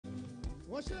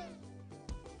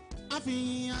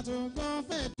àfihàn tó gbọ́n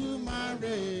fẹ́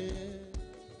Èdùmàrè.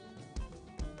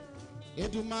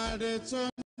 Èdùmàrè tó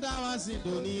ń dá wa sí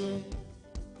dòní o.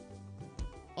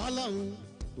 Ọlọ́run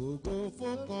ògo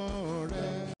fọ́kàn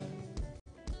rẹ̀.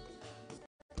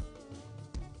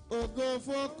 Ògo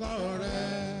fọ́kàn rẹ̀.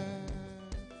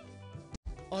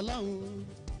 Ọlọ́run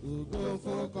ògo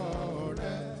fọ́kàn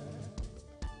rẹ̀.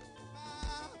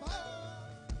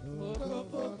 Ògo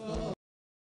fọ́kàn.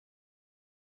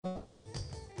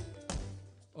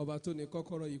 Ọba tó ní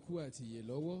kọ́kọ́rọ́ ikú àti ìyè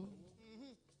lọ́wọ́,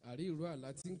 àrí ìró àlá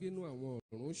tí ń gbénú àwọn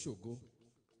ọ̀run ṣògo,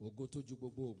 ògo tó ju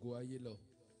gbogbo ògo ayé lọ.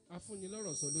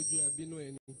 Afúnilọ́rọ̀ sọ lójú abínú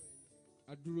ẹni,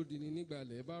 adúródini nígbà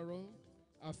ilẹ̀ bá rọ́,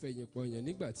 afẹ̀yìnpọ̀yàn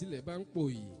nígbà tílẹ̀ bá ń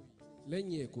pòyì,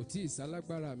 lẹ́yìn ẹ̀ kò tí ì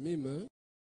sálágbára míì mọ́.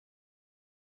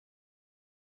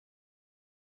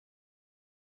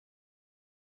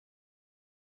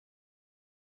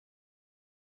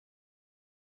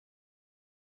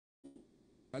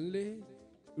 Alẹ́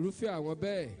irúfẹ́ àwọn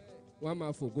bẹ́ẹ̀ wọ́n á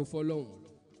máa fògo fọlọ́hún.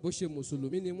 Bó ṣe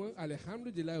mùsùlùmí ni wọ́n,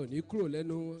 alihamudulilayi ò ní kúrò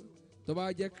lẹ́nu wọn. Tó bá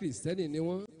jẹ́ kìrìsìtẹ́nì ni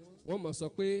wọ́n mọ̀ sọ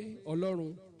pé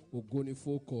Ọlọ́run ògo ni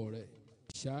fọ́kọ rẹ̀.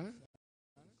 Ṣá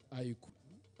àìkú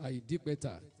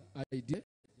àìdípẹ̀tà àìdí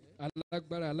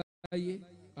alágbára aláyé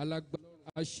alágbára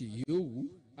aṣèyíòwú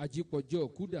ajípọ̀jọ́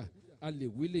kúdà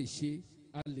alèwí lè ṣe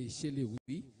alèṣe lè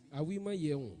wí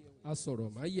awímọ̀yẹ̀hùn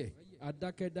asọ̀rọ̀máyẹ̀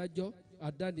adákẹ́dájọ́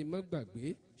adánimọ̀gbàgbé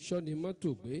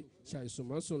sọ́nimọ̀tògbé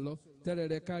ṣàìsùnmọ́sùn lọ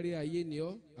tẹ́rẹ̀rẹ̀ kárí ayé ni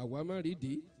ọ́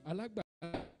àwámárìdí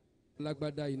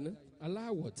alágbádá iná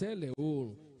aláwọ̀ tẹ́lẹ̀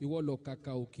oòrùn ìwọ lọ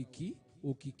kàkà òkìkí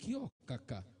òkìkí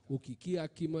ọ̀kàkà òkìkí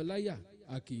akímọláyà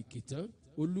àkìkì tán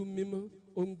olú mímọ́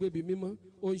ó ń gbébi mímọ́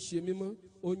ó ń ṣe mímọ́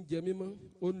ó ń jẹ mímọ́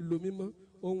ó ń lo mímọ́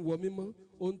ó ń wọ mímọ́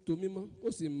ó ń to mímọ́ ó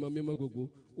sì ń mọ mímọ́ gbogbo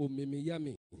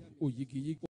òmìmíyàmì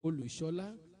òyìgìyìgì olùṣọ́lá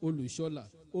olùṣọ́lá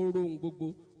ó rohun gbogbo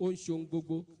ó ń ṣohun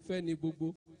gbogbo fẹ́ni gbogbo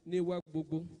níwá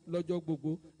gbogbo lọ́jọ́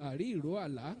gbogbo àrí ìró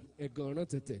àlá ẹ̀gàn ọ̀ràn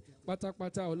tẹ̀tẹ̀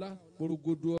pátápátá ọlá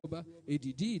porogodo ọba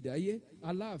èdìdí ìdáyé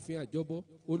aláàfin àjọbọ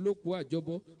olóko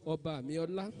àjọbọ ọba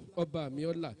àmì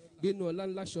ọlá gbénu ọlá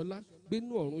ńlá ṣọlá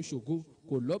gbénu ọ̀run ṣògo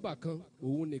kò lọ́bà kan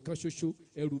òun nìkan ṣoṣo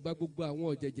ẹ̀rù bá gbogbo àwọn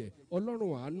ọ̀jẹ̀jẹ̀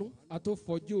ọlọ́run àánú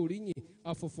atófọjú oríyìn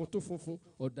afọ̀fọ̀ tó funfun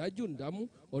ọ̀dájú ǹdámú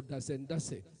ọ̀dàsẹ̀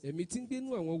ǹdàsẹ̀ ẹ̀mí tí ń gbénu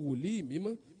àwọn wòlíì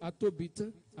mímọ́ atóbi tán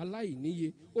aláìníye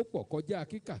ó pọ̀ kọjá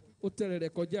kíkà ó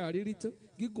tẹ́rẹ̀rẹ̀ kọjá rírí tán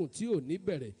gígùn tí ò ní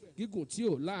bẹ̀rẹ̀ gígùn tí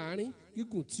ò láàárín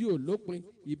gígùn tí ò lópin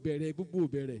ìbẹ̀rẹ̀ gbogbo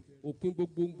ìbẹ̀rẹ̀ òpin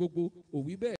gbogbo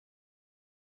òwí bẹ́ẹ̀.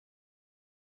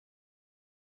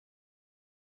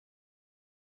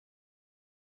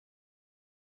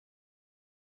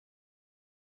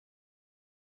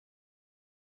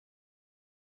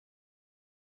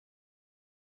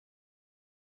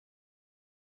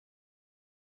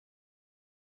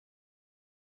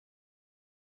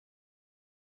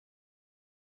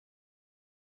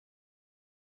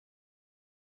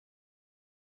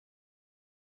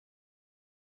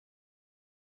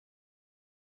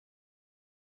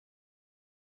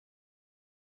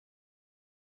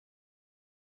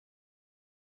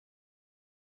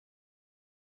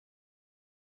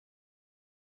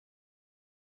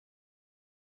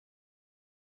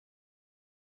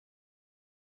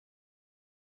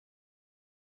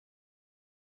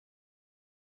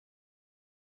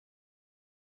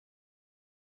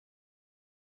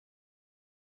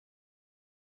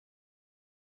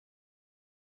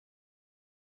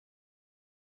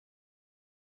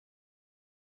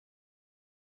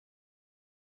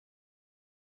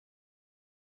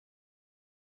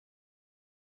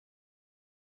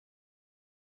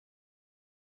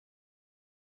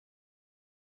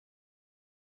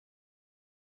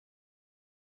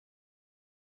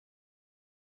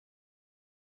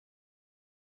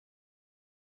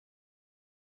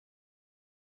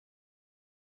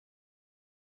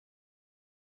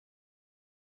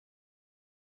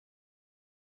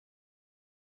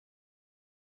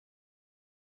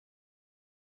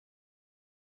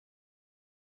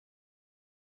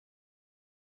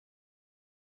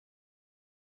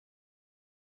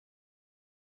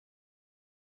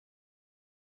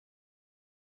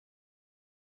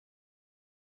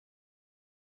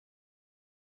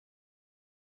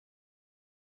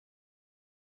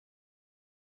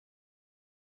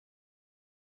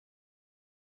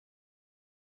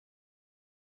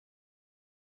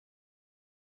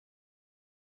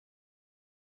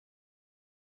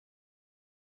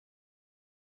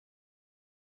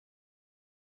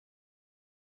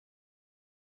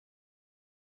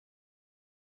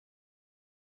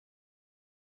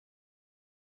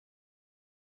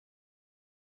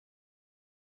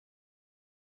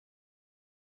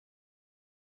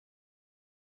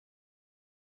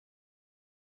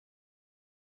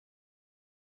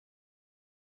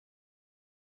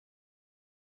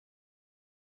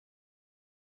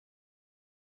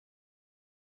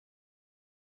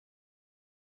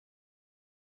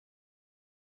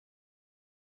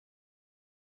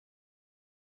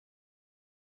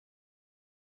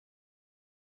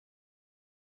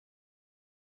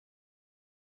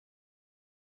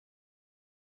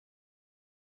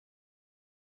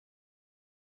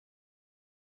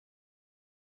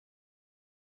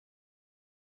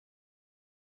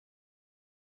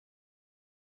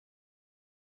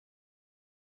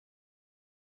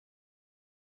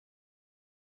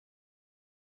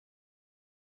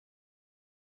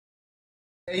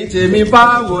 Tèmi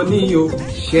báwo ni o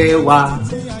ṣe wà?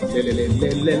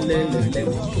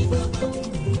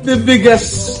 The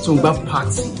biggest Tungba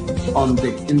party on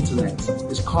the internet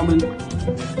is coming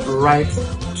right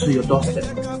to your doorstep.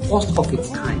 First of its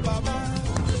kind.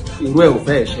 Ìwé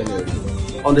òfẹ́ ìṣẹ̀lẹ̀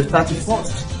on the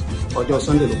 31st ọjọ́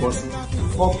Sunday ló bọ́ sí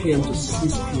 4 p.m. to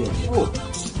 6 p.m. Oh,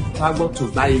 Fagbo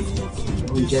Tungba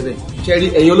oúnjẹ bẹ́ẹ̀. Ṣé rí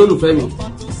ẹ̀yin olólùfẹ́ mi?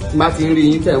 Má ti ń rí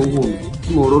yín tẹ̀ ń wò mí. Tí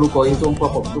mo rorúkọ yín tó ń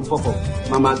pọ̀pọ̀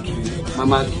mama kì í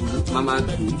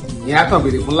ìyẹn á kàn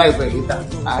béèrè fún láìpẹ́ ìta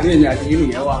àárín èmi àti yín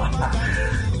nìyẹn wà.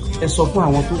 Ẹ sọ fún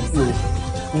àwọn tó kù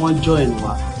kí wọ́n join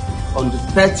wa on the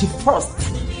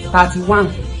 31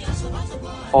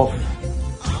 of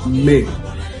May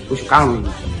oṣù karùn-ún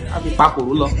àbí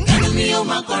papòrò lọ. Ẹnu mi yóò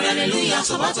máa kọrin hallelujah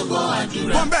sọ bá tó gbọ́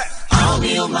àdúrà. Àwọn mi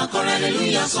yóò máa kọrin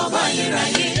hallelujah sọ bá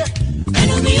ayérayé.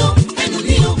 Ẹnu mi yóò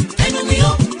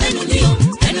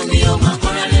máa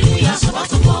kọrin hallelujah sọ bá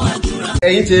tó gbọ́ àdúrà.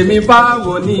 Ẹ̀yin tèmi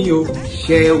báwo ni o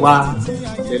ṣe wà?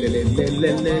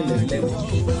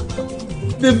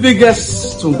 The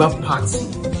biggest Tungba party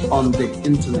on the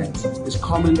internet is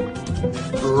coming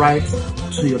right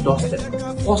to your doorstep.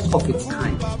 First of its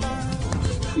kind.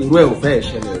 Ìwé òfẹ́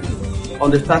ìṣẹ̀lẹ̀ on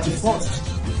the 31st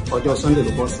ọjọ́ Sunday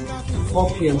ló bọ́ sí 4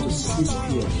 p.m. to 6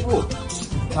 p.m. Oh,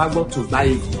 Fagbo Tungba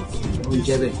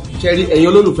oúnjẹ bẹ́ẹ̀. Ṣé rí ẹ̀yin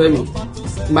olólùfẹ́ mi?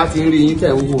 Má ti ń rí yín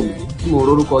tẹ̀ ń wò mí. Tí mo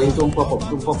rorúkọ yín tó ń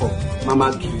pọ̀pọ̀ mama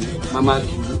kì í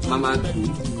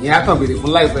ìyẹn á kàn béèrè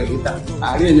fún láìpẹ́ ìta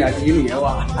àárín èmi àti yín nìyẹn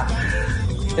wà.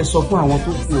 Ẹ sọ fún àwọn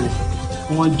tó kù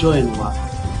kí wọ́n join wa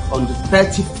on the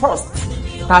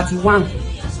 31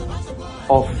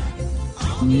 of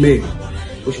May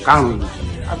oṣù karùn-ún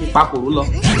àbí papòrò lọ.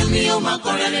 Ẹnu mi yóò máa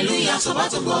kọrin hallelujah sọ bá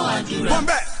tó gbọ́ àdúrà.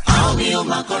 Àwọn mi yóò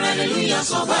máa kọrin hallelujah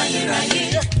sọ bá ayérayé.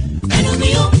 Ẹnu mi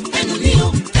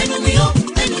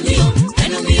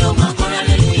yóò máa kọrin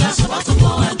hallelujah sọ bá tó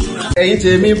gbọ́ àdúrà. Ẹ̀yin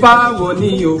tèmi báwo ni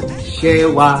o ṣe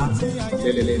wà?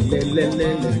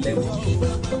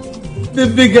 The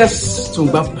biggest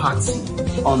Tungba party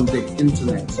on the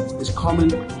internet is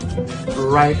coming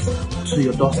right to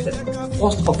your doorstep.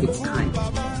 First of its kind.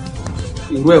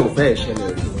 Ìwé òfẹ́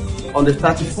ìṣẹ̀lẹ̀ on the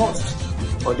 31st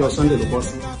ọjọ́ Sunday ló bọ́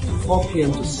sí 4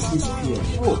 p.m. to 6 p.m.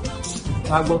 Oh,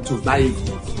 Fagbo Tungba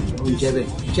oúnjẹ bẹ́ẹ̀.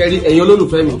 Ṣé rí ẹ̀yin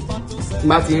olólùfẹ́ mi?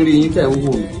 Má ti ń rí yín tẹ̀ ń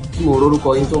wò mí. Tí mo rorúkọ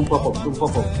yín tó ń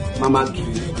pọ̀pọ̀ mama kì í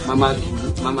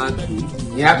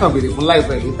ìyẹn á kàn béèrè fún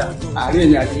láìpẹ́ ìta àárín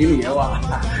èmi àti yín nìyẹn wà.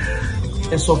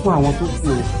 Ẹ sọ fún àwọn tó kù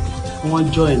kí wọ́n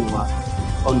join wa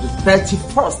on the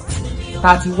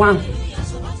 31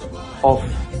 of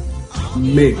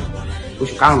May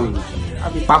oṣù karùn-ún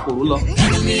àbí papòrò lọ.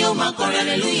 Ẹnu mi yóò máa kọrin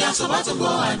hallelujah sọ bá tó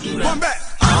gbọ́ àdúrà.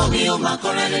 Àwọn mi yóò máa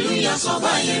kọrin hallelujah sọ bá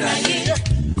ayérayé.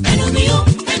 Ẹnu mi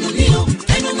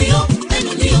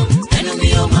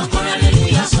yóò máa kọrin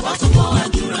hallelujah sọ bá tó gbọ́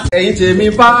àdúrà. Ẹ̀yin tèmi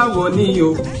báwo ni o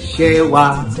ṣe wà?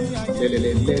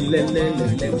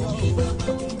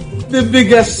 The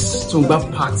biggest Tungba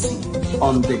party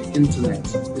on the internet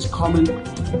is coming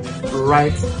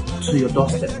right to your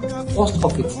doorstep. First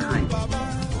of its kind.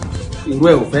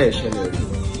 Ìwé òfẹ́ ìṣẹ̀lẹ̀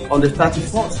on the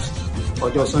 31st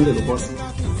ọjọ́ Sunday ló bọ́ sí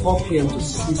 4 p.m. to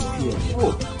 6 p.m.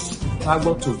 Oh,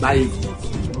 Fagbo Tungba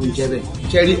oúnjẹ bẹ́ẹ̀.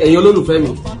 Ṣé rí ẹ̀yin olólùfẹ́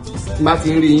mi? Má ti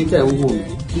ń rí yín tẹ̀ ń wò mí.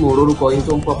 Tí mo rorúkọ yín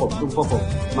tó ń pọ̀pọ̀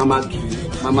mama kì í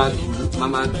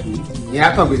ìyẹn á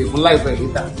kàn béèrè fún láìpẹ́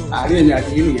ìta àárín èmi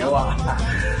àti yín nìyẹn wà.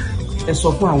 Ẹ sọ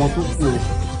fún àwọn tó kù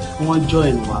kí wọ́n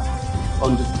join wa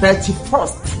on the 31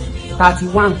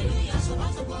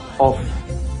 of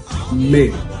May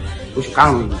oṣù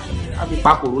karùn-ún àbí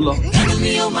papòrò lọ. Ẹnu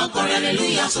mi yóò máa kọrin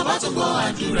hallelujah sọ bá tó gbọ́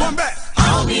àdúrà.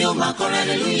 Àwọn mi yóò máa kọrin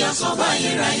hallelujah sọ bá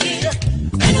ayérayé.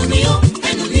 Ẹnu mi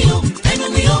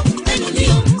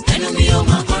yóò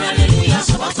máa kọrin hallelujah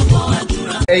sọ bá tó gbọ́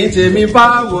àdúrà. Ẹ̀yin tèmi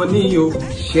báwo ni o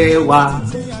ṣe wà?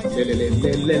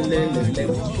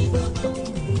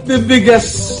 The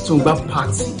biggest Tungba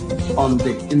party on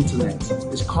the internet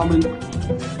is coming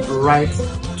right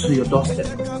to your doorstep.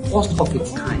 First of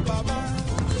its kind.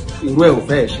 Ìwé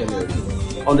òfẹ́ ìṣẹ̀lẹ̀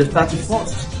on the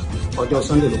 31st ọjọ́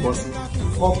Sunday ló bọ́ sí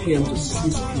 4 p.m. to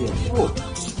 6 p.m. Oh,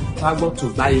 Fagbo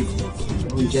Tungba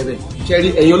oúnjẹ bẹ́ẹ̀. Ṣé rí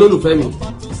ẹ̀yin olólùfẹ́ mi?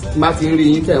 Má ti ń rí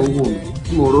yín tẹ̀ ń wò mí.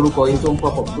 Tí mo rorúkọ yín tó ń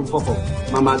pọ̀pọ̀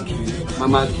mama kì í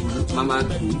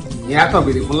ìyẹn á kàn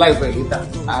béèrè fún láìpẹ́ ìta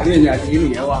àárín èmi àti yín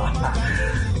nìyẹn wà.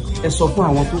 Ẹ sọ fún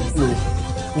àwọn tó kù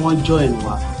kí wọ́n join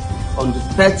wa on the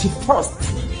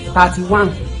 31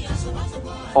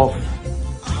 of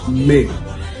May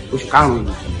oṣù karùn-ún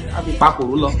àbí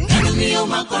papòrò lọ. Ẹnu mi yóò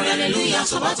máa kọrin hallelujah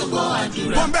sọ bá tó gbọ́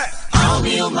àdúrà. Àwọn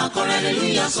mi yóò máa kọrin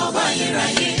hallelujah sọ bá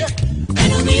ayérayé.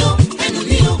 Ẹnu mi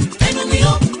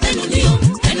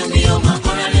yóò máa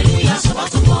kọrin hallelujah sọ bá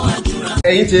tó gbọ́ àdúrà. àdúrà.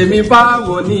 ẹ̀yin tèmi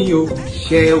báwo ni o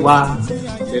ṣe wà.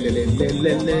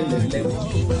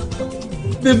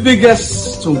 The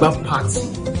biggest Tungba party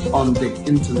on the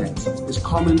internet is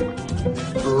coming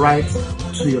right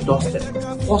to your doorstep.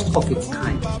 First of its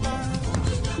kind.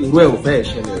 Ìlú ẹ̀ ò fẹ́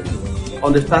ṣẹlẹ̀ rí.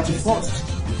 On the 31st,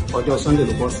 ọjọ́ Sunday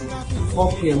ló bọ́ sí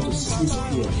 4 p.m. to 6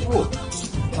 p.m.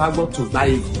 Wá gbọ́ Tungba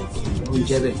Igi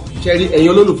oúnjẹ bẹ́ẹ̀. Ṣé rí ẹ̀yin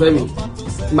olólùfẹ́ mi?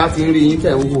 Tí má ti ń rí yín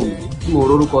tẹ̀ ń wò mí, tí mo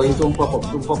rorúkọ yín tó ń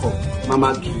pọ̀pọ̀, máma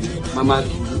kì í.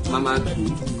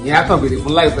 Ìyẹn á kàn béèrè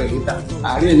fún láìpẹ́ níta.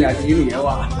 Àárín èmi àti yín nìyẹn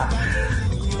wà.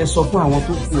 Ẹ sọ fún àwọn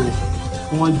tó kù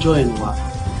kí wọ́n join wa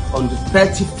on the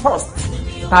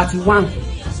 31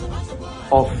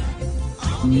 of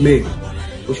May.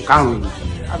 Oṣù karùn-ún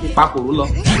àbí pákòrò lọ.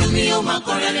 Ẹnu mi yóò máa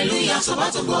kọrin hallelujah sọ́ba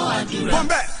tó gbọ́ àdúrà.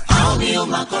 Àwọn mi yóò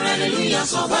máa kọrin hallelujah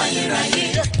sọ́ba ayérayé.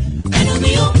 Ẹnu mi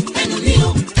yóò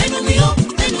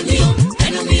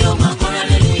máa kọrin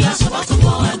hallelujah sọ́ba tó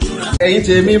gbọ́ àdúrà. Ẹ̀yin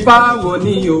tèmi báwo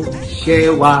ni o ṣe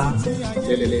wà.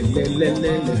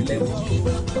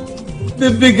 The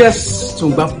biggest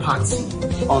Tungba party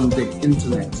on the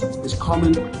internet is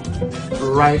coming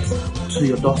right to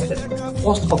your doorstep.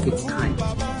 First of its kind.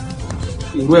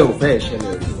 Ìlú ẹ̀ ò fẹ́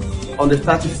ṣẹlẹ̀ rí. On the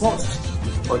 31st,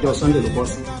 ọjọ́ Sunday ló bọ́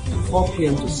sí 4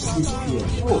 p.m. to 6 p.m.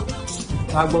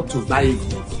 Wá gbọ́ Tungba Igi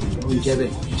oúnjẹ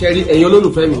bẹ́ẹ̀. Ṣé rí ẹ̀yin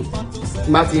olólùfẹ́ mi? Tí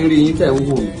má ti ń rí yín tẹ̀ ń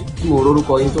wò mí, tí mo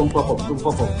rorúkọ yín tó ń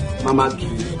pọ̀pọ̀, máma kì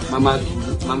í.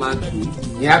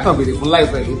 Ìyẹn á kàn béèrè fún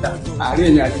láìpẹ́ níta. Àárín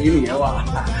èmi àti yín nìyẹn wà.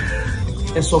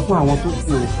 Ẹ sọ fún àwọn tó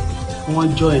kù kí wọ́n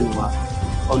join wa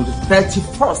on the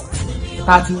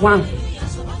 31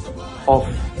 of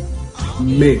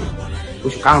May.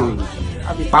 Oṣù karùn-ún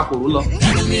àbí pákòrò lọ.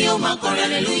 Ẹnu mi yóò máa kọrin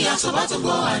hallelujah sọ́ba tó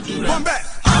gbọ́ àdúrà.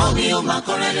 Àwọn mi yóò máa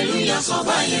kọrin hallelujah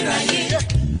sọ́ba ayérayé.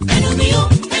 Ẹnu mi yóò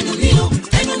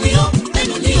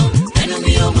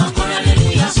máa kọrin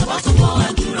hallelujah sọ́ba tó gbọ́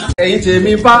àdúrà. Ẹ̀yin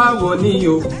tèmi báwo ni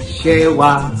o ṣe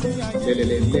wà.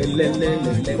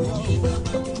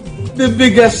 The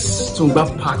biggest Tungba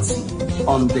party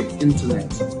on the internet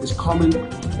is coming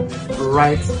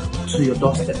right to your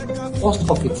doorstep. First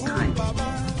of its kind.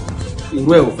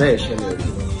 Ìlú ẹ̀ ò fẹ́ ṣẹlẹ̀ rí.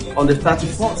 On the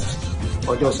 31st,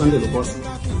 ọjọ́ Sunday ló bọ́ sí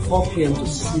 4 p.m. to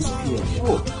 6 p.m.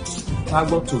 Wá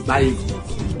gbọ́ Tungba Igi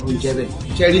oúnjẹ bẹ́ẹ̀.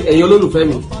 Ṣé rí ẹ̀yin olólùfẹ́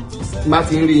mi? Tí má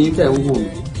ti ń rí yín tẹ̀ ń wò mí,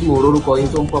 tí mo rorúkọ yín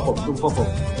tó ń pọ̀pọ̀,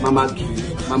 máma kì í.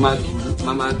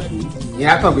 Ìyẹn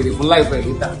á kàn béèrè fún láìpẹ́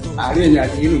níta. Àárín èmi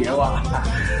àti yín nìyẹn wà.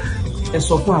 Ẹ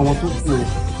sọ fún àwọn tó kù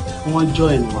kí wọ́n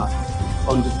join wa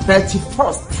on the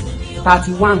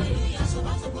 31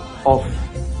 of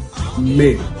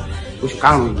May. Oṣù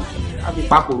karùn-ún àbí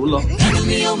pákòrò lọ. Ẹnu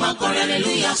mi yóò máa kọrin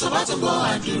hallelujah sọ́ba tó gbọ́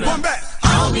àdúrà.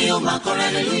 Àwọn mi yóò máa kọrin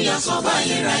hallelujah sọ́ba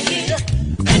ayérayé.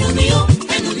 Ẹnu mi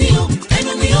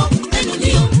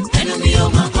yóò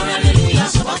máa kọrin hallelujah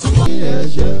sọ́ba tó gbọ́.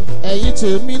 ẹ̀yin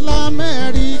tèmi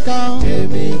l'Amẹ́ríkà.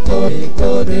 èmi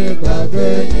kò ní gbàgbé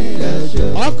yín ẹ ṣé.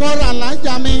 ọkọ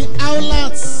alájà mi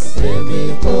outlet. èmi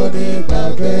kò ní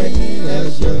gbàgbé yín ẹ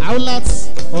ṣé. outlet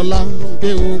ọ̀la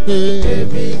gbẹ̀wùgbé.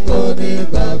 èmi kò ní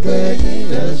gbàgbé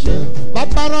yín ẹ ṣé.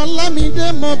 babarọ lámìdé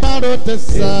mo bá ròde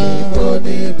sá. èmi kò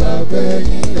ní gbàgbé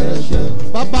yín ẹ ṣé.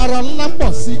 babarọ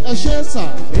lápọ̀ sí ẹṣẹ́ sà.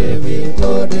 èmi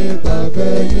kò ní gbàgbé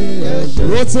yín ẹ ṣé.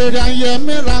 rotary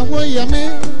yẹmi rawọ́ yẹmi.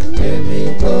 èmi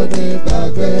kò ní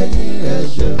gbàgbé yín ẹ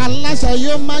ṣé. aláṣà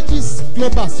yóò magis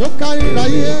global sókà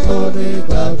ìráyé. èmi kò ní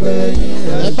gbàgbé yín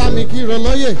ẹ ṣé. ẹ bá mi kí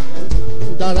rolóye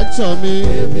director mi.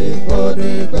 èmi kò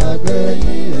ní gbàgbé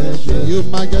yín ẹ ṣé. yóò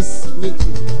magis méjì.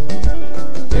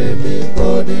 èmi kò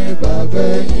ní gbàgbé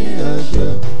yín ẹ ṣé.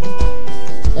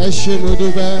 ẹ ṣé mo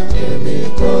dúpẹ́. èmi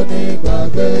kò ní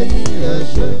gbàgbé yín ẹ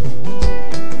ṣé.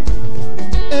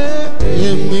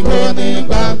 èmi kò ní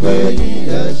gbàgbé yín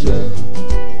ẹ ṣé.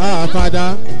 Ah, Father,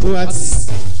 what?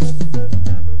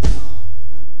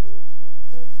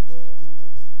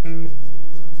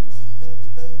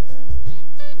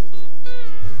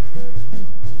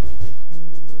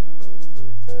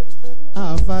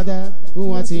 Our Father,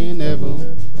 who art in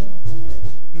heaven,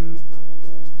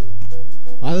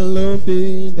 hallowed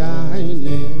be thy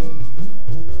name.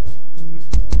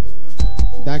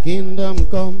 Thy kingdom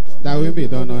come, thy will be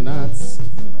done on earth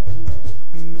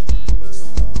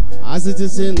as it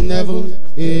is in heaven.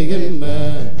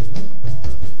 Amen.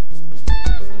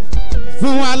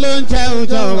 Fún wa ló ń jẹ́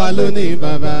òjò wa lónìí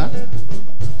bàbá.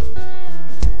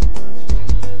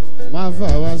 Má fà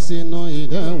wá sínú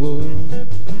ìdánwò.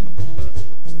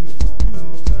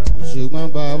 Ṣùgbọ́n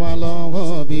gbà wá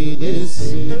lọ́wọ́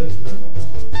bìlísì.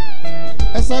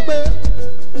 Ẹ sọ pé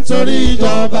nítorí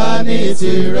ìjọba ní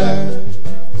tirẹ̀,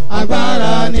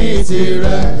 agbára ní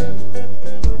tirẹ̀,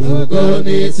 ògo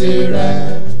ní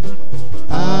tirẹ̀.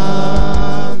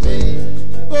 Amen.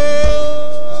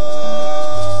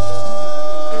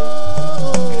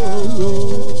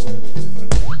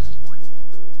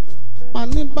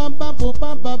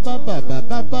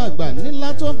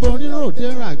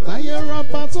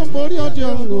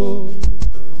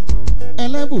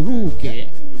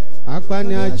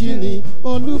 apani ajíni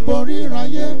olúborí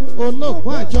ráyé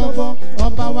olóògùn àjọbọ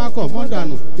ọba wa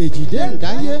kọ̀mọ́dànù èjìdé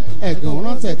ǹdáyé ẹ̀gàn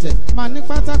rán tẹ̀tẹ̀ máa ní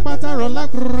pátápátá rọlá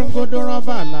kúrúngodo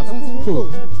rọ́bà àlà funfun fò.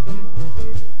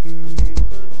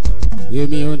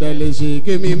 èmi ò dẹ̀ lè ṣe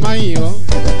kémi máa yìn ọ́.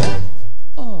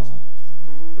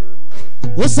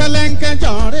 ó ṣẹlẹ̀ ń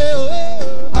kẹjọ rẹ o.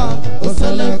 ó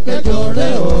ṣẹlẹ̀ ń kẹjọ rẹ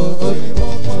o. òyìnbó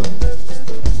mọ́.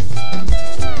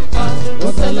 ó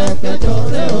ṣẹlẹ̀ ń kẹjọ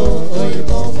rẹ o.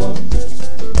 òyìnbó mọ́.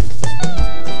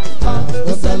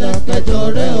 ó ṣẹlẹ̀ ń kẹjọ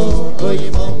rẹ o.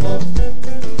 òyìnbó mọ́.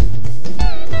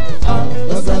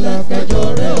 ó ṣẹlẹ̀ ń kẹjọ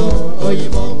rẹ o.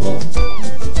 òyìnbó mọ́.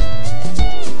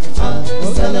 ó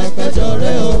ṣẹlẹ̀ ń kẹjọ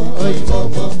rẹ o. òyìnbó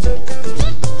mọ́.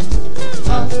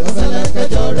 ó ṣẹlẹ̀ ń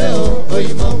kẹjọ rẹ o.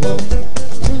 òyìnbó mọ́.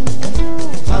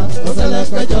 ó ṣẹlẹ̀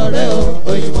kẹjọ rẹ o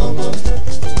òyìnbó mọ́.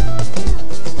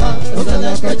 ó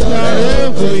ṣẹlẹ̀ kẹjọ rẹ o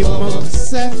òyìnbó mọ́.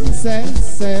 sẹ́.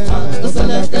 ó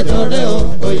ṣẹlẹ̀ kẹjọ rẹ o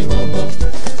òyìnbó mọ́.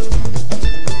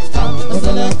 ó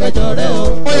ṣẹlẹ̀ kẹjọ rẹ o.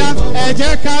 bóyá ẹ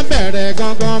jẹ́ ká bẹ̀rẹ̀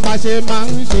gangan bá ṣe máa ń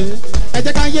ṣe. ẹ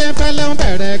jẹ́ ká yé fẹ́lẹ́ ń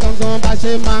bẹ̀rẹ̀ gangan bá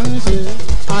ṣe máa ń ṣe.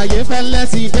 àyè fẹ́lẹ́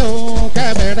ti dé o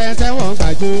kẹ́bẹ̀rẹ̀ tẹ́wọ̀n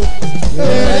gbàjú.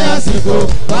 eré àsìkò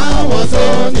báwọn tó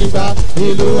nígbà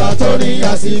ìlú àtórí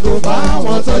àsìkò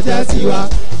báwọn tó jẹ́ tiwa.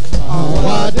 àwọn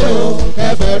adé o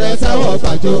kẹ́bẹ̀rẹ̀ tẹ́wọ̀n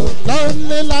gbàjú.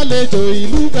 lọ́lé lálejò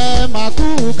ìlú bẹ́ẹ̀ máa kú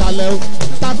kalẹ̀ o.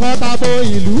 takọ́tabo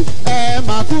ìlú ẹ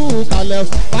máa kú kalẹ̀ o.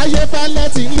 ayé fẹ́lẹ́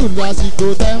ti ń lùlù àsìkò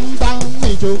tẹ́ ń bá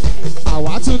níjó.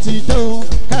 àwa tún ti dé o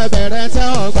kẹ́bẹ̀rẹ̀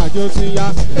tẹ́wọ̀n gbàjú ti ya.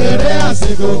 eré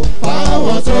àsìkò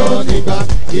báwọn tó nígbà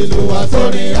ìlú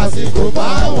àtórí àsìkò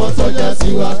báwọn tó jẹ́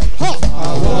tiwa.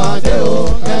 àwọn adé o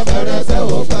kẹ́bẹ̀rẹ̀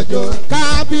tẹ́wọ̀n gbàjú.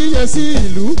 kábíyèsí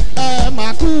ìlú ẹ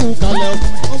máa kú kalẹ̀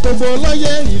o. gbogbo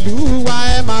lóye ìlú wa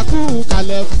ẹ máa kú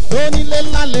kalẹ̀ o. onílé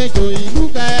lálejò ìlú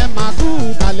ẹ máa kú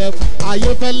kalẹ̀ o.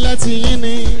 ayé fẹ́lẹ́ ti yín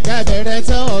ni kẹ́bẹ̀rẹ̀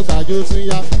tẹ́wọ̀n gbàjú ti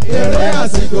ya. eré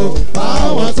àsìkò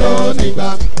báwọn tó nígbà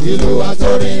ìlú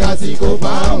àtórí àsìkò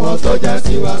báwọn tó jẹ́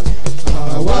tiwa.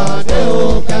 àwa adé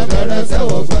o kẹ́bẹ̀rẹ̀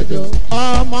tẹ́wọ̀n gbàjú.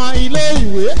 ọmọ ilé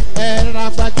ìwé ẹ̀rọ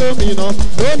àgbàjọ mìíràn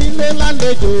onílé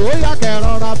lálejò ó yà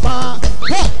kẹrọra bá.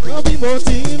 bí mo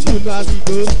ti ń lùlù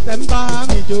àsìkò tẹ́ ń bá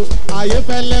mi jó. ayé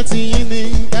fẹ́lẹ́ ti yín ni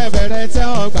kẹ́bẹ̀rẹ̀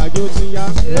tẹ́wọ̀n gbàjú ti ya.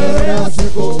 eré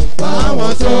àsìkò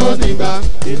báwọn tó nígbà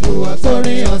ìlú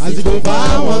àtórí àsìkò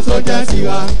báwọn tó jẹ́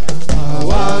tiwa.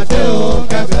 àwa adé o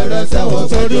kẹ́bẹ̀rẹ̀ tẹ́wọ̀n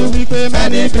torí wípé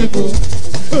many people.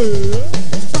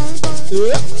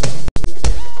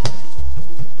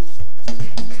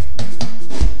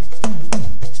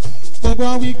 gbogbo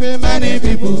wípé many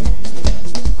people.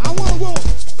 àwọn wo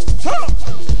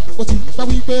o ti gbọ́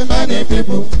wípé many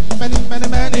people. many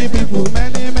people.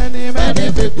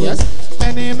 many people. yes.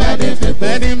 many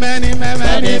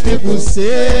people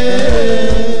say.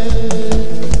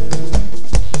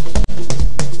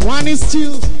 one is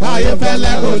still. ayé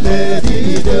fẹ́lẹ́ kò lè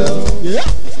dìde o.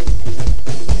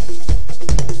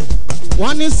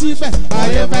 wọ́n ní síbẹ̀.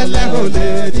 ayé fẹ́lẹ́ kò lè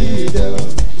dìde o.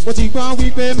 o ti gbọ́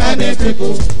wípé many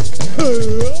people.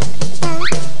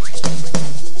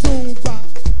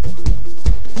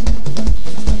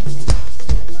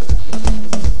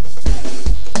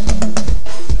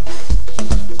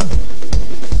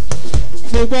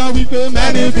 gbogbo wípé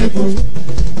many people.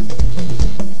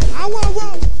 àwọn wo.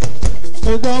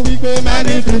 gbogbo wípé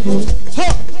many people.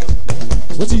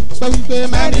 ó ti gbọ́ wípé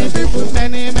many people.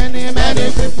 many people. many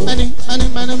people. many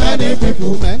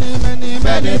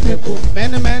people.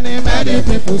 many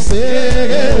people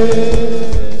say.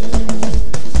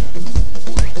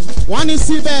 wọ́n ní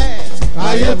síbẹ̀.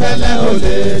 ayé fẹ́lẹ́ ò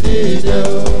lè dìde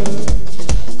o.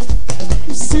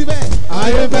 síbẹ̀.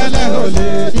 ayé fẹ́lẹ́ ò lè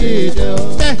dìde o.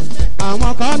 bẹ́ẹ̀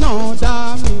àwọn kan náà dá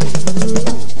mi.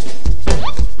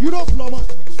 Europe lọ́mọ.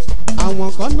 àwọn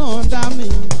kan náà dá mi.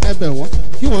 ẹbẹ̀ wọ́n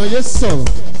kí wọ́n yé sọ̀rọ̀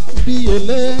bí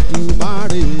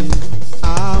Elédùmarè.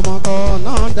 àwọn kan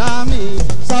náà dá mi.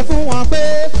 sọ fún wọn pé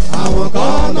àwọn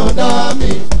kan náà dá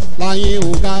mi. láyé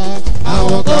òga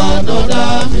àwọn kan náà dá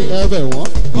mi. ẹbẹ̀ wọ́n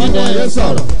kí wọ́n yé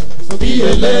sọ̀rọ̀ bí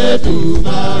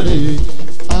Elédùmarè.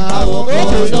 àwọn kan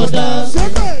náà dá mi.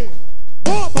 ṣépè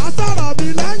bó bá sọ̀rọ̀ mi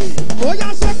lẹ́yìn ó yá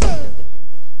ṣépè.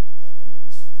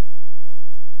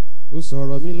 ó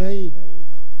sọ̀rọ̀ mi lẹ́yìn.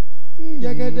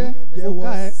 jẹ́gẹ́dẹ́ ó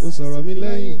ká ẹ ó sọ̀rọ̀ mi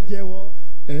lẹ́yìn.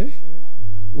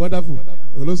 wonderful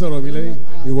ló sọ̀rọ̀ mi lẹ́yìn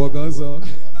ìwọ gan sọ.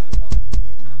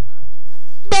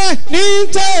 bẹ́ẹ̀ ní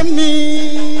tèmi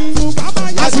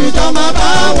àtijọ́ máa bá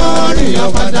wọn rìn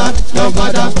ọ̀padà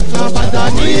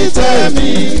ní tèmi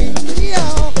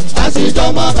àtijọ́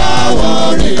máa bá wọn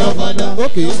rìn ọ̀padà.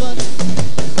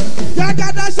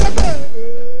 jẹ́gẹ́dẹ́ ṣépè.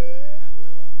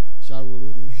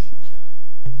 ṣàwòrán ni.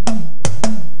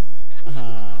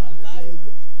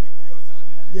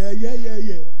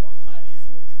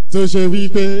 tó ṣe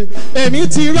wípé èmi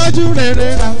ti rọ́jú rere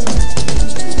ra.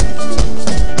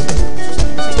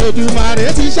 Èdùmàrè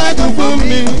ti ṣẹ́gun fún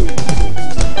mi.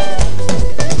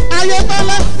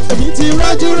 Ayébọ́lá èmi ti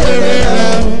rọ́jú rere ra.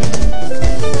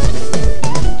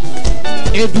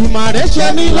 Èdùmàrè ṣe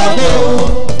mí lọ́gbọ́.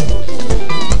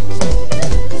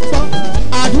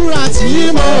 Àdúrà tí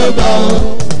mo gbọ́.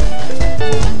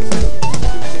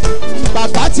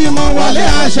 Bàbá tí mo wọlé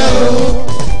àṣẹ o.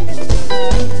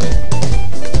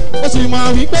 Ó sì mọ̀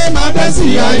wípé máa bẹ́ sí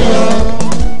ayọ̀.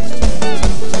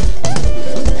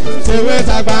 Tèwé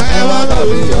tàgbà ẹ̀wọ̀n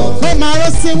lórí o. Ó máa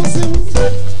rọ́ síwúsíwú.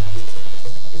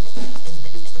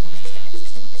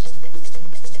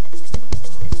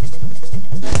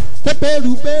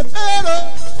 Pépérù pépérò.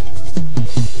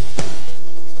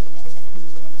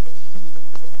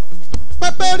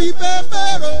 Pépérì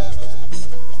pépérò.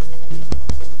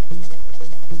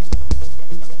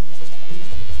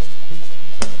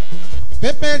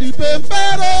 Pépérì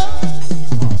pépérò.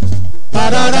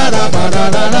 Pararara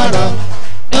pararara.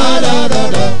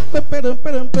 Pararara. Pépérò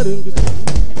pépérò pépérò.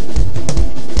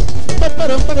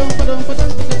 Pépérò pépérò pépérò.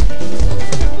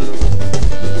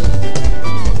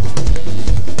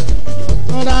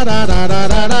 Da da da da da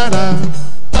da da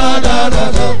da da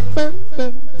da.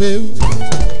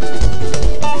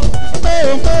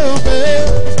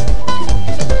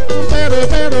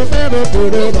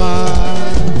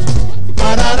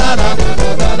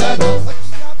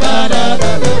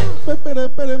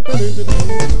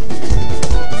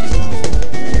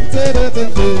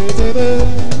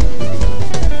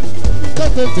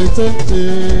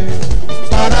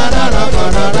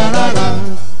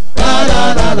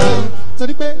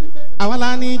 Torí pé àwọn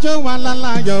la ní ijó wa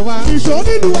láláyọ̀ wa. Ìṣó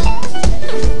nílùú wa.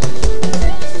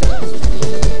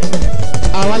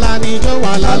 Àwọn la ní ijó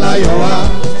wa láláyọ̀ wa.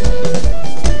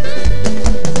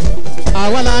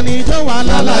 Àwọn la ní ijó wa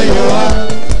láláyọ̀ wa.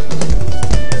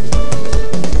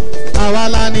 Àwọn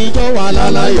la ní ijó wa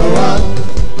láláyọ̀ wa.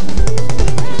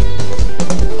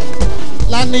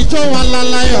 La ní ijó wa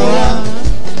láláyọ̀ wa.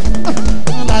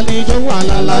 La ní ijó wa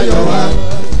láláyọ̀ wa.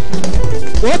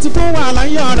 Ó ti fún wa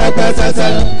láyọ̀ rẹpẹtẹtẹ.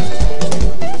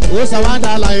 Ó sọ wá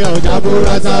dá láyọ̀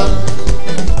jaburata.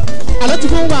 Àlọ́ ti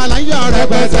fún wa láyọ̀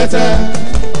rẹpẹtẹtẹ.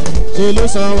 Ṣé ló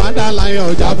sọ wá dá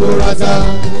láyọ̀ jaburata.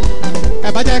 Ẹ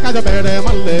bá jẹ́ kájọ bẹ̀rẹ̀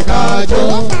mọ́lẹ̀ kájọ.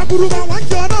 Wọ́n pa kuruma, wọ́n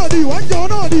jọ náà di, wọ́n jọ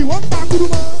náà di, wọ́n pa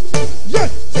kuruma. Yé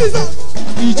Jesus.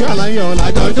 Ìjọ láyọ̀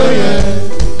lájọjọ́ yẹ.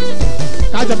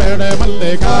 Kájọ bẹ̀rẹ̀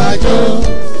mọ́lẹ̀ kájọ.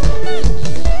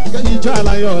 Ìjọ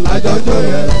láyọ̀ lájọjọ́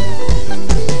yẹ.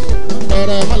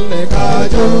 Bẹ̀rẹ̀ mọ́lẹ̀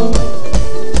kájọ.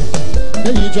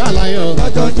 Ìjọ láyọ̀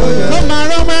lájọjọ́ yẹ. Ó máa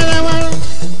rán wẹ́rẹ́wẹ́rẹ́.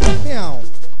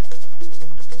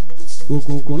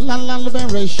 Òkùnkùn ńláńlá ló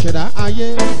bẹ̀rẹ̀ ìṣẹ̀dá ayé.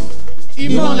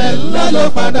 Ìmọ̀lẹ̀ ńlá ló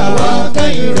padà wá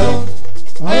kẹ́yìn rọ.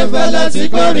 Ayefele ti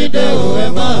gbórí dé o, ẹ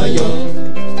máa yọ.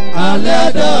 Alẹ́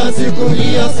àdá tí kò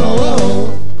yíyọ sanwó o.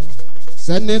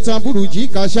 Sẹ́nẹ́tà Burújí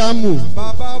Kàṣámù.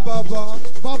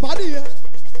 Bàbá nìyẹn.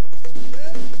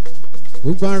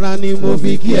 Gbogbo ara ni mo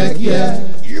fi kí ẹ kí ẹ.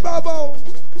 Ìbábọ̀ o.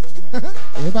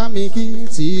 Ẹ bá mi kí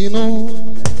Tinú.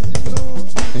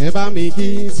 Ẹ bá mi kí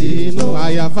Tinú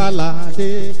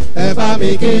Ayafalade. Ẹ bá mi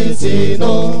kí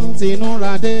Tinú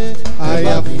Tinúradé.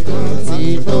 Ayafalade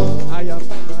Tinú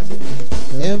Ayafalade.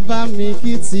 Ẹ bá mi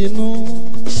kí Tinú.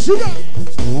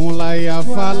 Òun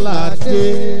l'Ayafalade.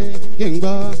 Kí n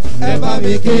gbọ́. Ẹ bá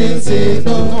mi kí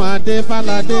Tinú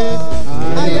Adéfalade.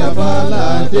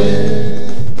 Ayafalade.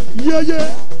 Yeye.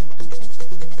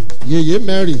 Yeye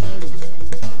Mary.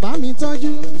 Bá mi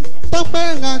tọ́jú Tọ́pẹ́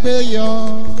Àgbéyọ̀.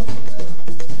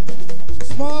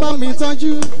 Bá mi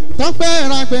tọ́jú Tọ́pẹ́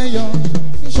Àgbéyọ̀.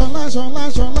 Ṣọlá ṣọlá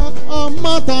ṣọlá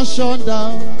ọmọ tán ṣọ̀dá.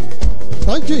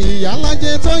 Tọ́jú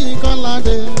Ìyálájé Tóyìn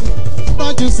Kọ́ládé.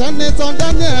 Tọ́jú Sẹ́nẹ́tọ̀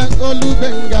Daniel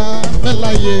Olúgbénga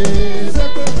Mẹ́láyé.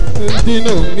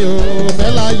 Dínú mi ò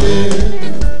Mẹ́láyé.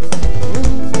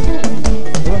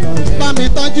 Bá mi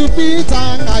tọ́jú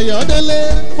Peter Ayọ̀délé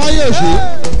Fáyọ̀ṣe.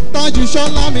 Tọ́jú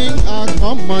Ṣọlá mi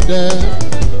àkọ́mọdé.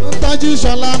 Tọ́jú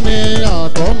Ṣọlá mi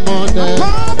àkọ́mọdé.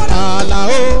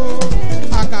 Àlàó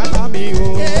àkàlà mi o.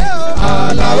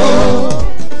 Àlàó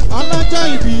ọlọ́jọ́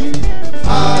ìbí.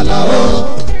 Àlàó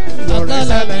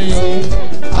àkàlà mi o.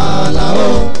 Àlàó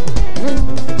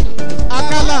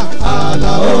Àkàlà.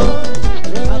 Àlàó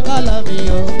àkàlà mi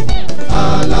o.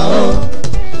 Àlàó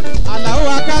Àlàó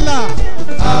Àkàlà.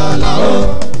 Àlàó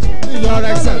Your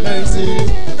Excellency.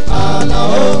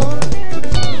 Àlàó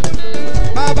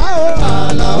Bàbá o.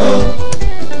 Àlàó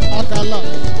Àkàlà.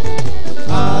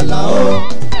 Àlàó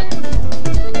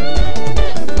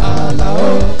Àlàó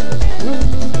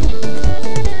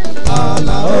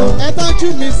Àlàó. Ẹ tọ́jú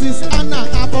Mrs. Anna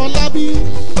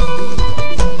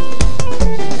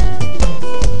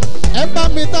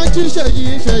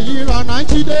alájí ṣèyí rọ̀nà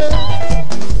jíde.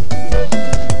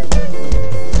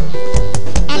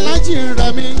 alájí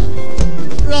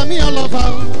rẹ̀mí ọlọ́fà.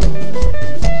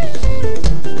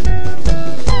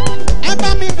 ẹ bá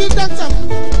mi kí dókítà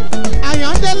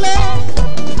Àyàndélé.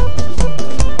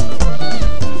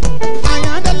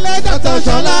 Àyàndélé dókítà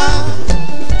Ṣọlá.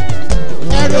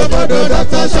 ẹ̀rọ bòdò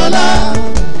dókítà Ṣọlá.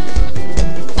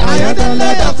 Àyàndélé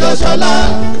dókítà Ṣọlá.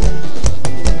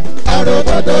 ẹ̀rọ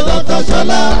bòdò dókítà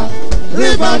Ṣọlá. rí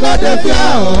fagọ́dé fíà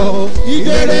o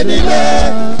ìgèrè nílé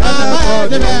bàbá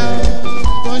ẹ̀dẹ̀bẹ̀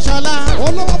tó Ṣọlá.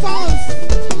 olówó fáwọn.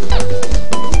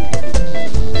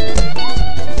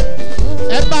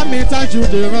 ẹ bá mi tájú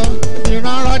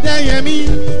ìran Rọ̀dẹ́yẹmí.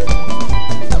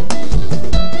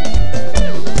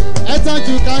 ẹ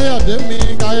tájú Káyọ̀dé mi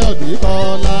Káyọ̀dé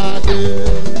Kọ́ládé.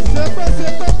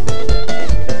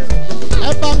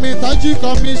 ẹ bá mi tájú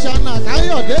kọmíṣánná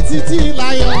Káyọ̀dé Títí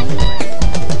Láyọ̀.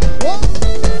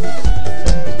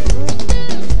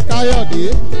 Káyọ̀dé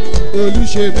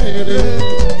Olúṣemére.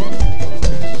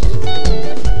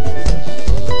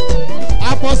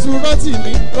 Apọ̀sù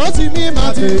Rótìmí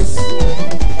Martins.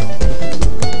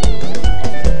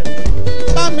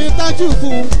 Bámi tájú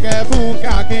fún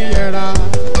Akínyẹra.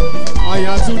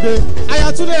 Ayàtúndé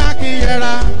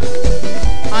Akínyẹra.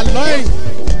 Àlọ́yìn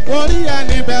orí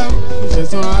ẹni bẹ́ẹ̀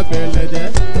ṣẹ̀sán abẹ́lẹ̀jẹ́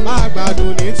máa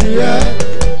gbádùn ní tiẹ̀.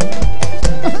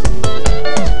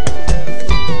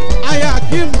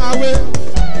 Ayakim Awe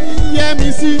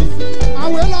Yẹmisí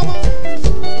Awe lọ́mọ.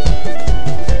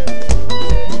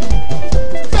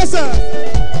 Gbẹ́sẹ̀.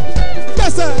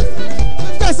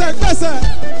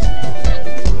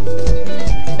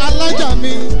 Alájà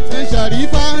mi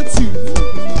Ṣàrífáàtì.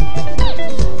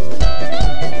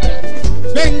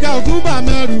 Gbenga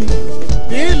Ògúnbàmẹ́rù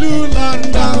nílùú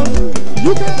London.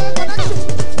 UK connection.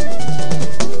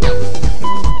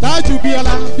 Tájù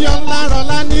Bíọ́lá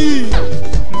Rọlá níyì.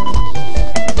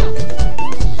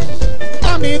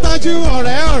 Bámi tájú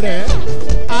ọ̀rẹ́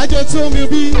àjọ tó mi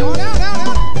bí.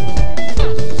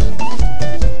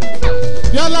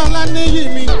 Bíọ́lá ọlá níyì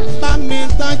mi bámi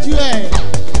tájú ẹ̀.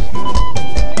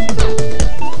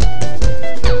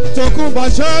 Tòkunbọ̀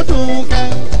ṣọ́dún kẹ́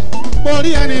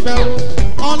borí ẹni bẹ̀rù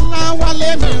Ọláwálé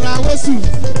mi Rawọ́sù.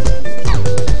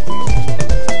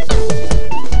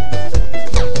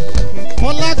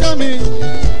 Fọlákẹ́mi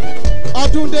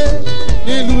Ọdúndé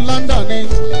nílùú London ni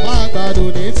wọ́n àgbàdo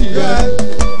ní tiẹ̀.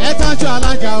 ẹ tájú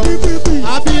alága o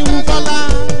Abíwú Kọ́lá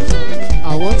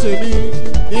àwọn tèmi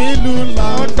nílùú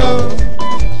London.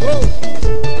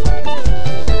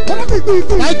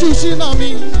 tájú ṣínà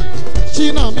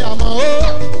mi àmọ́ o.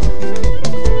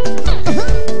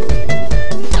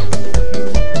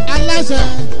 aláṣẹ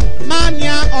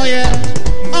mania ọ̀yẹ́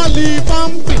ọ̀lì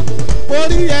pọ́ǹpì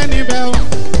orí ẹni bẹ́ẹ̀ o.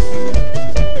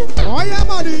 ọ̀yẹ́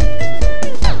mọ̀ni.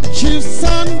 Chief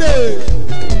Sunday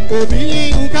Obi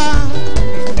Yinka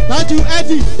tájú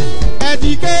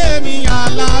Eddie Kémi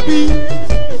Alábí.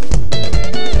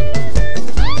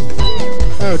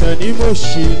 ẹ̀rẹ̀ ni mo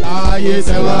ṣe láyé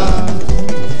sẹ́wà.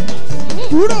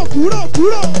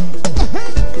 kúrò.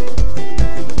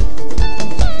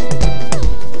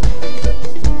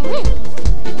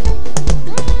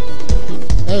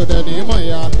 ẹ̀rẹ̀ ni mo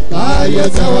yà láyé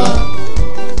sẹ́wà.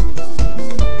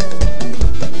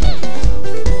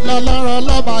 lọ́lọ́rọ̀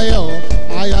lọ́bàáyọ̀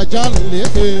àyájọ́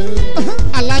lékè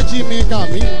alájímí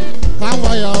kàmí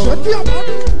fáwọ̀yọ̀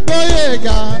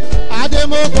gbóyèga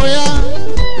adémọ́kọ́yá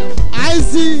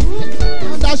àìsí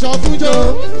daṣọ fúnjọ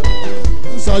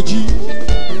sọjí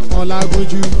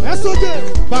ọ̀làgúnjú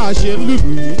bá a ṣe ń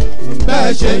lùlù yìí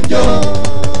bẹ́ẹ̀ ṣe ń jó.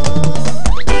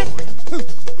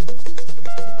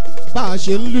 bá a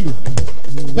ṣe ń lùlù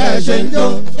bẹ́ẹ̀ ṣe ń jó.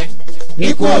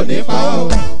 ikú ò ní pa ọ́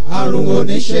àrùn ò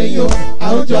ní ṣe yín o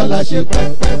àwùjọ la ṣe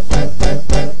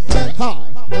pẹ́pẹ́pẹ́pẹ́pẹ́.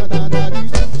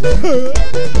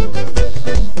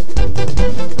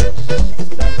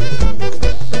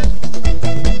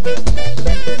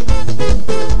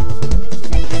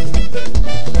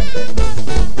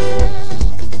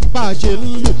 bá a ṣe ń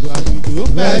lùlù àlùjò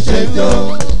bẹ́ẹ̀ ṣe ń jó.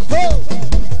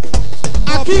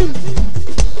 Akim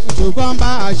ṣùgbọ́n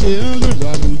bá a ṣe ń lùlù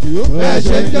àlùjò bẹ́ẹ̀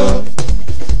ṣe ń jó.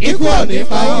 ikú ò ní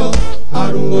pa yín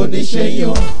àrùn ò ní ṣe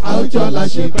yín àwùjọ la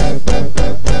ṣe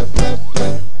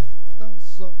pẹ́pẹ́pẹ́pẹ́pẹ́.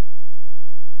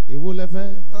 èwo lẹ fẹ́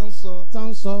tán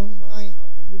sọ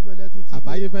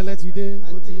àbáyéfẹ́lẹ́ ti dé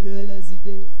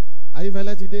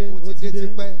ayéfẹ́lẹ́ ti dé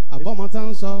àbọ̀mọ́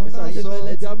tán sọ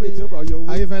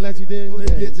ayéfẹ́lẹ́ ti dé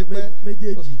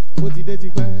méjèèjì ó ti dé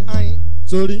tipẹ́.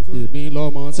 Torí èmi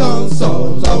lọ́mọ tán sọ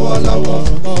lọ́wọ́lọ́wọ́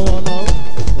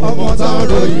ọmọ tán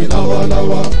ròyìn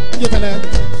lọ́wọ́lọ́wọ́ ayéfẹ́lẹ́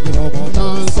ọmọ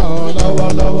tán sọ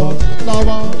lọ́wọ́lọ́wọ́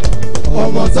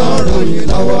ọmọ tó ń ròyìn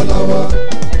lọ́wọ́lọ́wọ́.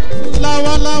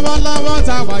 Lọ́wọ́lọ́wọ́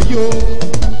tá a wà yìí o,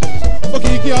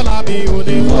 òkìkí ọlá mi ò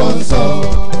ní wọ́n sọ.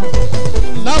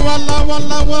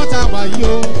 Lọ́wọ́lọ́wọ́ tá a wà yìí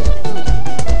o,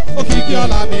 òkìkí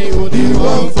ọlá mi ò ní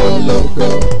wọ́n fò lóko.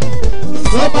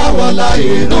 Tó bá wọlá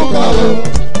inú kan o,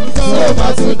 tó bá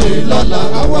tún dé lọ́la,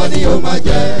 àwọn ni ó máa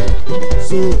jẹ́.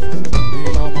 So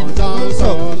ìlọ́mọ tá ń sọ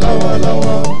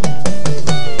lọ́wọ́lọ́wọ́,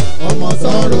 ọmọ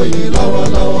tó ń ròyìn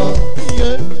lọ́wọ́lọ́wọ́.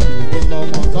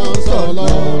 ìlọ́mọ tá ń sọ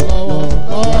lọ́wọ́lọ́wọ́.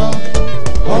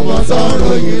 Ọmọ tó ń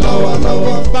ròyìn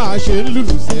lọ́wọ́lọ́wọ́. Bá a ṣe ń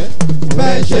lùlù sẹ́.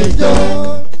 Bẹ́ẹ̀ ṣe ń jó.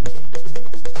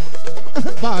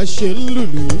 Bá a ṣe ń lùlù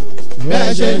yìí.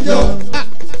 Bẹ́ẹ̀ ṣe ń jó.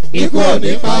 Ikú ò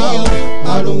ní pa ọ́,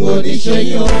 àrùn ò ní ṣe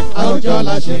yín o, àwùjọ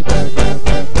la ṣe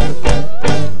pẹ́pẹ́pẹ́pẹ́.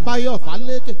 Báyọ̀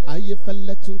Fálékè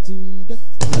Ayefele tún ti dé.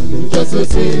 Àlùjọ tó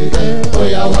ti dé, ó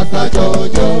yá wá kájọ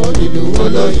ọjọ́ ìlú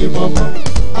olóyin mọ́mọ́.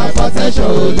 Àpàtẹ́sọ̀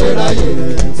ò lè ráyè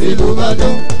tìlú bá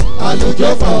dún. Àlùjọ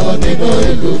pọ̀ nínú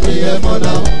ìlú bí ẹ mọ́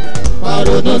náà.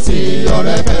 Pàrọ̀nù tí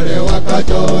ọ̀rẹ́ bẹ̀rẹ̀ wá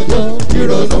kájọ ọjọ́.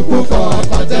 Ìrònú púpọ̀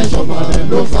àpàtẹ́sọ̀ mọ̀lẹ́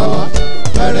ló fà wá.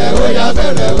 Bẹ̀rẹ̀ ó yá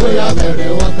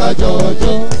bẹ̀rẹ̀ wá kájọ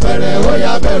ọjọ́. Bẹ̀rẹ̀ ó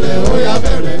yá bẹ̀rẹ̀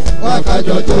wá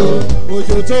kájọ ọjọ́.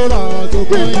 Òjò tó rọ̀ tó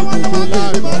pín ìbùkún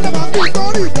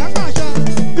láàrin.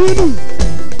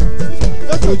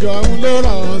 Òjò ọ̀hún ló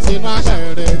rọ̀ sínú àṣẹ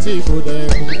rẹ̀ tí kò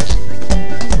dẹ̀kun.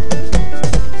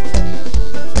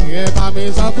 Ìyẹn bá mi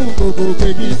sọ fún gbogbo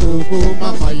kejì kòkó má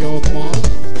fàyọ̀ mọ́.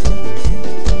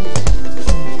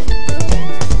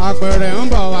 Àpẹẹrẹ ń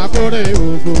bọ̀ wá kórè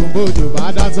ògùn bójú bá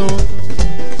dá tán.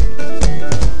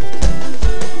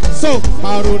 So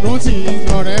àrònú tí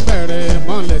ọ̀rẹ́ bẹ̀rẹ̀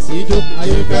mọ́lẹ̀ sí ijó.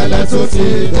 Ayefele tó ti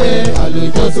dé,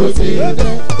 àlùjọ tó ti dé.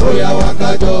 Ó yá wá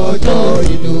kájọ ọjọ́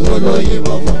ìlú olóyin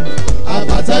mọ́mọ́.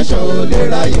 Àpàtẹ́sọ̀ ò lè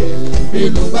ráyè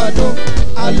bílù bá dún.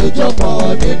 Àlùjọ pọ̀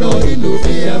nínú ìlú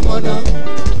bí ẹ mọ́ náà.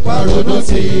 Pàrọ̀nù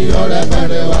tí ọ̀rẹ́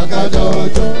bẹ̀rẹ̀ wá kájọ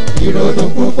ọjọ́. Ìrònú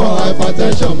púpọ̀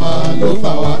hypertension máa ló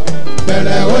fà wá.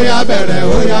 Bẹ̀rẹ̀ ó yá bẹ̀rẹ̀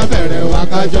wá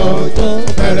kájọ ọjọ́.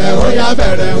 Bẹ̀rẹ̀ ó yá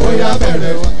bẹ̀rẹ̀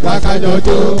wá kájọ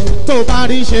ọjọ́. Tó bá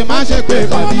rí ṣe má ṣe pé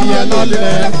kàdí ẹ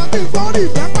lọ́lẹ̀.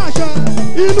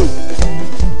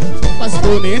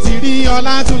 Pásítọ̀ ní ti rí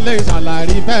ọlá tún lè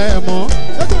ṣàlàyé bẹ́ẹ̀ mọ́.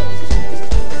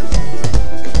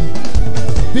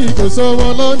 Bí kò sówó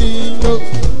lónìí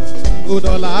ó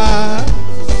dọ̀là.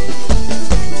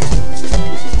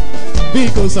 Bí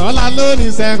kò sọ́lá lónìí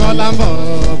sẹ́kọ̀ lámbọ̀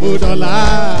bó dọ̀là.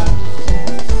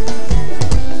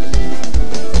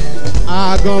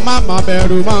 Àgàn má má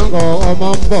bẹ̀rù máa ń kọ ọmọ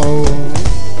ń bọ̀ o.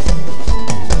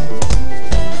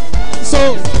 So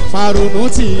Pàrọ̀nù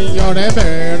tí ọ̀rẹ́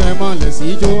bẹ̀rẹ̀ mọ́lẹ̀ sí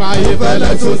ijó.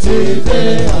 Ayefele tó ti dé,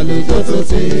 àlùjọ tó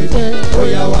ti dé. Ó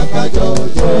yá wá kájọ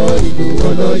ọjọ́ ìlú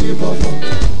olóyin mọ́mọ́.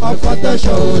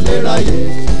 Àpàtẹ́sọ̀ ò lè ráyè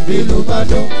bílù bá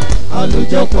dún.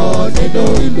 Àlùjọ pọ̀ nínú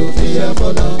ìlú bí ẹ mọ́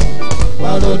náà.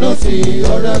 Pàrọ̀nù tí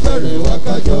ọ̀rẹ́ bẹ̀rẹ̀ wá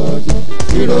kájọ ọjọ́.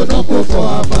 Ìrònú púpọ̀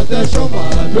àpàtẹ́sọ̀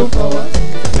máa ló fà wá.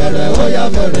 Bẹ̀rẹ̀ ó yá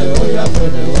bẹ̀rẹ̀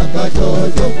wá kájọ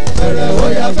ọjọ́. Bẹ̀rẹ̀ ó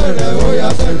yá bẹ̀rẹ̀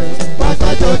wá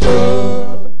kájọ ọjọ́.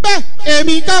 Bẹ́ẹ̀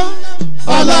èmi kọ́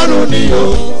Ọlọ́run ni o.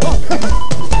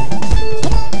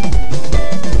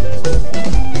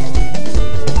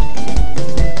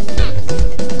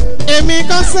 èmi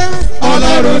kọ́ sẹ́.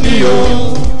 Ọlọ́run ni o.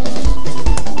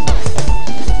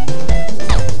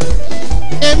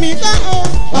 èmi kọ́ o.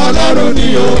 Ọlọ́run ni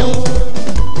o.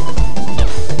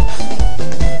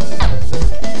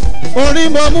 Orí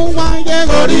mo mú wáyé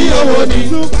Orí owó ni.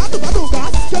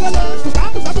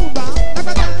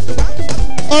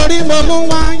 Orí mo mú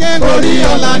wáyé Orí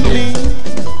ọlá ni.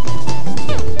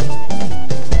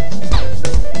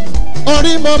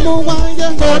 Orí mo mú wáyé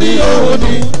Orí owó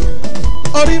ni.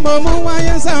 Orí mo mú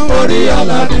wáyé sẹ́wọ̀n. Orí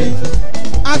ọlá ni.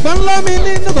 Àgbọ̀n lómi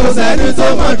nínú Kò sẹ́ni tó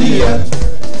mọ̀ díẹ̀.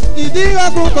 ìdí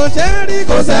ọkùn kò ṣe é rí.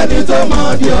 Kò sẹ́ni tó mọ̀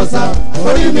di ọ̀sà.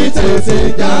 Orí mi tètè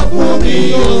jà fún mi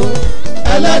o.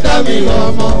 Ẹlẹ́dàá mi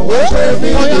ọmọ ó pè mí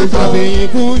Ọ̀yá nìkan. àfihàn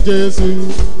fún Jésù.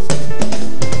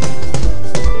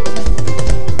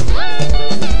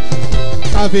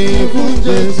 Àfihàn fún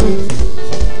Jésù.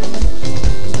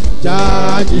 Jà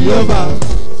Jèhófà.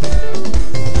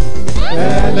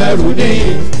 Ẹlẹ́rù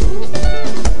níyì.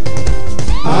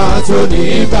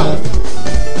 Àtúnìgbà.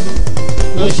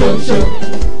 Lóṣooṣù.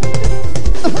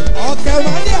 Ọ̀kẹ́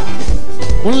Mania.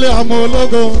 Múlẹ̀ ọmọ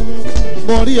ológo,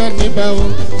 mo rí ẹ níbẹ̀ o.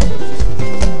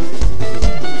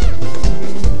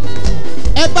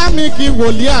 Ẹ bá mi kí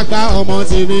wòlíì àgbà ọmọ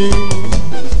tèmi.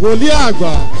 Wòlíì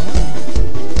àgbà.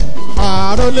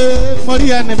 Àrólé, mo rí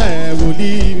ẹ níbẹ̀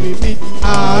wòlíì mi.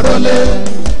 Àrólé.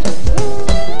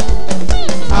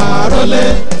 Àrólé.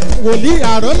 Wòlíì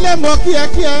àrólé mo kí ẹ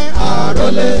kí ẹ.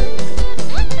 Àrólé.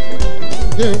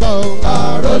 adé gbọ́.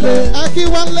 àrólé. ẹ kí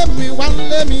wálé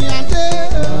mi adé.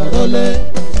 àrólé.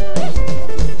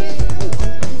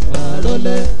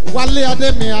 àrólé. wálé adé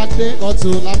mi adé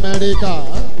ọ̀tún lamẹ́ríkà.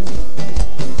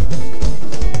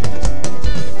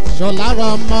 ṣọlá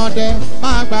rọmọdé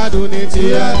má gbádùn ní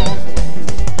tiẹ̀.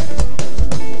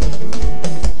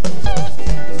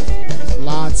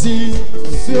 láti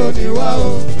sí oníwá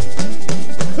o.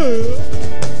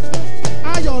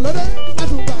 ayọ̀ lóde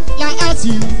àtùgbà.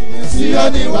 láti sí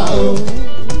oníwá o.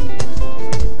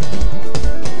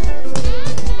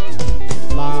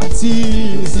 láti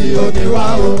sí oníwá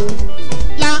o.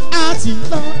 láti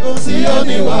sí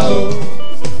oníwá o.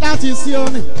 láti sí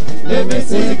òní. lèmi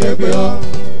sí képe ọ.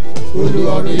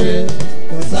 olùwọ̀rùn yé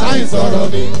sáyẹ̀nsì ọ̀rọ̀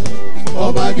mi.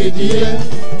 ọba gidi yé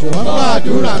jọ̀wọ́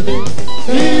àdúrà mi.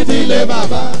 ìdílé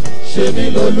bàbá ṣe mí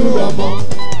lólú ọmọ.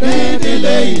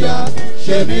 ìdílé ìyá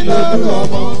ṣe mí lólú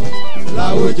ọmọ.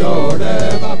 láwùjọ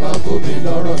ọ̀rẹ́ bàbá fún mi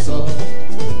lọ́rọ̀ sọ.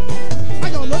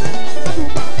 ayọ̀ lóde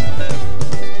àtùgbà.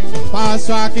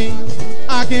 pásọ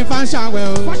akin fáṣàwẹ̀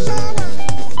o. fàṣàwẹ̀.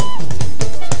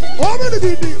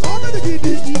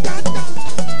 ọmọdégidi ìdájà.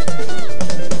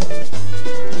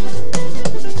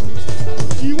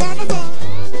 ìwà náà.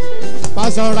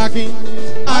 pásọ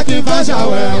akin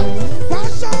fáṣàwẹ̀ o.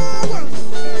 fàṣàwẹ̀.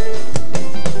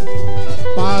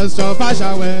 pásọ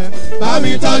fáṣàwẹ̀ bá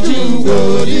mi tọ́jú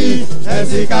wòlíì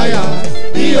ẹ̀sìnkáyà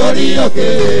ní orí òkè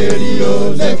èrìó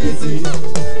lẹ́kìtì.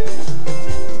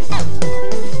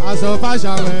 pásọ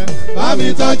fáṣàwẹ̀ bá mi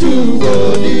tọ́jú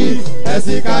wòlíì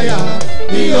ẹ̀sìnkáyà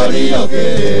ní orí òkè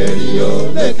èrìó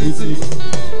lẹ́kìtì.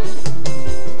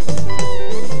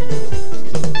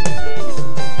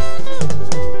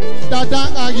 dada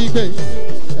agbègbè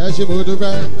ẹ ṣe mo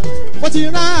dúpẹ́. mo ti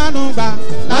ránu gbà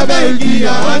lábẹ́ igi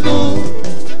àánú.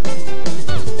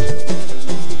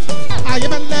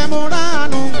 àyẹ̀mẹ̀lẹ̀ mo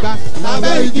ránu gbà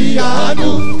lábẹ́ igi àánú.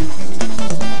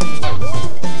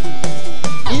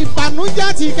 ìbànújẹ́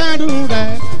ti kẹ́rù rẹ̀.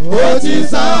 ó ti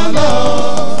sá lọ.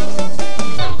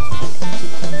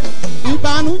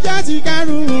 ìbànújẹ́ ti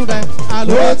kẹ́rù rẹ̀.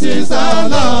 ó ti sá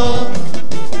lọ.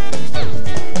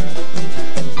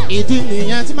 ìdí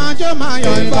nìyẹn tí máa jó máa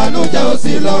yọ ìbànújẹ́ ò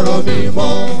sí lọ́rọ̀ mi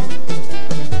mọ́.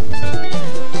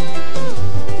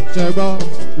 jẹ̀gbọ́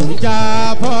kò ń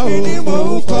jábọ́ o. ni mò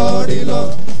ń kọrin lọ.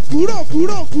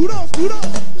 kúrò.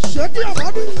 ṣé kí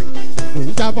àbádùn. kò ń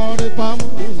jábọ́ rí pọ́nmú.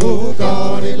 mò ń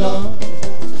kọrin lọ.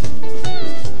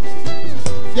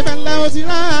 ìbẹ̀lẹ̀ o ti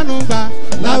ránu gbà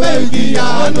lábẹ́ igi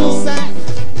àánú.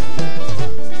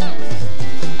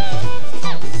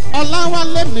 ọlá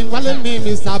wálé mi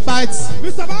Mr. Bites.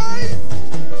 Mr. Bye.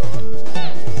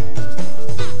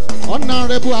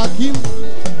 Honorable Akim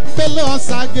Bello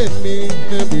Ọ̀ságè mi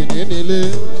níbi nílé.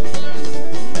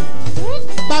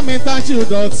 Bámi tájú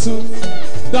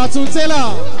Dọ̀tun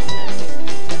Taylor.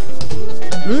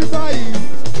 Rúbá yìí.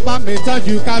 Bámi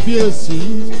tájú kábíyèsí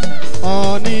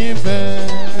Ọ̀nífẹ́.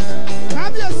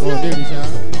 Kábíyèsí o. Ọ̀nìrìṣà.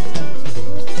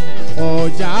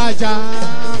 Ọ̀jájá.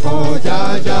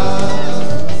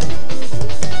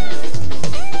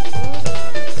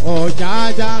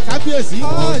 Ọ̀jájá kábíyèsí.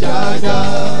 ọ̀jájá.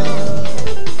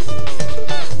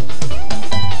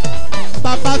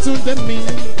 Babátúndé mi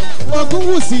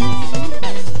Ògúnwùsì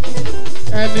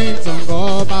ẹni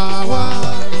tàngọ́ bá wá.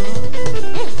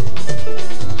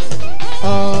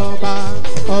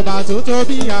 Ọba tó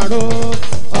tóbi àrò.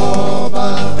 ọba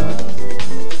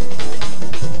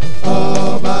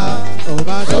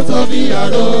tó tóbi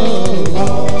àrò.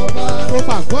 ọba Ó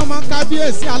pàgọ́ ọmọ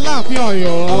kábíyèsí Aláàfin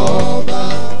Ọ̀yọ́. ọba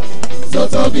tó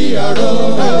tóbi àrò.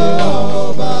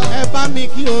 ọba Ẹ bá mi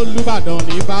kí Olúbàdàn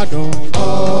nìbàdàn.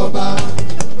 ọba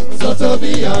tó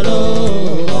tóbi àrò.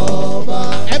 ọba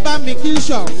Ẹ bá mi kí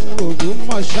Ṣọ̀ún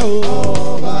Ògúnmọ̀ṣọ́ o.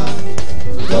 ọba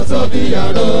tó tóbi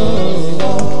àrò.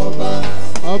 ọba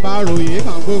Ọba ròyè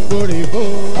kan gbogbo rè kó.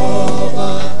 ọba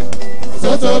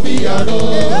tó tóbi àrò.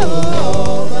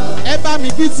 ọba Ẹ bá mi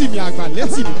kí Tìmì Àgbà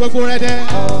létí ní gbogbo rẹ́dẹ́.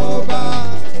 ọba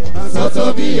tó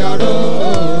tóbi àrò.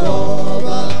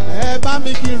 ọba Ẹ bá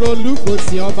mi kí Rolú kò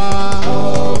sí ọba.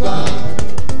 ọba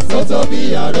tó tóbi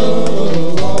àrò.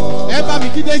 Ẹ bá mi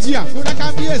kí Déjì Àkúrẹ́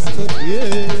kábíyèsí tó dé.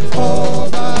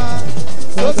 ọba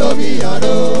tó tóbi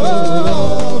àrò.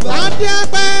 ọba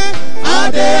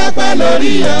Adé ẹpẹ́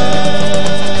lórí ẹ.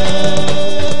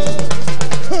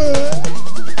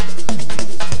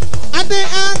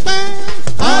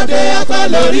 Adé ẹpẹ́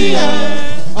lórí ẹ.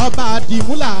 ọba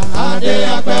àdìmúlà. Adé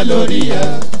apẹ́ lórí ẹ.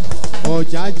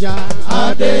 Ọ̀jájá.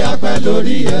 Adé apẹ́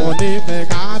lórí ẹ. Ọ̀nífẹ́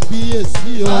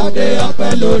kábíyèsí o. Adé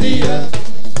apẹ́ lórí ẹ.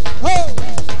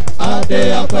 Adé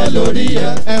apẹ́ lórí ẹ.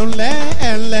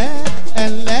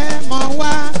 Ẹ̀ǹlẹ́ mọ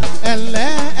wá.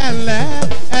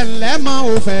 Ẹ̀ǹlẹ́ mọ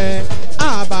ò fẹ́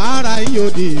àbára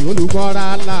ìyòdì olùgbọ́ra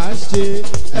là ṣe.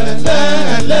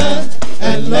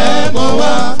 ẹ̀lẹ́ mọ̀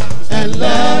wá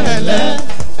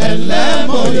ẹ̀lẹ́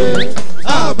mọ̀ yé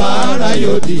àbára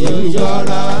ìyòdì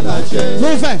olùgbọ́ra là ṣe. tó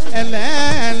fẹ́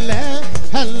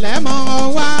ẹ̀lẹ́ mọ̀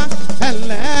wá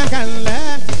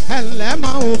ẹ̀lẹ́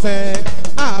mọ̀ ò fẹ́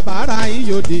àbára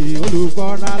ìyòdì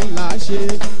olùgbọ́ra là ṣe.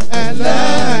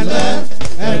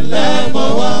 ẹ̀lẹ́ mọ̀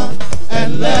wá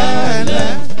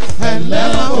ẹ̀lẹ́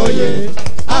mọ̀ òye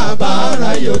àbára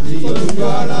ìyòdì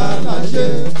olùgbọ́ra là ṣe.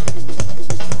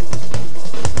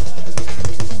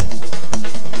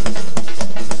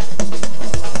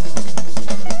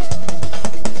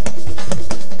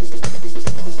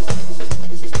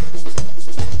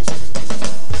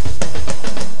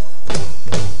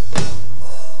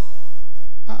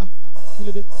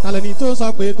 Tàlẹ́ni tó sọ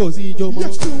pé kò sí ijó mọ́.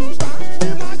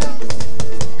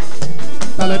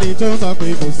 Tàlẹ́ni tó sọ pé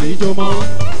kò sí ijó mọ́.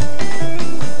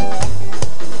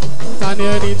 Tani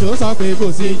ẹni tó sọ pé kò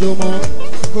sí ijó mọ́.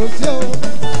 Kò sí o.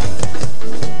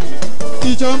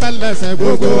 Ijó ń bẹ lẹ́sẹ̀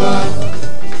gbogbo wa.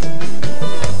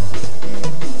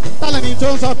 Tàlẹ́ni tó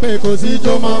sọ pé kò sí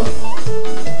ijó mọ́.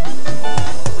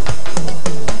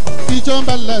 Ijó ń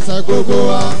bẹ lẹ́sẹ̀ gbogbo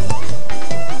wa.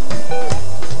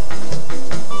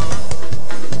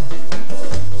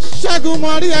 Ṣẹ́gun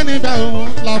mọ rí ẹni bẹ́ẹ̀ o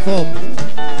láfọ̀.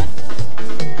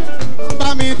 Bá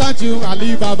mi tọ́jú àlì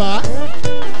bàbá.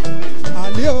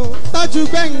 Àlè o. Tọ́jú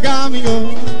Gbenga mi o.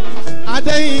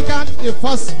 Adéyínká the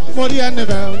first mo rí ẹni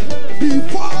bẹ́ẹ̀ o.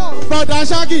 Before. Bọ̀dà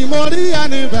Ṣáàgì mo rí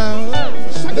ẹni bẹ́ẹ̀ o.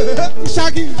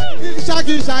 Ṣáàgì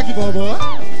bọ̀bọ̀.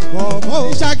 Bọ̀bọ̀ o.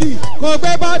 Ṣáàgì kò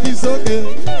gbé bọ́ọ̀dì sókè.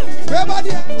 Gbé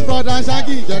bọ́ọ̀dì ẹ̀. Bọ̀dà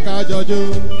Ṣáàgì jẹ́ ká jọjó.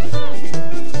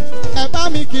 Ẹ bá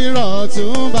mi kí rọ̀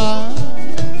tún bá.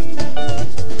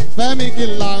 Fẹ́mi kí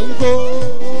là ń kó.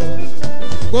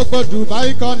 Gbogbo Dubai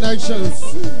connections.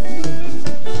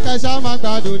 Kẹ̀sà máa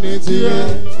gbádùn ní tirẹ̀.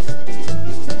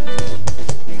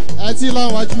 Ẹ ti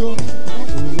lọ́wọ́jú o.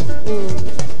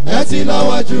 ẹ ti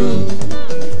lọ́wọ́jú.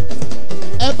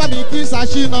 Ẹ bá mi kí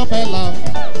Ṣínà Pẹ́lá.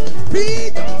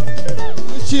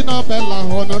 Ṣínà Pẹ́lá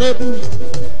honorable.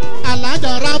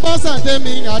 Alájà Rábọ́sà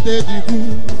Tẹ́mi Adédìkú.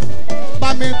 Bá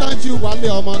mi tọ́jú Wálé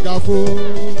ọmọ Gàfó.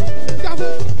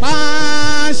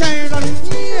 Pàṣẹ ìrọ̀lẹ́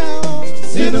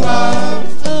sínú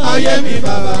ayé mi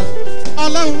bàbá.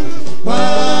 Ọlọ́run.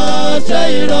 Pàṣẹ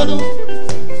ìrọ̀rùn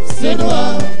sínú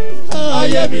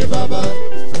ayé mi bàbá.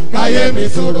 Káyé mi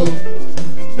sòrò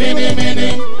mímímíní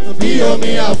bí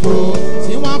omi àpò.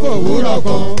 Tí wọ́n fòwúrọ̀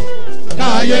kan.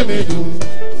 Káyé mi dùn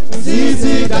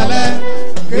títí dalẹ̀.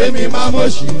 Kémi má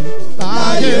mọ̀ṣì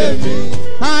láyé mi.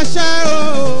 Pàṣẹ o.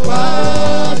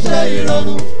 Pàṣẹ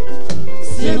ìrọ̀rùn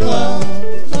sínú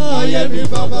ayé mi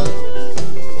bàbá.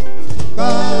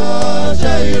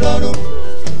 Pàṣẹ ìrọ̀rùn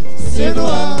sínú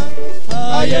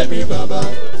ayé mi bàbá.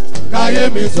 Káyé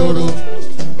mi sòrò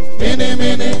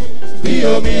mímímíní bí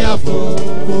omi àfò.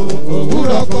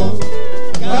 Òwúrọ̀ kan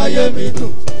káyé mi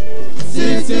dùn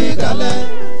títí dalẹ̀.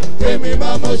 Kémi má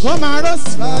mọ̀ṣì Ó máa rọ́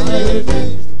sí. láyé mi.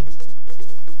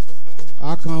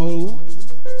 Àkàn o,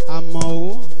 àmọ̀ o,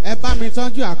 ẹ bá mi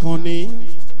tọ́jú Àkànní.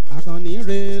 Àkànní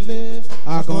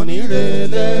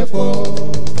relé pọ̀.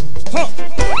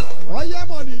 Ọyẹ́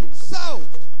mọ̀nì sáò.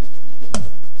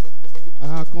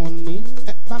 Àkànní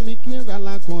ẹ bá mi kí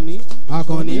Àkànní.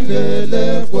 Àkànní relé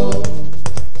pọ̀.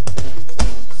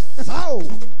 Sáò.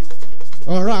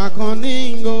 Ọ̀rọ̀ Àkànní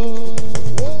ń go.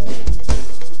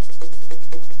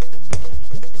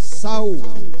 Sáò.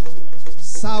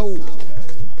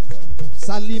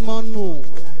 Salimọ́nù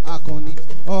Àkànní.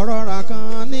 Ọ̀rọ̀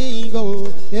Àkànní ń go.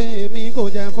 Èmi kò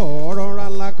jẹ́ fọ̀rọ̀ ra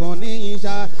l'Àkànní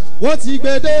ṣá. Ó ti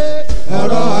gbede.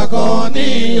 Ọ̀rọ̀ Àkànní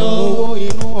o. Owó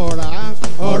inú ọ̀rá.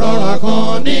 Ọ̀rọ̀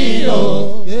Àkànní o.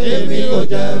 Èmi kò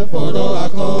jẹ́ fọ̀rọ̀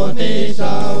Àkànní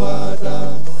ṣàwádà.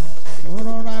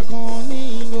 Ọ̀rọ̀ Àkànní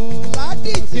o.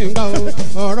 Ìgbà o.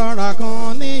 Ọ̀rọ̀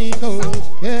Àkànní o.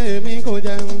 Èmi kò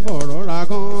jẹ́ fọ̀rọ̀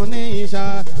Àkànní ṣá.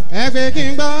 Ẹ pé kí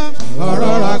n gbọ́.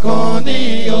 Ọ̀rọ̀ Àkànní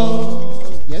o.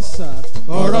 Yes sir.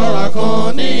 Ọ̀rọ̀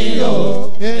Àkànní o.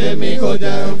 Èmi kò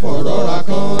jẹ́ fọ̀rọ̀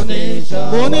Àkànní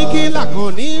ṣàwádà. Mo ní kí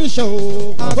l'Àkànní ṣe o.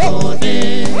 Àkànní.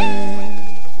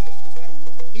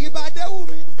 Ìbàdàn wù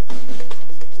mí.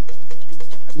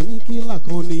 Mo ní kí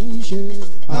l'Àkànní ṣe.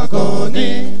 Àkànní.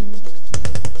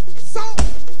 Sáò.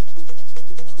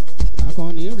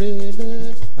 Àkànní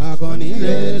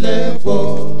relé pọ̀.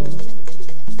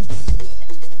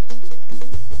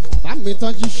 Bá mi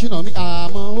tọ́jú ṣìnà mi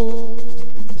àmọ́ o.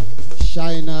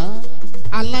 Ṣàìnà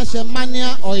aláṣẹ mania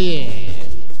ọ̀yẹ̀.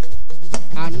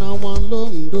 Àná wọn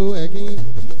l'Ondo ẹ̀gín.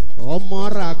 Ọmọ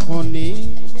Àkànní.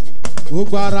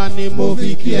 Gbogbo ara ni mo fi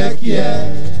kí ẹ.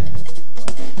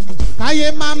 káyé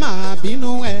má máa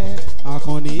bínú ẹ̀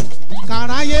àkànní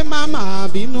káráyé má máa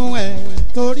bínú ẹ̀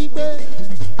torí pé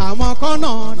àwọn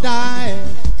kọ́nà dá ẹ̀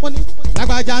wọ́n ní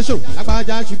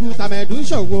lágbájá ṣubú tàmẹ̀dù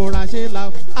ṣòwò ránṣẹ́ la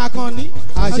àkànní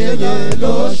àṣeyẹ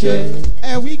ló ṣe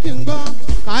ẹ̀ wí kí n gbọ́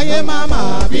káyé má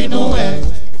máa bínú ẹ̀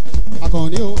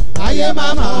àkànní o káyé má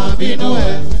máa bínú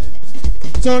ẹ̀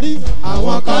torí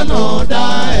àwọn kọ́nà dá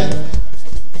ẹ̀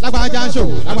lágbájá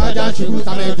ṣubú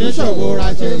tàmẹ̀dù ṣòwò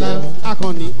ránṣẹ́ la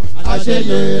àkànní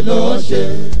àṣeyẹ ló ṣe.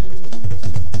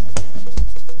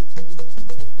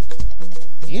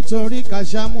 nítorí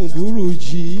kàṣámù burú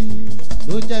jì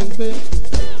ló jẹ́ ń pé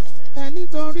ẹni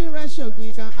torí rẹ̀ ṣògùn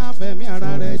ìka afẹ́mi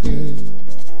ara rẹ̀ dé.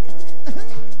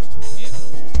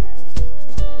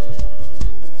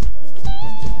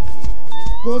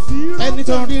 kò sí rọ́bà. ẹni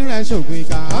torí rẹ̀ ṣògùn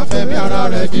ìka afẹ́mi ara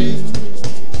rẹ̀ dé.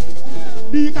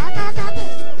 di kákákákò.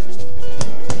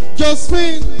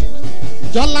 Josephine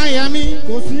Jọláyẹmí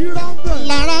kò sí rọ́bà.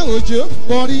 Lára Òjó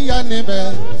borí ẹni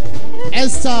bẹ́ẹ̀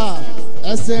Esther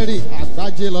ẹsẹ̀rì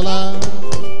àgbájélọ́lá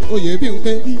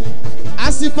oyèbímpé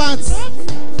asifat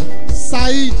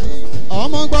saheed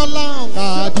ọmọgbọ́lá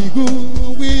àdìgún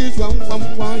which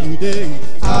one you dey.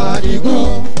 àdìgún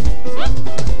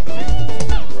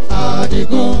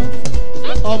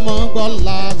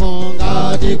ọmọgbọ́lá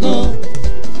àdìgún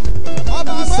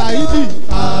saheed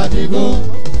àdìgún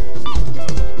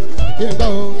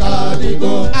kíndọ́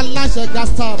àdìgún aláṣẹ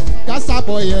gásà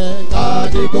bọ̀yẹ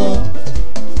àdìgún.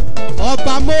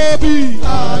 ọba mobi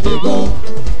Adigun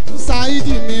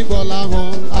Saidi mi gbọ́lá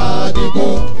hàn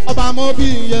Adigun ọba mobi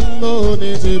yẹn ló ní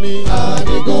tèmi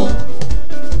Adigun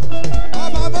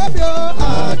ọba mobi o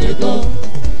Adigun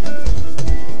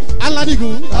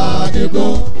Aladigun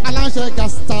Adigun aláṣẹ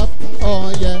gasta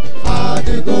ọyẹ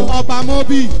Adigun ọba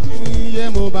mobi iye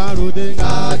mo bá ròde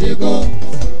Adigun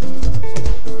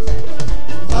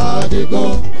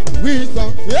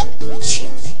wisdom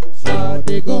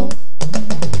Adigun.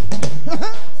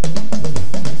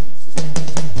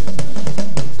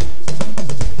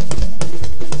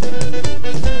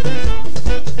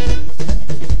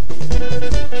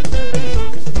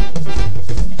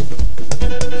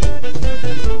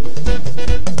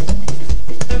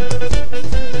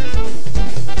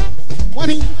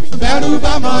 Bẹ́rù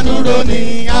bá mọ̀nú ro ní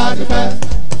àdúpẹ́.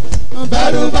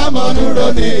 Bẹ́rù bá mọ̀nú ro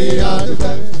ní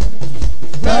àdúpẹ́.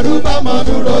 Bẹ́rù bá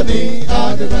mọ̀nú ro ní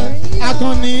àdúpẹ́.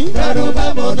 Akànní. Bẹ́rù bá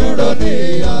mọ̀nú ro ní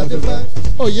àdúpẹ́.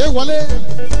 Òye wọlé.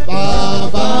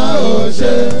 Bàbá ò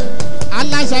ṣe.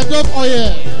 Aláṣàjọ ọyẹ.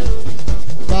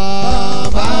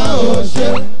 Bàbá ò ṣe.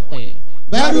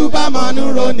 Bẹ́rù bá mọ̀nú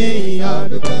ro ní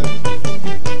àdúpẹ́.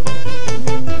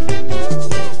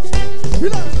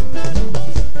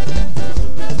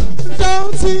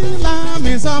 Dọ́tí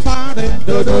lámì sáfárẹ̀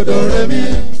dòdòdò rẹ̀ mí.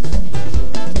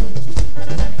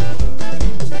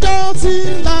 Dọ́tí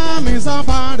lámì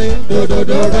sáfárẹ̀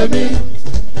dòdòdò rẹ̀ mí.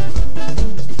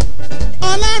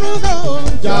 Ọlọ́run kò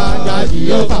jàjà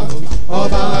Jèhófà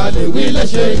ọba àlèwí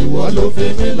lẹ́sẹ̀ ìwọ ló fi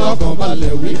mí lọ́kàn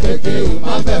balẹ̀ wí kéke ò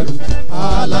má bẹ̀rù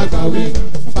alágbàwí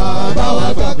bàbá wa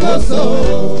gbàgbọ́sọ.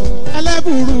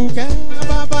 Ẹlẹ́bùrú kẹ́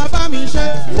bàbá bá mi ṣe.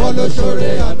 Wọ́n ló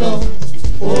ṣoore àná.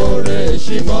 Oore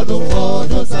ìṣímọ́dún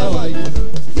ọdún sáwàyí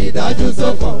ìdájú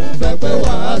sọ́kàn pẹ́pẹ́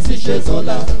wá sí ṣe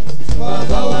sọ́lá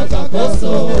bàbá wa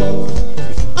gbàkóso.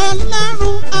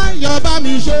 Ọlọ́run ayọ̀ bá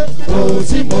mi ṣe. Ohun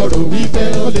tí mo rò wípé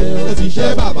ó lè ó ti ṣe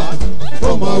bàbá. Ó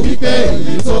mọ̀ wípé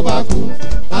èyí tó bá kú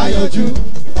ayọ̀jú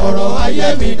ọ̀rọ̀ ayé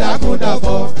mi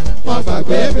dákúndàbọ̀ wọ́n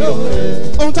gbàgbé mi ò rè.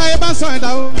 Ohun táyé bá sọ ẹ̀dá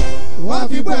o. Wọ́n á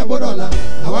fi bọ́ ẹ̀ gbọ́dọ̀ la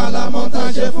àwa la mọ̀ tá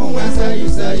a ṣe fún ẹsẹ̀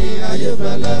ìsẹ̀yìn ayé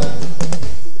fẹ́lẹ́.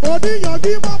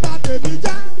 Oníyanjú mọ́ bá tèmi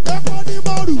já, ẹ̀kọ́ ní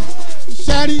mọ́rù.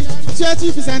 Ṣẹ́rí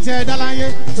 20% ẹ̀dá láyé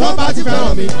tó bá ti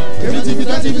fẹ́ràn mi. Èmi ti fi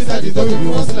 20% ìtòrí bí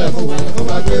wọ́n sílẹ̀ fún wọn tó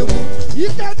bá gbé wọn.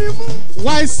 Ike ni mú.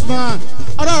 Wise man,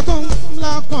 ọ̀rọ̀ kan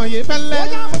lọ́kàn yé fẹ́lẹ́.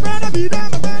 Bóyá mo fẹ́ lẹ́bi dá,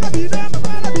 mo fẹ́ lẹ́bi dá, mo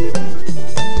fẹ́ lẹ́bi dá.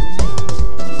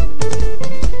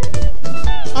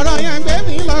 Ọ̀rọ̀ yẹn ń gbé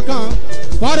mi lọ́kàn,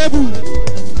 Portable.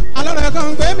 Alọ́rọ̀ kan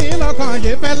ń gbé mi lọ́kàn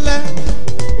yé fẹ́lẹ́.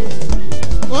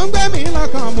 Ó ń gbé mi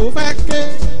lọ́kàn mo fẹ́ ké.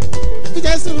 Bí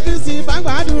Jésù Kristi bá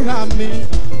gbàdúrà mi,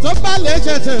 tó bá lè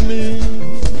ṣe tèmi.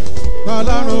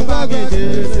 Ọlọ́run bá gbèjè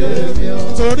tèmi o.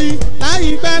 Torí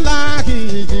láìpẹ́ láàkì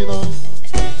ìjìnà.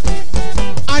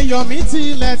 Ayọ̀ mi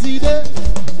tilẹ̀ ti dé,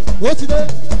 ó ti dé.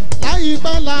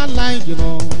 Láìpẹ́ láàláì ìjìnà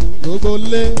gbogbo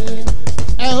lé.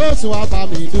 Ẹ ó tún wá bá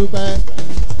mi dúpẹ́.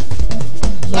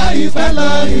 Láìpẹ́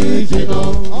láì ìjìnà.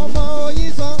 Ọmọ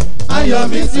oyin sọ. Ayọ̀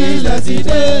mi tilẹ̀ ti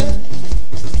dé.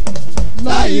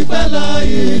 Láìpẹ́ láì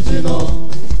jìnà,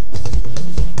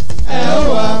 ẹ ó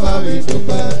wá bá mi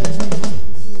dúpẹ́.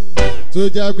 Tó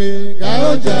jẹ́ pé ká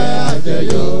ó jẹ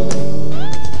àjẹyó.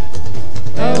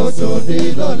 ó tún di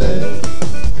lọ́lẹ̀.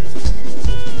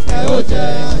 Ẹ ó jẹ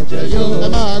àjẹyó. Ẹ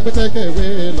máa gbé tẹ́kẹ̀wé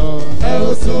lọ. Ẹ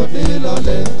ó tún di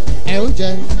lọ́lẹ̀. Ẹ ó jẹ,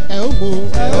 ẹ ó mu.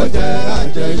 Ẹ ó jẹ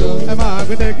àjẹyó. Ẹ máa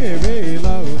gbé tẹ́kẹ̀wé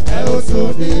lọ. Ẹ ó tún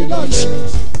di lọ́lẹ̀.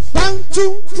 1,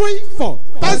 2, 3, 4.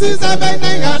 5, 6, 7,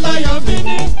 8.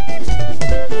 Aláyọ̀mílé.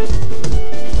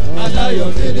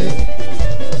 Aláyọ̀mílé.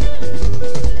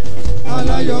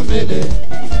 Aláyọ̀mílé.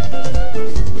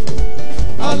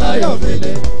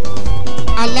 Aláyọ̀mílé.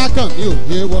 Alákànní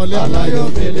òye wọlé.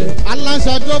 Aláyọ̀mílé.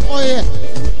 Aláṣadó fọyẹ̀.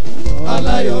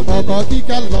 Aláyọ̀mílé. Ọkọ̀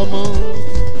kíkẹ́ lọ́mọ.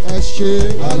 Ẹ ṣe.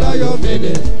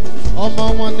 Aláyọ̀mílé. Ọmọ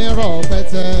wọn ní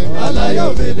rọ̀pẹ́tẹ́.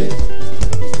 Aláyọ̀mílé.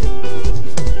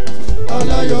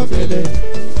 Aláyọ̀mílé.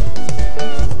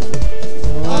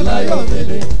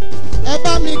 Aláyọ̀mílé. Ẹ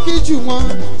bá mi kí jù wọn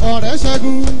ọ̀rẹ́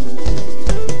Ṣẹ́gun.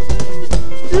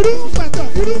 Irú pẹ̀tọ̀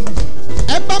irú.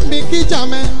 Ẹ bá mi kí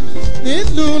jàmẹ́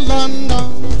nílùú London.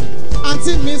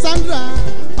 Àǹtí mi Sandra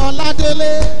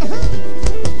Ọládélé.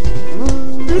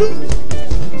 Irú.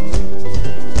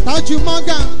 Tọ́jú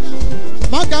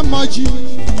Morgan Mọ́jì.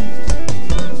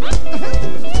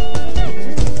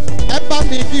 Ẹ bá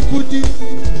mi kí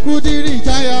Kudi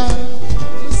rìtáyà.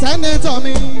 Sẹ́nẹ́tọ̀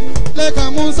mi Lẹ́kan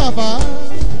Mùsàfà.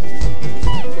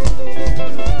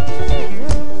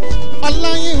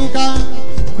 Ọláyínká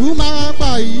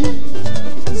Kúmápàyí.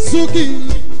 Zuki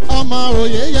ọmọ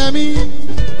Oyèyẹmí.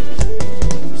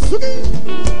 Suki.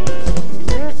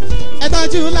 Ẹ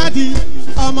tọ́jú Ládì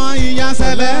ọmọ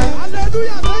Ìyàsẹ̀lẹ̀.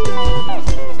 Hallelujah méje.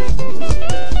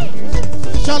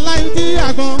 Ṣọlá ìdí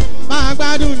àgbọn máa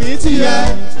gbádùn ní tiẹ̀.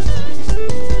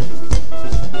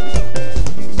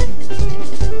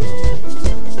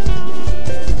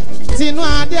 Tinú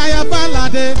Adé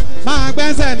Ayọ̀báládé máa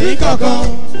gbẹ́sẹ̀ ní kọ̀ọ̀kan.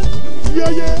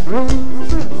 Yeye.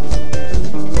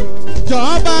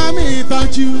 Jọ̀ọ́bá mi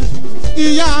tọ́jú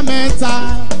ìyá mẹ́ta.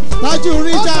 Tọ́jú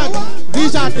Richard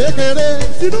kékeré.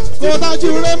 Kó tọ́jú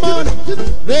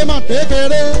Raymond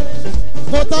kékeré.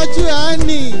 Kó tọ́jú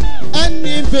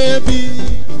Annie baby.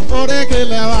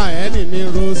 Orékelẹ̀ wa Annie ní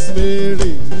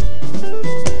Rosemary.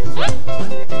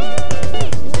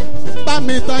 Bá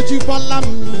mi tọ́jú Bọ́lá.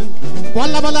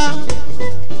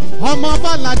 Ọmọ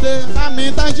Bọ́ládé bá mi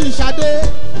tọ́jú Ṣadé.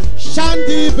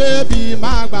 Shandy baby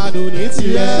máa gbádùn ní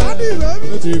tiẹ̀.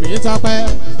 Tìmí tọpẹ́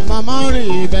màmá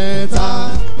rìn bẹ́ẹ̀ta.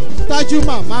 Tọ́jú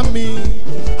màmá mi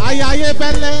ayáyé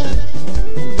fẹ́lẹ́.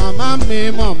 Màmá mi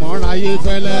mọ̀mọ́ ráyé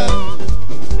fẹ́lẹ́.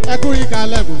 Ẹ kú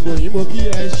ìkàlẹ̀ gbogbo yìí mo kí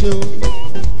ẹ ṣe o.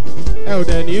 Ẹ ò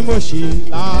dẹ̀ ní mo ṣì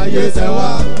láàyè tẹ wá.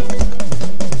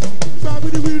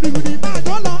 Gbàgùdìgùdìgùdì máa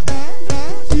jọ lọ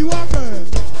ìwọ kẹ̀.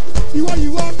 Ìwọ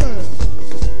kẹ̀.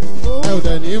 Ẹ ò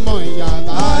dẹ̀ ní mọ̀ ìyá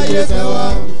láàyè tẹ wá.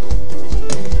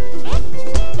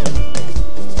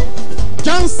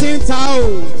 Johnson Tao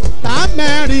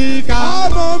l'Amẹ́ríkà.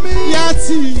 Ọmọ mi.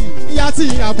 Yàtì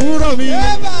àbúrò mi.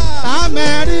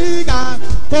 L'Amẹ́ríkà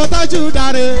kò tọ́jú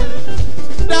Dáre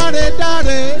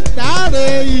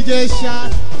Ìjẹ̀ṣà.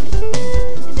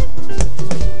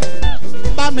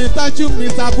 Bá mi tọ́jú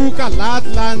Mr. Buka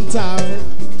l'Atlanta.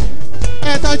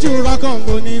 Ẹ tọ́jú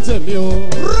Rọ́kọ̀ǹgò ní tèmi o.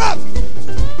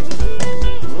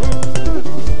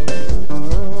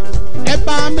 Ẹ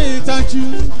bá mi tọ́jú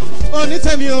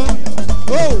onítẹ̀mí o.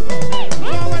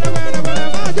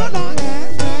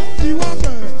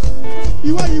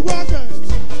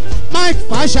 Mike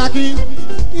Fashaki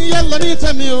iye lọ ní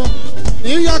tẹ̀mí o.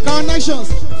 New York connections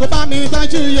kó bá mi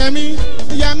tọ́jú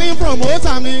Yẹmí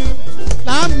promoter mi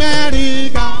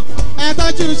l'Amẹ́ríkà. Ẹ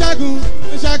tọ́jú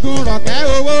Ṣẹ́gun Rọ̀kẹ́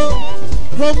owó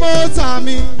promoter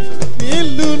mi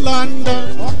nílùú London.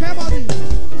 Ọ̀kẹ́ bọ̀dì.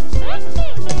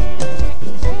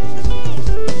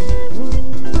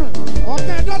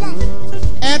 Ọ̀kẹ́ dọ́là.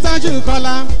 Ẹ tọ́jú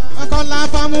Kọ́lá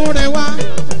Fámúrewá.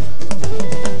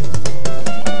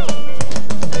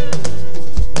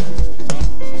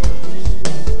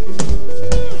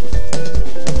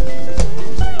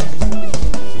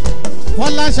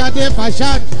 Fọláṣadé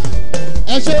Fashad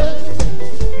ẹ ṣe.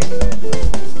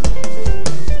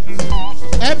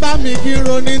 Ẹ bá mi kí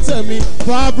ronú tèmi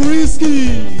Bobrisky.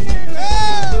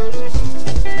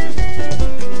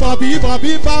 Bobby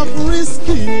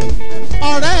Bobrisky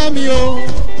ọ̀rẹ́ mi o.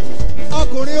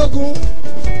 Ọkùnrin ogun.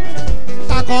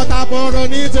 Takọ̀tàbọ̀rọ̀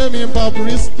ní tèmi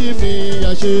Bobrisky mi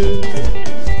ẹ ṣe.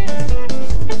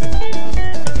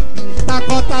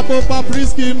 Takọ̀tàbọ̀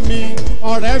Bobrisky mi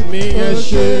ọ̀rẹ́ mi ẹ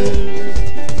ṣe.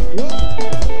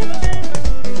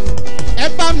 Ẹ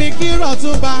bá mi kí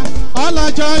Rọ̀túnba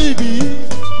ọlọ́jọ́ ìbí.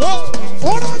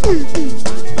 Ọ̀rọ̀ ìbí.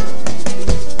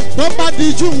 Tó bá di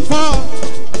June 4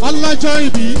 ọlọ́jọ́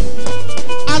ìbí.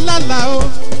 Alálàó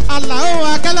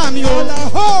Akálà mi o.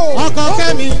 Ọkọ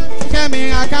Kẹ́mi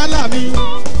Akálà mi.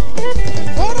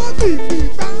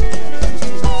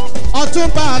 tún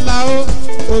bá a là o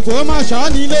Ògbómọ̀ṣọ́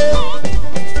nílé.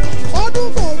 ọdún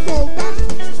gbogbo gbá.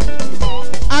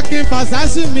 Akin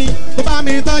Fàṣásí mi kó bá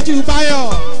mi tọ́jú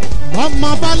Báyọ̀ ọmọ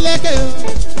Fálékè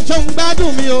ṣó ń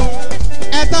gbádùn mi o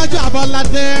ẹ tọ́jú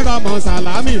Abọ́ládé rọmọ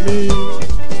Sàlámì mi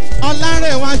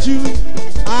Ọlárẹ̀wájú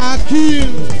Akin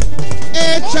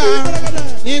HR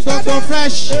ní gbogbo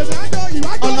fresh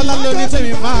ọlọ́lá lóní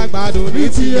tèmi máa gbádùn ní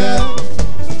tiẹ̀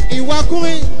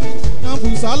ìwakùnrin yan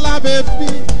Bùsọ́lá bèbí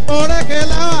orékè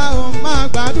láwà ó máa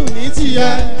gbádùn ní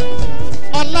tiẹ̀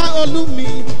ọlá olúmi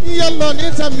iye lọ ní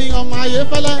tèmi ọmọ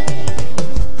Ayéfẹ́lẹ́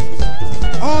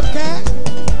ọ̀kẹ́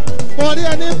orí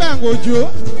ẹni bẹ̀ngòjò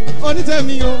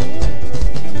onítẹ̀mí o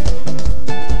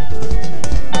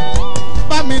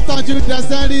bá mi tọ́jú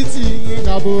dẹ́sẹ́rìtì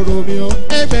ìyàbòrò mi o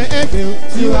ẹgbẹ́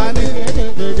tiwa ní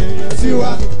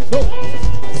tiwa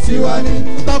tiwa ní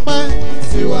tọ́pẹ́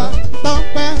tiwa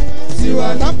tọ́pẹ́ tiwa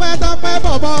tọ́pẹ́ tọ́pẹ́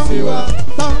bọ̀bọ̀ tiwa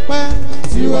tọ́pẹ́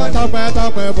tiwa tọ́pẹ́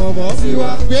tọ́pẹ́ bọ̀bọ̀ tiwa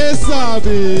gbé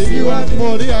sọ̀bì tiwa mo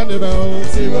rí ẹni bẹ̀ o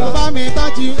tiwa bá mi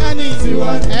tọ́jú ẹni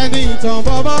tiwa ẹni ìtàn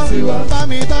bọ̀bọ̀ tiwa bá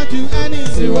mi tọ́jú ẹni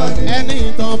tiwa ẹni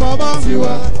ìtàn bọ̀bọ̀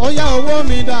tiwa ó yá owó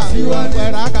mi dà tiwa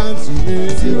ẹ̀rọ àkáǹtì mi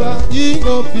tiwa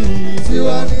EOB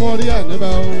tiwa mo rí ẹni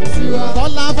bẹ̀ o tiwa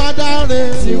Bọ́lá Fádáre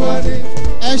tiwa ni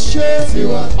ẹ ṣe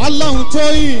tiwa Ọlọ́run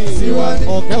Tóyìn tiwa ni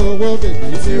ọ̀kẹ́ owó bèbí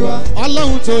tiwa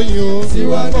Ọlọ́run Tóyìn o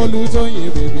tiwa ni Olútóyìn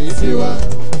bèbí tiwa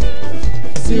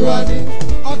tiwa ni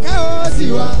ọ̀kẹ́ o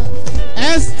tiwa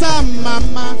Esther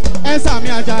mama Esther mi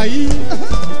Àjàyí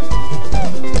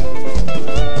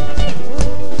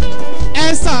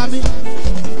Esther mi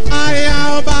aya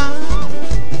ọba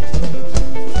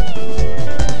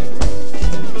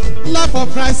Love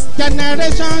of Christ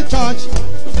Generation Church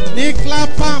ní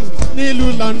Clapham nílùú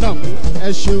London ẹ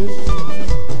ṣeun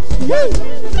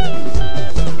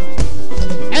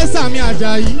Esther mi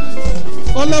Àjàyí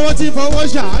olówó tí fowó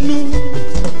ṣàánú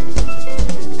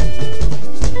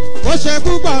ó ṣe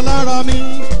púpọ̀ lọ́rọ̀ mi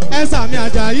Esther mi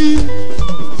Àjàyí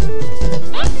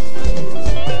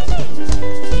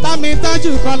bá mi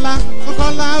tọ́jú Kọ́lá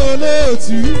Kọ́lá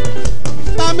olóòtú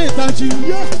bá mi tọ́jú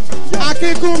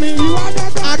akínkúnmi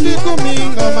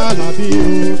ọmọ Àlàbí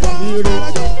o ire.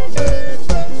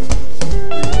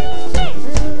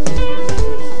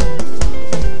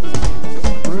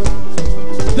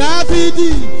 Dáfídì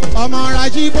ọmọ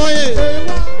Rajíbóyè.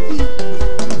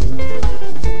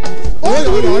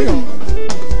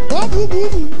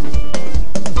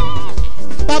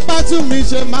 Pápá tún mi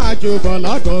ṣe máa jòbọ̀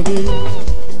lọ́dọ̀ mi.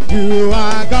 You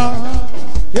are God.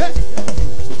 Yeah.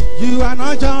 You are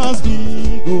not just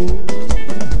big o.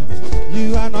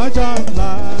 You are not just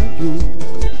like you.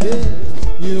 Yeah.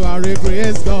 You are a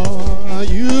great God.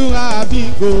 You are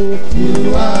big o.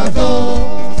 You are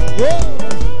God. Yeah.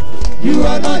 You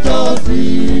are not just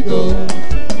big, oh.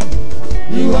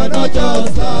 You are not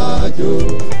just large,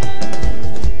 oh.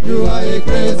 You are a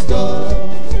great God.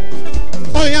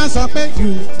 Oh yeah, sọ pé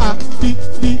you are big,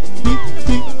 big, big,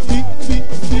 big, big, big,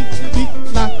 big, big,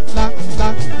 la la la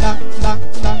la la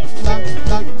la la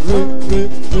la,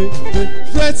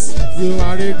 great. You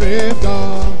are a great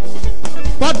God.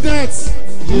 But great.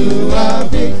 You are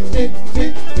big, big,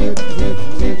 big, big, big,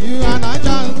 big. You are not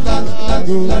just like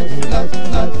you.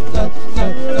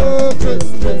 Oh, great.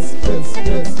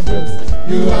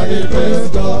 You are a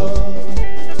great God.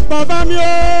 Bàbá mi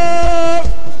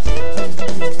o.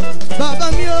 Bàbá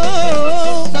mi o,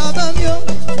 bàbá mi o,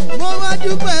 mo wá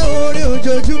dúpẹ́ oore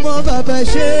ojoojúmọ́ bàbá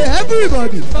ṣe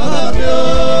everybody. Bàbá mi o,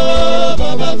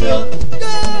 bàbá mi o,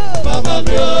 bàbá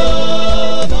mi o,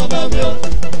 bàbá mi o,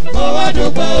 mo wá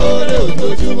dúpẹ́ oore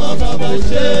ojoojúmọ́ bàbá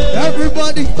ṣe.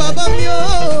 Everybody, bàbá mi o,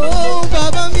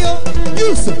 bàbá mi o,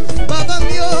 Yusuf, bàbá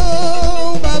mi o,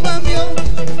 bàbá mi o,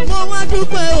 mo wá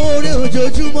dúpẹ́ oore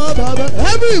ojoojúmọ́ bàbá.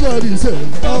 Everybody say.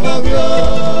 Bàbá mi o,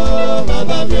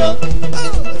 bàbá mi o.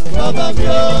 Bàbá mi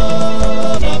o,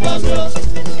 bàbá mi o,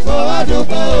 mo wá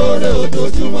dúpẹ́ oore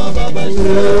ojoojúmọ́ bàbá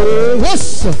ṣe.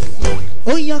 Awesome.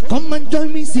 Oh yeah, come and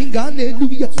join me, sing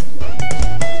hallelujah.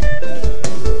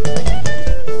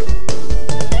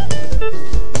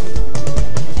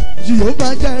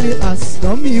 Jehovah Jireh has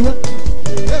done me well.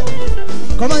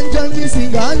 Come and join me,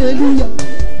 sing hallelujah.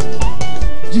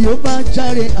 Jehovah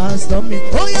Jireh has done me.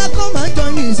 Oh yeah, come and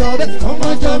join me, so Come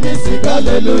and join me, sing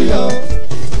hallelujah.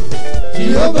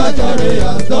 Jehovah Jireh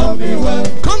has done me well.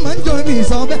 come and join me,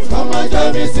 so Come and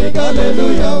join me, sing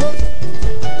hallelujah.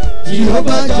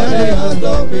 Jehovah Jireh has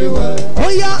done me well. Oh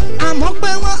yeah, àmọ́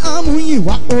pé wá àmúyìn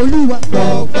wá Olúwa.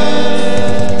 Ọpẹ́,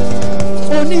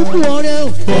 Oníbù ọrẹ o.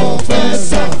 ọpẹ́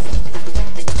sà.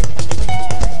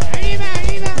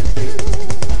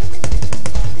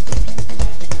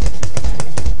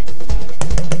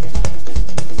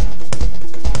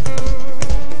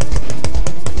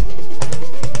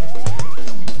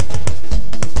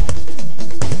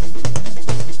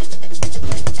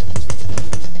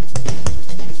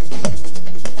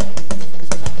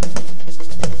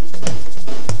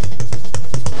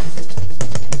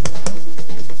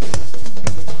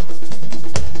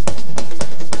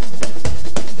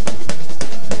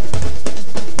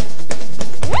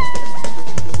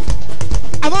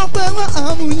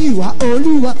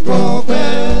 Olúwa Gbọ̀pẹ́.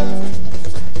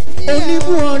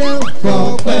 oníbù ọrẹ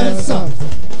Gbọ̀pẹ́ sàn.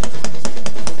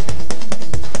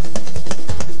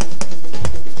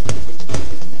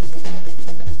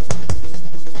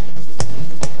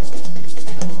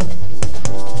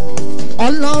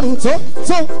 Ọlọ́run tó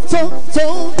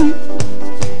bí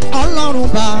Ọlọ́run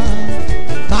bá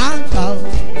gbà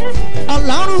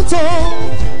Ọlọ́run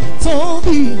tó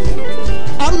bí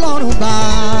Ọlọ́run bá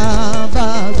gbà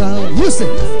yúṣẹ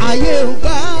ayé ò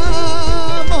gbà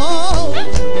mọ́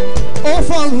ó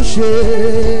fọ́run ṣe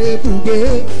bùgbé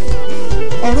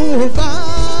ọ̀run ò gbà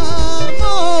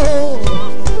mọ́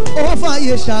ó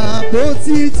fàyè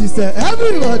ṣàpótí tìṣẹ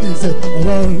everybody ṣe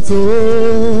Ọlọ́run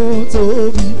tó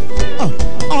bí.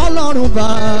 Ọlọ́run bá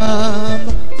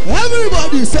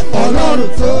everybody say Ọlọ́run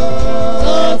tó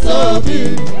tóbi.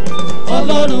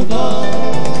 Ọlọ́run bá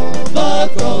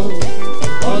gbọ́.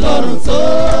 Ọlọ́run tó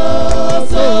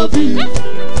tóbi.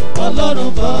 Ọlọ́run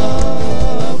bá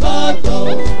gbọ́.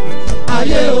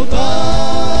 Ayé ò bá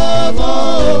mọ́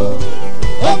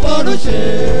ó fọ́run ṣe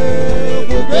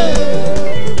ibùgbé.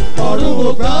 Ọ̀run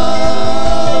ò bá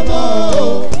mọ́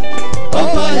ó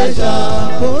fàyè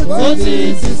ṣàpótí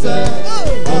tìṣẹ.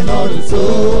 Ọlọ́run tó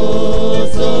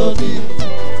tóbi.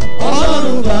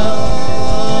 Ọlọ́run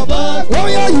bàbá. Oh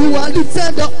yeah, you are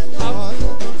lifted up.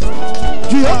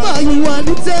 Jehovah, you are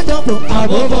lifted up.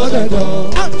 Above the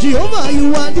God. Jehovah,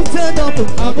 you are lifted up.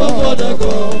 Above the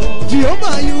God.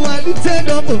 Jehovah, you are lifted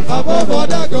up. Above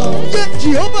the God. Yeah,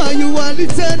 Jehovah, you are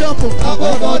lifted up.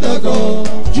 Above the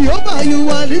God. Jehovah, you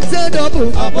are lifted up.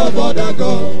 Above the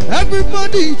God.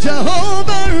 Everybody,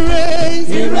 Jehovah reigns.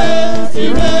 He reigns, he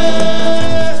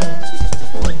reigns.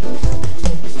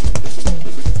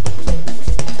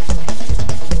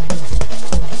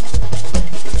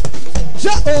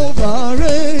 Jehovah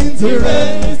reigns. He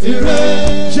reigns, he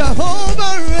reigns.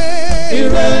 Jehovah reigns. He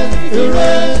reigns, he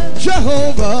reigns.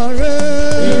 Jehovah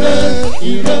reigns. He reigns,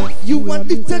 he reigns. You are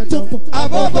lifted up.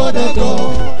 Above the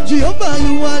God. Jehovah,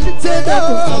 you are lifted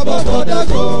up. Above the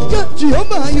God. Yeah,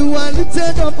 Jehovah, you are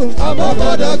lifted up.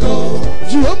 Above the God.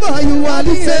 Jehovah, you are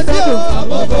lifted up.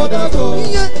 Above the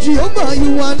God. Yeah, Jehovah,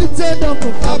 you are lifted up.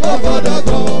 Above the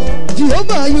God.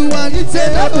 Jehovah, you are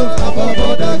lifted up.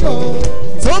 Above the God.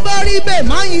 Tó bá rí bẹ́ẹ̀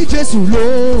máa yin Jésù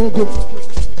lógo.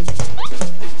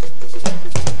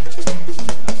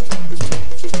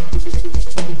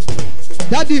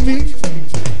 Dádì mi,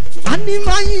 a ní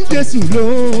máa yin Jésù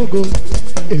lógo.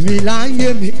 Èmi là ń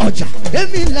yé mi ọjà,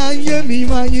 èmi là ń yé mi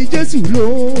máa yin Jésù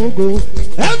lógo.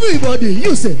 Everybody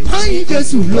you say máa yin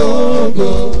Jésù lógo.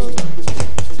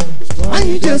 Máa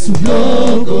yin Jésù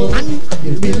lógo.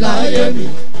 Èmi láyé mi.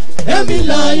 Èmi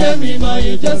láyé mi máa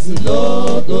yin Jésù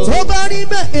lógo. Tó bá rí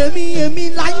bẹ́ẹ̀ èmi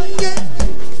láyé.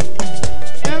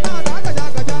 Ẹ máa dá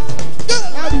gàjàgàjà.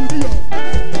 Ẹ rù rí o.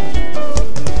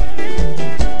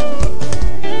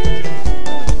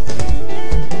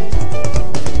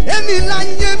 Èmi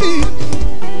láyé mi.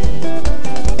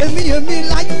 Èmi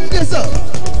láyé Jésù.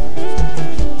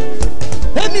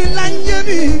 Èmi láyé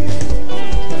mi.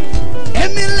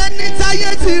 Èmi lẹ́ni táyé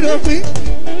ti rò pín.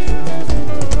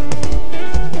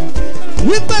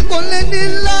 Wípé kò lè ní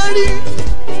lárí.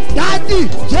 Dádì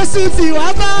Jésù tí wá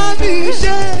bá mi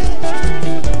ṣe.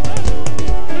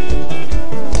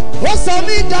 Ó sọ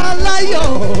mí dá láyọ̀.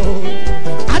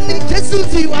 Àní Jésù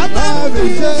tí wá bá mi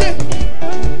ṣe.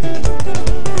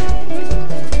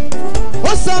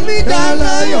 Ó sọ mí dá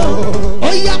láyọ̀. Ó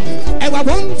yá ẹ̀wà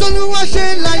wo ń tolúwa ṣe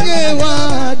láyé wa.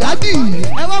 Dádì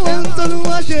ẹ̀wà wo ń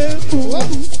tolúwa ṣe fún wa.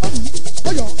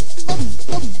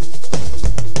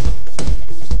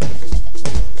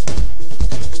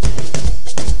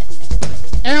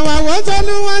 ẹ̀wà wo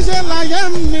t'Olúwa ṣe láyé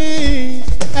mi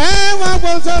ẹ̀wà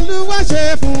wo t'Olúwa ṣe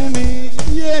fún mi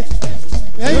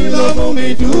èyí ló mú mi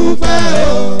dúpẹ́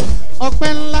o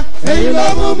ọpẹ́ ńlá Èyí ló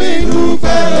mú mi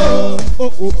dúpẹ́ o.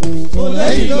 Kò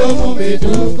lẹ́yìn ló mú mi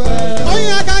dúpẹ́. ó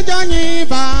yá kájọ yin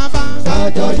bàbá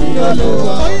Kájọ yìn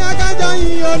Olúwa. ó yá kájọ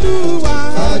yin Olúwa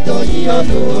Kájọ yìn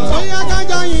Olúwa. ó yá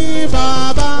kájọ yin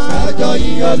bàbá Kájọ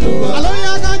yìn Olúwa. àló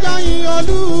yá kájọ yin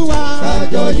Olúwa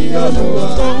Kájọ yìn Olúwa.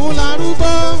 òun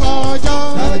larúgbó ọjọ́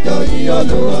Kájọ yìn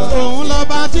Olúwa. òun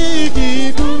lọ́ba tí kì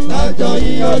í kú Kájọ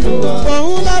yìn Olúwa.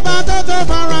 òun lọ́ba tó tó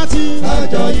farati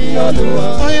Kájọ yìn Olúwa.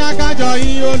 ó yá kájọ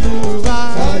yin Olúwa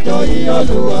Kájọ yìn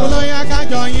Olúwa. ó yá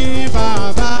kájọ yin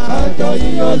bàbá Kájọ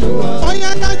yìn Olúwa. ó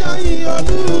yá kájọ yin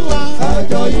Olúwa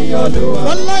Kájọ yìn Olúwa.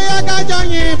 ó yá kájọ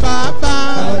yin bàbá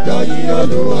Kájọ yìn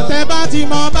Olúwa. tẹ́ bá ti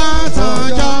mọ bá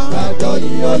tànjọ́ Kájọ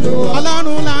yìn Olúwa.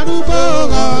 ọlọ́run larúgbó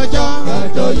ọjọ́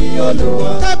Kájọ yìn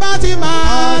Olúwa. Tẹ́ bá ti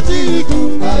máa tí kú.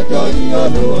 Kájọ yìn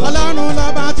Olúwa. Ọlọ́run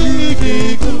lọ́ba tí kì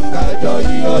í kú. Kájọ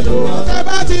yìn Olúwa. Tẹ́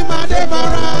bá ti máa dé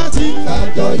Fáráàtì.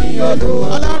 Kájọ yìn Olúwa.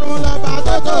 Ọlọ́run lọ́ba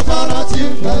tó tó Fáráàtì.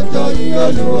 Kájọ yìn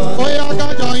Olúwa. Ó yá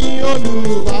kájọ yìn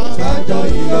Olúwa. Kájọ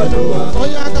yìn Olúwa. Ó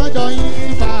yá kájọ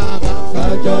yìn Bàbá.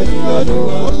 Kájọ yìn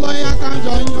Olúwa. Ó lọ yá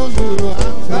kájọ yìn Olúwa.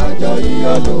 Kájọ yìn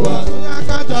Olúwa. Ó yá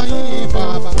kájọ yìn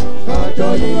Bàbá. Kájọ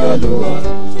yìn Olúwa.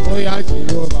 Ó yá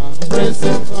Jèhófà. Praise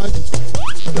him.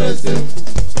 Praise him.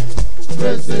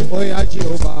 Praise him. Ó yá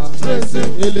Jèhófà. Praise him.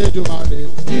 Elédùmarè.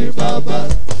 Give Baba.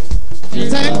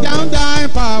 Send down thy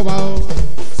power.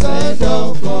 Send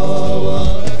down power.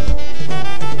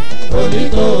 Holy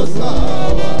Ghost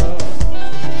power.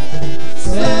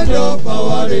 Send down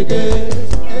power again.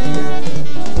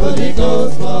 Holy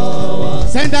Ghost power.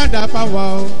 Send down thy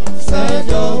power. Send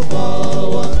down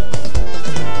power.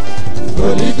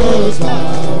 Holy Ghost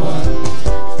power.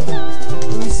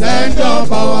 Send down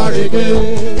power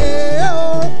again.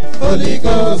 Holy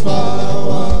Ghost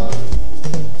power.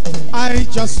 I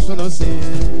just wanna say,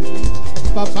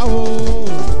 Papa, oh,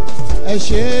 ẹ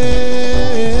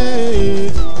ṣé.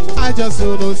 I just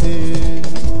wanna say,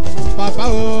 Papa,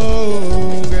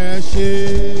 oh, ẹ ṣé.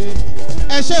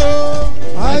 Ẹ ṣé o.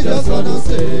 I just wanna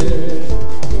say,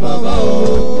 Baba,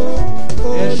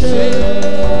 oh, ẹ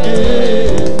ṣé.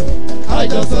 I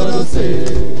just wanna say,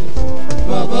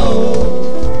 Baba,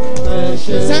 oh, ẹ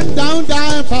ṣé. Send down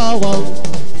thy power.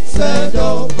 Send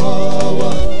down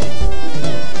power.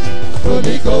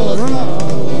 Holy Ghost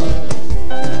power.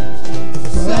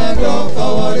 Send down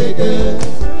power again.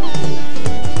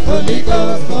 Holy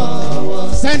Ghost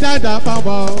power. Send down thy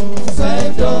power.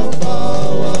 Send down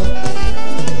power.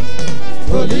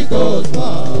 Holy Ghost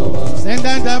power. Send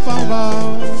down thy power.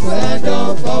 Send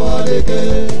down power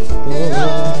again.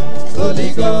 Holy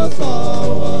Ghost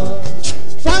power.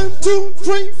 1, 2,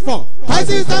 3, 4. 5,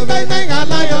 6, 7, 8, 9.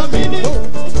 Alayomini.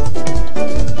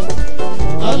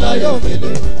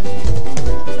 Alayomini.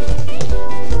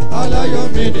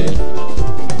 Alayomini.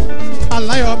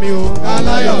 Alayomi o.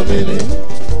 Alayomini.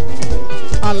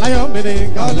 Alayomini.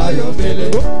 Alayomini.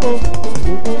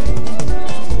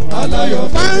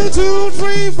 Alayomini. 1, 2,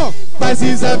 3, 4. 5,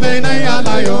 6, 7, 8.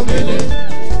 Alayomini.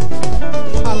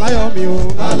 Alayomi o.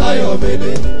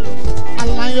 Alayomini.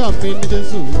 Alayomini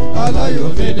Jésù.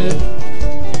 Alayomini.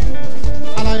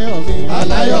 Alayomi.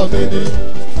 Alayomini.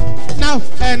 Now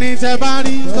ẹni tẹ bá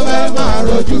rí tó fẹ́ máa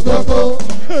rojú kókó.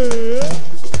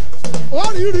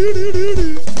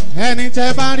 Ẹni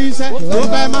tẹ bá rí sẹ́ tó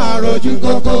fẹ́ máa rojú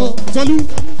kókó. Tolú.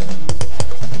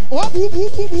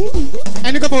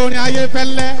 Ẹni kò borin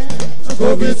Ayefele.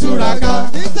 Kò fi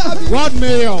túraká. World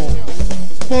mayor.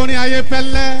 Borin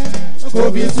Ayefele.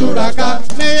 Kò fi túraká.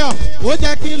 Mayor ó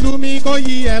jẹ́ kí ìlú mi kó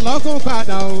yí ẹ̀ lọ́kùn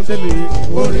padà òun délé.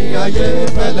 Orin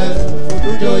Ayefele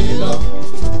ojújọ yìí lọ.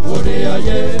 Orin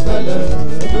Ayefele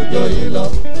ojújọ yìí lọ.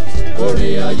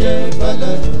 Orin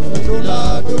Ayefele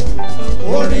ojúládùn.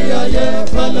 Orin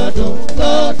Ayefele dùn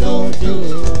lọ́dún jù.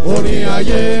 Orin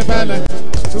Ayefele.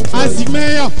 Àsì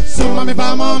mayor súnmọ́ mi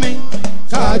bá mọ́ mi.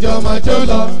 Kájọ máa jó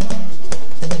lọ.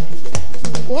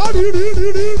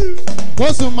 Kó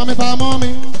súnmọ́ mi bá mọ́ mi.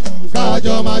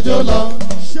 Kájọ máa jó lọ.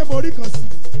 ṣé mo rí kan sí.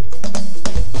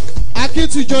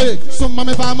 Akitujoye súnmọ́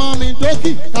mi bá mọ́ mi.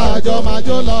 Dókì Kájọ máa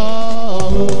jó lọ.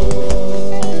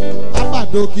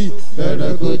 Apàdókì.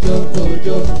 Bẹ̀rẹ̀ kojo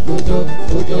kojo kojo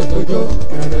kojo kojo.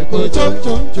 Bẹ̀rẹ̀ kojo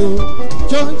Jójójó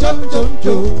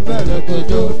jójójójó. bẹ̀rẹ̀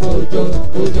kojo kojo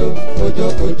kojo kojo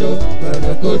kojo.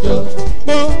 Bẹ̀rẹ̀ kojo.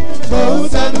 Mo Òun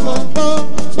sẹ́nu mọ́.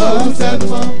 Òun sẹ́nu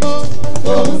mọ́.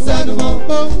 Òun sẹ́nu mọ́.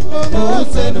 Òun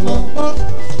sẹ́nu mọ́.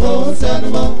 Òun sẹ́nu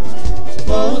mọ́.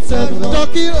 Òun sẹ́nu mọ́.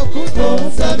 Dókì òkú.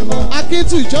 Òun sẹ́nu mọ́.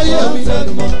 Akitujoye Òun mi.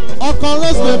 sẹ́nu mọ́. Ọkọ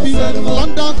Rose baby.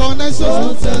 London connection.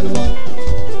 Òun sẹ́nu mọ́.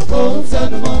 Òun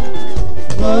sẹ́nu mọ́.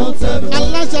 Òun sẹ́nu mọ́.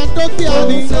 Aláṣà dókì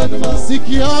àní. Òun sẹ́nu mọ́.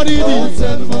 Security. Òun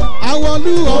sẹ́nu mọ́.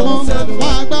 Awolú ọmọ.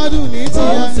 Máa gbádùn ní Òun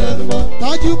tiẹ̀. sẹ́nu mọ́.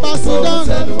 Tọ́jú Pasudan.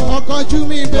 Ọkọ̀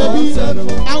Jumi baby.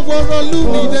 Aworolu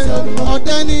nílé.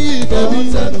 Ọdẹ ní ìbẹ̀bí.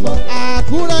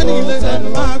 Àkúrẹ́ nílé.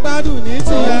 Máa gbádùn ní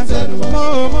tiẹ̀. Mọ́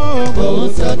o mọ́ o mọ́ o. Òun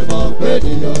sẹ́nu mọ́ pé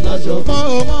ènìyàn láṣọ bí. Mọ́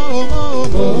o mọ́ o mọ́ o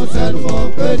mọ́ o. Òun sẹ́nu mọ́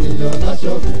pé ènìyàn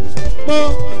láṣọ bí. Mọ́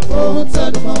Òun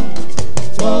sẹ́nu mọ́.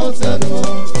 Òun sẹ́nu mọ́.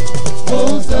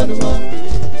 Òun sẹ́nu mọ́.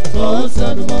 Òun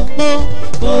sẹ́nu mọ́. mọ́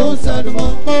Òun sẹ́nu mọ́.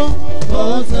 mọ́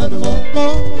Òun sẹ́nu mọ́. mọ́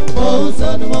Òun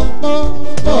sẹ́nu mọ́. mọ́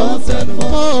Òun sẹ́nu mọ́.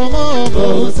 mọ́ mọ́ mọ́.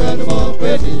 Òun sẹ́nu mọ́ pé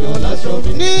ènìyàn láṣọ bí.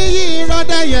 Níyì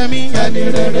Rọ́dẹ̀yẹmí. Ẹni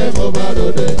rere mo bá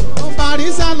ròde. Parí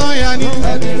barisa lọ́ọ̀yà ni.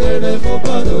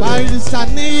 Barisa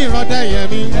ní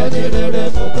ìrọ̀dẹ́yẹmí.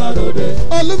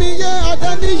 Olúmiyé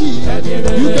Adéníyì.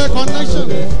 UK connection.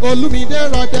 Olúmidé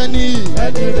Rọ̀dẹ́níyì.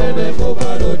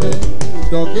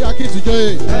 Dọ̀kí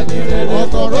Akíntújọ́yè.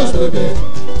 Ọkọ̀ Rose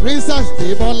Princess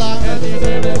Debola.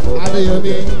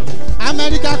 Adéyẹmí.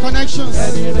 America connections.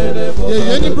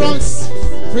 Yèyé ní Bronx.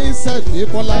 Princess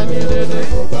Debola.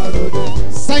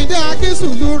 Sàyìndé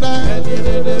Akínsùlù rẹ̀.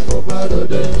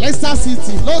 Leicester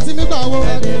City ló ti mí gbà wo.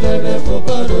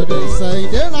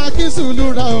 Sàyìndé Akínsùlù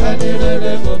rẹ̀ o.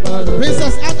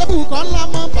 Princess Adébùkọ́ ńlá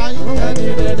mọ́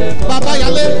báyìí. Bàbá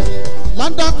Yálé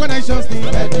London connections ni.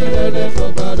 Ẹni rere mo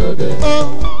bá ròde.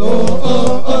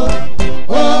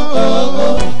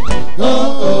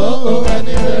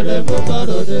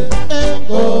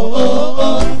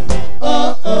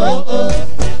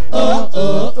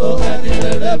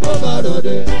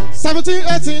 17,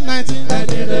 18, 19.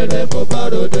 Ẹni rere mo bá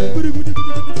ròde.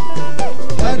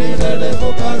 Ẹni rere mo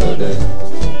bá ròde.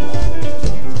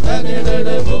 Ẹni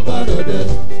rere mo bá ròde.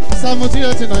 17,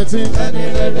 18, 19. Ẹni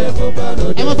rere mo bá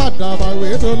ròde. Ẹ má bá dàbà wé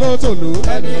tolótòló.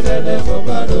 Ẹni rere mo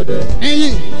bá ròde.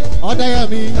 Níyì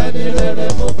Ọ̀dẹ́yẹmí. Ẹni rere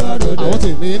mo bá ròde. Àwọn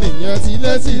tèmi nìyẹn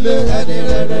tilétilé. Ẹni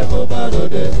rere mo bá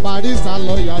ròde. Barisa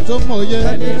lọ́ọ̀yà tó mọ̀ye.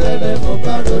 Ẹni rere mo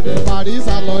bá ròde.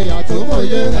 Barisa lọ́ọ̀yà tó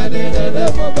mọ̀ye. Ẹni rere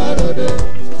mo bá ròde.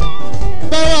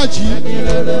 Bẹ́wàjì. Ẹni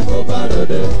rere mo bá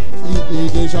ròde.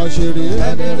 Ìdè ṣàṣeré.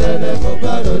 Ẹni rere mo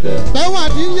bá ròde.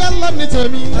 Bẹ́wàjì yẹ lọ́ni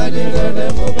tèmi. Ẹni rere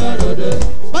mo bá ròde.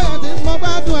 Báyọ̀dé mo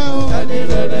bá dùn ẹ̀ o. Ẹni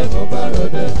rere mo bá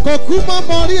ròde. Kò kú mọ́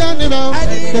mọ rí ẹni rẹ̀ o.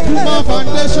 Kò kú mọ́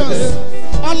foundations.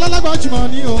 Ọlọ́lágbọ́n jùmọ̀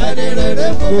ní o. Ẹni rere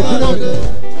mo bá ròde.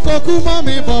 Kò kú mọ́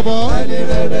mi bọ̀bọ̀. Ẹni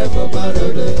rere mo bá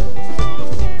ròde.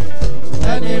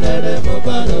 Ẹni rere mo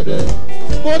bá ròde.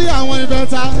 Mo rí àwọn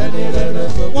ìbẹ́ta. Ẹni rere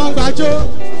mo bá ròde. Wọ́n gbàjọ́.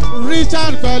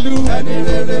 Richard pẹ̀lú. Ẹni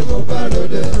rere mo bá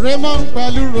ròde. Raymond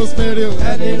pẹ̀lú Rosemary.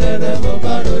 Ẹni rere mo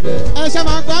bá ròde. Ẹ ṣe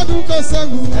máa gbádùn kò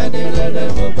séwu. Ẹni rere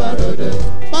mo bá ròde.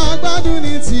 Máa gbádùn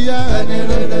ní tiẹ̀. Ẹni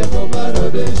rere mo bá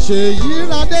ròde. Ṣèyí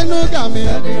Radénúgà mi.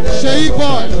 Ṣèyí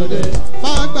boy.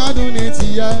 Máa gbádùn ní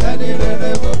tiẹ̀. Ẹni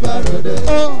rere mo bá ròde.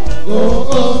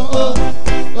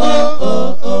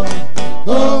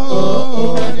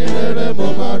 Ẹni rere mo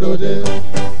bá ròde.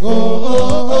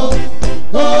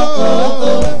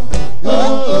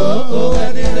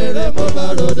 Ẹni rere mo bá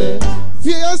ròde.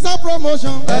 Fiesta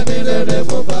promotion. Ẹni rere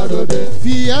mo bá ròde.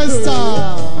 Fiesta.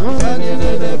 Ẹni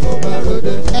rere mo bá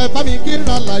ròde. Ẹ bá mi kí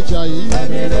Ràlàjà yìí.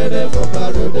 Ẹni rere mo bá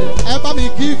ròde. Ẹ bá mi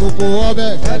kí gbogbo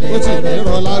ọbẹ̀. Ó ti ní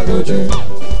rọlá dojú.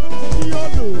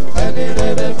 Ẹni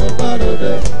rere mo bá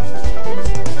ròde.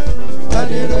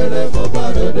 Ẹni rere mo bá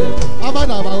ròde.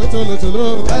 Abádàbàwé tolótoló.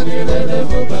 Ẹni rere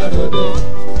mo bá ròde.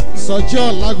 Sọjí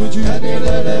Ọlágúnjú. Ẹni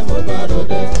rere mo bá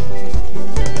ròde.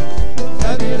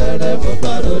 Ẹni rere mo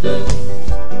bá ròde.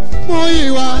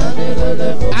 Múyìwá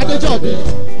Adéjọ́bí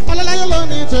ọlọ́láyé ló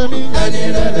ní tèmi. Ẹni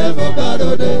rere mo bá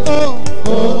ròde.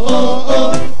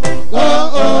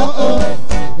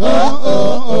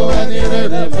 Ẹni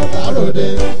rere mo bá ròde.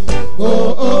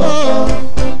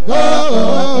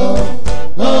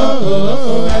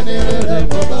 Ẹni rere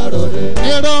mo bá ròde.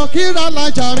 Èrò kíra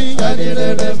lájà mi. Ẹni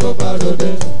rere mo bá ròde.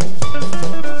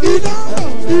 Iná.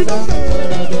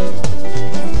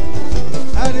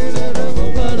 Ẹni rere mo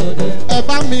bá ròde. Ẹ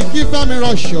bá mi kí Fẹ́mi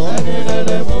Rọ̀ṣọ́. Ẹni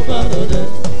rere mo bá ròde.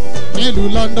 Nílùú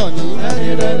London ní. Ẹni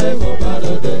rere mo bá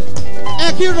ròde.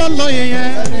 Ẹ kí Rọ́lọ́yè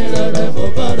yẹn. Ẹni rere mo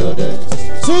bá ròde.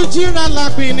 Túnjí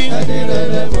Rálápinni. Ẹni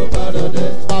rere mo bá ròde.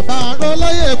 Bàbá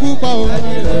Rọ́lọ́yè púpọ̀ o.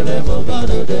 Ẹni rere mo bá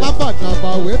ròde.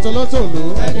 Abàdàbàwé tolótòló.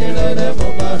 Ẹni rere mo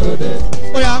bá ròde.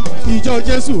 Bóyá ìjọ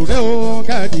Jésù rẹ o,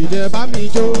 kẹ́ẹ̀dìdẹ bá mi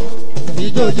jó.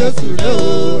 Ìjọ Jésù rẹ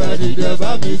o, ẹ̀dìdẹ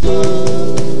bá mi jó.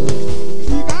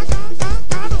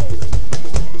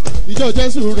 Ìjọ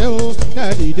Jésù rẹ o,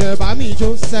 kẹ́ẹ̀dìdẹ bá mi jó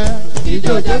sẹ́.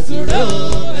 Ìjọ Jésù rẹ o,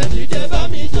 ẹ̀dìdẹ bá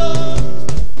mi jó.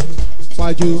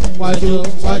 Wájú, wájú,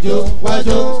 wájú,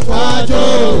 wájú, wájú.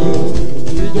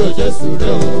 Ìjọ Jésù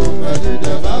rẹ o,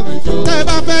 ẹ̀dìdẹ bá mi jó. Tẹ́ ẹ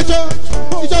bá fẹ́ jó,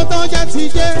 ìjọ tó jẹ́ ti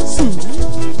Jésù.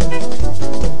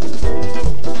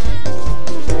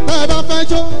 Tẹ́ ẹ bá fẹ́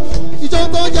jó, ìjọ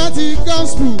tó jẹ́ ti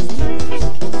gospel.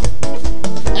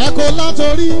 Ẹ kò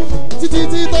látòrí títí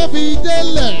tí tó fi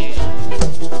délẹ̀.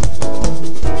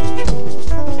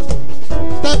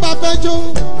 Tẹ́ bá fẹ́ jó,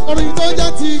 orin tó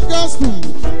jẹ́ ti gospel.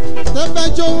 Tẹ́ fẹ́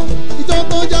jó, ìjọ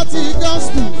tó jẹ́ ti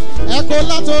gospel. Ẹ kò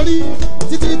látòrí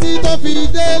títí tí tó fi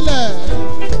délẹ̀.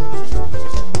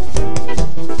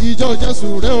 Ìjọ Jésù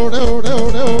rẹ o, rẹ o, rẹ o,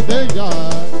 rẹ o, gbẹ̀yà.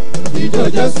 Ìjọ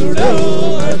Jésù rẹ o,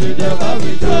 ẹ̀dìdẹ bá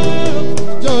mi jó.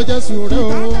 Ìjọ Jésù rẹ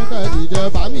o, ẹ̀dìdẹ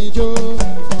bá mi jó.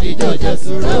 Ìjọ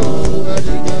Jésù rẹ o,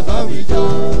 ẹ̀dìdẹ bá mi jó.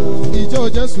 Ìjọ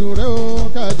Jésù rẹ o,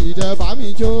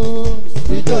 jó.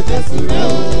 Ijó Jésù rẹ̀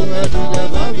o, ẹ̀dùnjẹ̀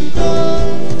bá mi jó.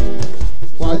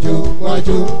 Wájú,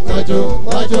 wájú, wájú,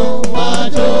 wájú,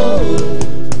 wájú.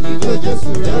 Ijó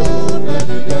Jésù rẹ̀ o,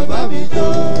 ẹ̀dùnjẹ̀ bá mi jó.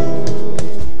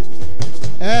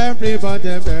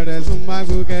 Everybody bẹ̀rẹ̀ sún máa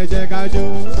gbó kẹjẹ kájọ.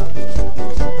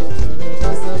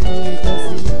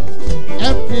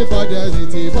 Everybody ẹ̀sìn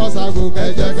tí bọ́sàgò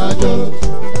kẹjẹ kájọ.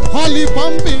 Holy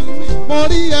pumping, mo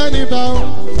rí ẹni bá o.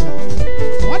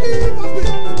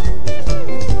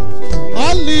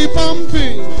 Holy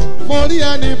pumping, mo rí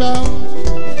ẹni bá o.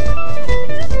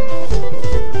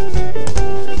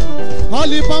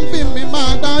 Holy pumping mi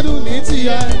máa gbádùn ní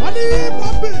tiẹ̀. Holy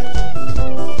pumping.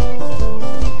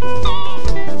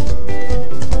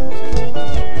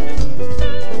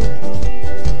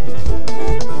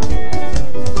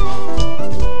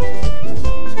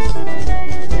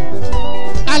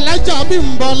 Alájà bí ń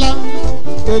bọ́lá,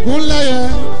 ògùn lẹ́yẹ,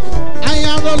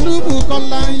 ayárolúbù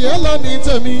kọ́lá yé lónìí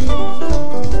tèmi.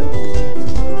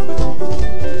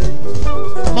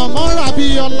 Mọ̀mọ́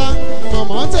Ràbíọ́lá,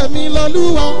 mọ̀mọ́ tèmi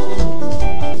lọ́lúwa.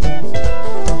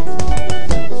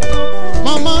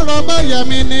 Mọ̀mọ́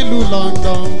Rọ́bẹ́yẹmí nílùú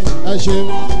London, ẹ ṣeun.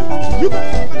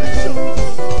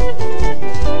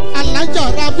 Alájà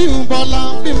Rábí ń bọ́lá,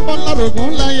 bí ń bọ́lá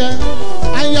ògùn lẹ́yẹ,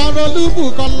 ayárolúbù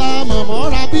kọ́lá, mọ̀mọ́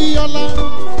Ràbíọ́lá.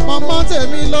 Mọ̀mọ́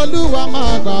tèmi lọ́lúwa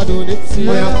máa gbádùn ní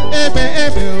tiwa. Ebe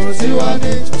ebe ò tiwa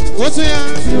ní. Ó tún yá.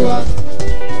 Tiwa,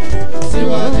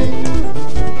 tiwa ní.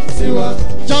 Tiwa.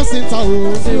 Justin Tawo.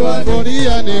 Tiwa ní. Orí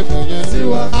ẹni kẹ̀yẹ́.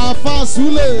 Tiwa. Afa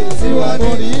Sule. Tiwa ní.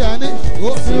 Orí ẹni.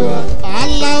 Tiwa.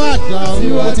 Aláwàdà.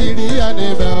 Tiwa. Ó ti rí ẹni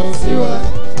bẹ̀ o. Tiwa.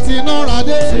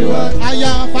 Tinúradé. Tiwa.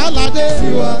 Aya Fáládé.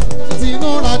 Tiwa.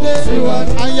 Tinúradé. Tiwa.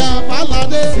 Aya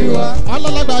Fáládé. Tiwa.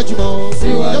 Ọlọ́lágbà jùmọ̀.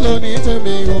 Tiwa. Yẹ́lò ní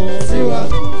tèmi o. Tiwa.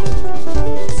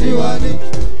 Tiwa ní.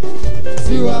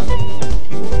 Tiwa.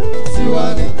 Tiwa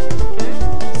ní.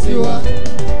 Tiwa.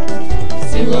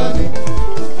 Tiwa ní.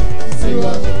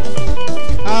 Tiwa.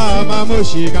 Ká máa mú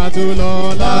òṣì ká tó lọ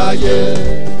láàyè.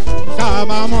 Ká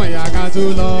máa mú ìyá ká tó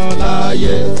lọ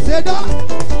láàyè. Ṣédá.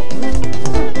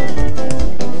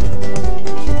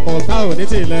 Ọ̀tá ò ní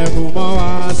tilẹ̀kùn mọ́ wá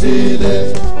sílẹ̀.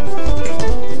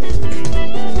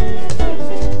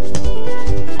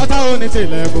 Ọ̀tá ò ní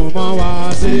tilẹ̀kùn mọ́ wá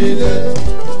sílẹ̀.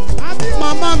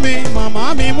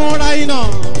 Màmá mi múra iná.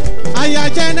 Aya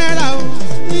general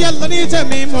yẹ́lò ní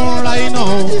tèmi múra iná.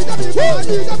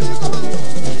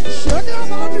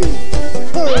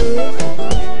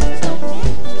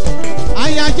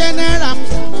 Aya general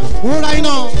múra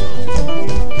iná.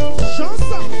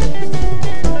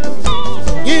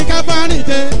 Yinka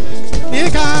Banite ní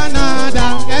Canada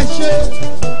ẹ ṣe.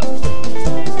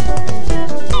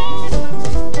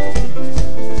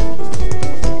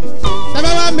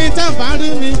 Tẹ́fẹ́ wá mi tẹ́ fà rí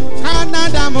mi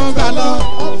Canada mo gbà lọ.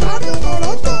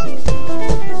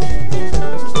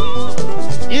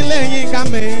 Ilé Yinka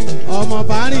mi ọmọ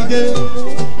Banite.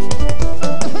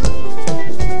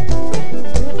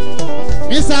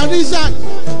 Mr.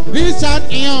 Richard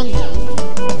Young.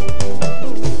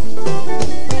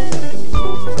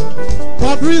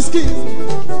 Bobrisky,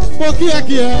 mo kí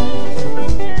ẹ.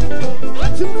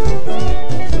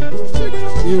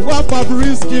 Ìwọ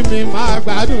Bobrisky mi máa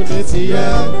gbádùn ní tiyẹ.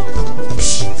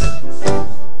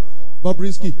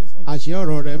 Bobrisky, àṣẹ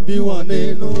ọ̀rọ̀ rẹ̀ ń bí wọn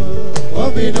nínú. Wọ́n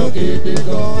bínú gidi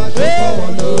gan, aṣọ́kọ̀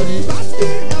wọn lórí.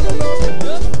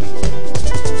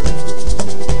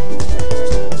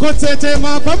 Kò tètè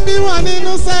mọ̀ kó bí wọn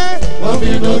nínú sẹ́. Wọ́n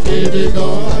bínú gidi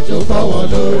gan, aṣọ́kọ̀ wọn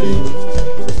lórí.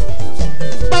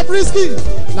 Bobrisky,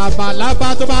 làbàlábà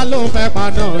tó bá lóun fẹ́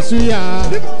paná súyà.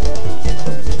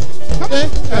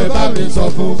 Ẹ bá mi sọ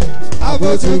fún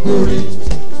Abótukuri.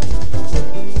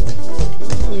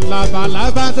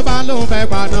 Làbàlábà tó bá lóun fẹ́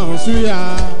paná súyà.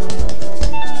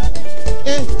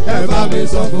 Ẹ bá mi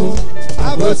sọ fún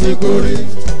Abótukuri.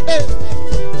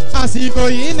 Àsìkò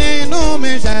yìí nínú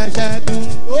mi ṣẹ̀ṣẹ̀ dùn.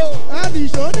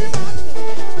 Àdìsọ́ ní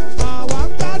àwa ń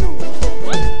gbádùn.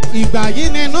 Ìgbà yìí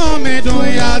nínú mi dùn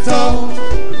yàtọ̀.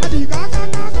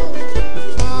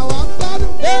 Àwa ń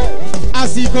gbádùn.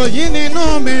 Àsìkò yìí nínú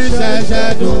mi ṣẹ̀ṣẹ̀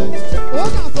dùn. Ó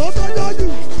kà tó tó yọjú.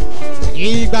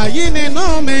 Ìgbà yìí nínú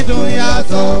mi dùn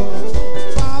yàtọ̀.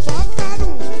 Bàbá ń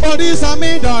gbádùn. Orí sọ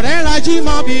mi dọ̀rẹ́ rají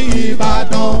mọ́ bí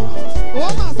Ìbàdàn. Ó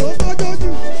kà tó tó yọjú.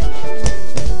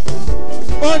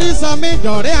 Orí sọ mi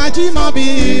dọ̀rẹ́ ají mọ́ bí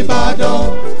Ìbàdàn.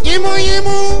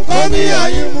 Yímúyímú kò ní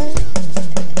àyímú.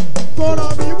 Kòrò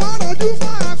mi wá rọjú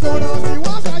máa, kòrò mi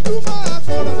wá ṣáájú máa,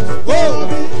 kòrò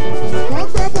mi kàn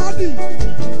gbé bọ́dì.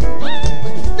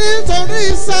 Nítorí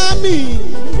Sámì,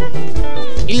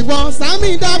 ìwọ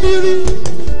Sámì Dábírí,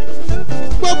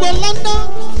 gbogbo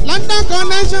London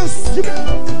connections,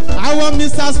 àwọn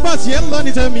Mr Sport yẹn lọ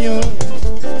ní tèmi o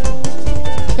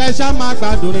kẹsà máa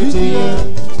gbádùn ní tiyẹn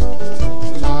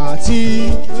láti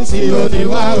sí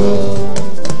oníwà o.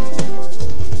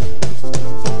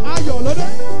 ayọ̀ lóde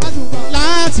àdùnnà.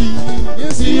 láti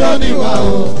sí oníwà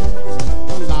o.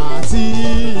 láti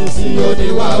sí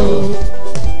oníwà o.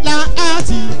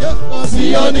 láti sí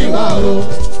oníwà o.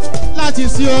 láti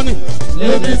sí oní.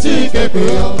 lèmi tí képe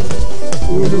ọ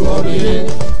olùwọ́ mi yé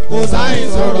kò sáyìn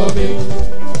sọ̀rọ̀ mi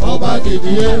ọba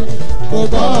gidi yé kò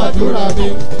gbọ́ àdúrà mi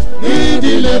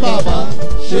nídìílé bàbá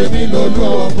ṣe mí lólú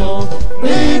ọmọ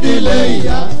nídìílé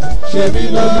ìyá ṣe mí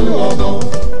lólú ọmọ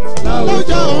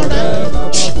láwùjọ ọ̀rẹ́ bàbá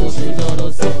kò sí lọ́rọ̀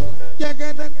sí.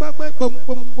 jẹ́gẹ́dẹ́ gbọ́gbẹ́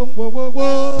gbogbogbò.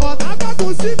 ọ̀tá bá kò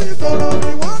sí mi kòrò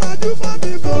mi wọ́n rajú mọ́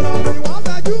mi kòrò mi wọ́n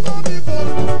rajú mọ́ mi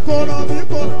kòrò mi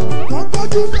kòrò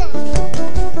kọ́kọ́jú bẹ̀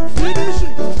fínísì.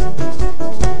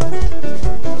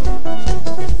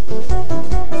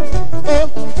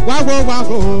 wáwo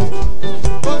wáwo.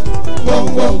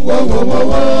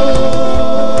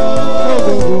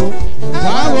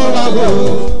 wáwo wáwo.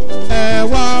 ẹ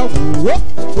wá wò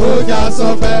ó já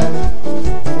sọfẹ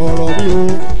ọ̀rọ̀ mi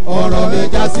o ọ̀rọ̀ mi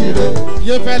já síre.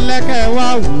 Yefele kẹ́ wá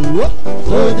wò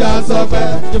ó já sọfẹ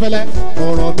Yefele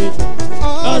ọ̀rọ̀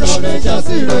mi já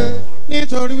síre.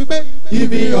 nítorí wípé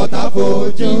ibi ọ̀tá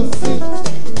fojú sí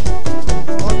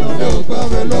ọ̀nà mi ò gbà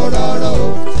mí lọ rárá o.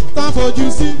 tán fojú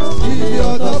sí ibi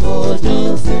ọ̀tá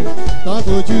fojú sí tán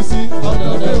fojú sí ọ̀nà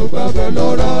mi ò gbà mí lọ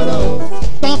rárá o.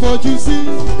 tán fojú sí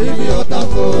ibi ọ̀tá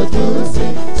fojú sí.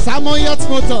 Samoyet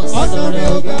Motors ọ̀nà mi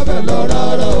ò gbà mí lọ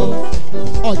rárá o.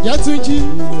 Ọ̀jẹ̀túnjí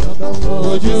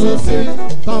fojú sí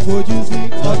tán fojú sí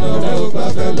ọ̀nà mi ò gbà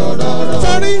mí lọ rárá o.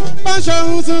 torí báṣọ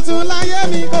ohun tuntun láyé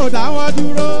mi kò dáwọ́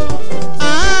dúró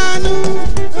àánú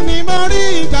ni mo rí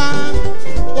ìgbà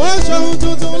ó ṣohun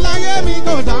tuntun láyé mi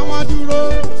kò dáwọ́ dúró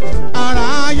ara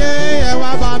ayé ẹ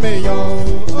wá bá mi yọ̀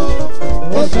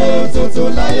ó ṣohun tuntun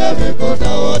láyé mi kò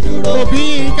dáwọ́ dúró òbí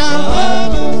Yinka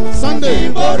Sunday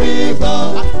mo rí ìgbà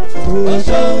ó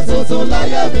ṣohun tuntun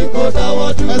láyé mi kò dáwọ́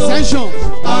dúró Ascension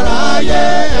ara ayé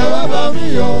ẹ wá bá mi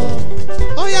yọ̀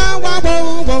ó yá wá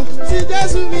gbóngbó tí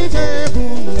Jésù mi ṣe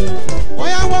fún mi ó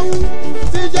yá wọ́n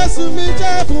tí Jésù mi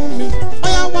ṣe fún mi ó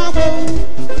yá wá gbóngbó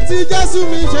tí Jésù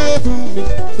mi ṣe fún mi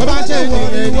tó bá ṣe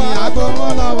ìrìn ní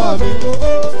agbóhùn lọ́wọ́ mi.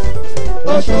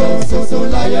 Oṣù tuntun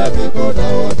láyé mi kò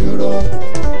dáwọ́ dúró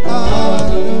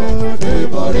àánú ní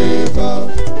mọ̀rí kan.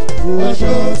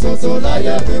 Oṣù tuntun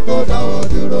láyé mi kò dáwọ́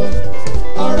dúró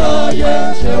ọ̀rọ̀ ayé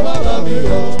ṣe wá bá mi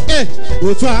yọ.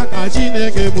 Otu aka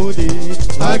Chineke mụ dị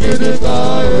agịdịgba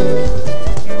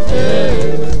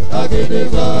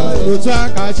agịdịgba. Otu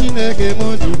aka Chineke mụ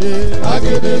dị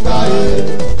agịdịgba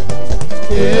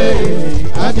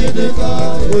agịdịgba.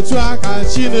 Otu aka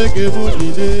Chineke mụ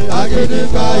dị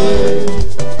agịdịgba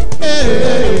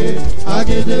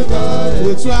agịdịgba.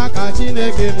 Otu aka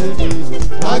Chineke mụ dị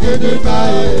agịdịgba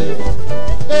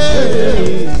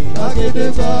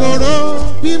agịdịgba. Koro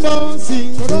bí mo sì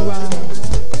ń wá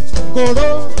koro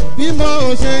bí mo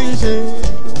ṣe ń ṣe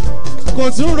kò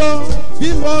tún ro bí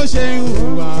mo ṣe ń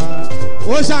hùwà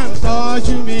ó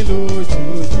ṣàǹtọ́jú mi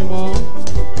lójoojúmọ́.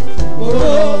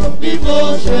 Koro bí mo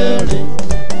ṣe rìn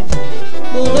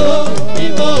koro bí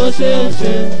mo ṣe ń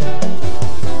ṣe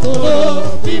koro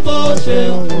bí mo ṣe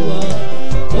ń hùwà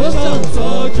ó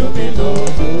ṣàǹtọ́jú mi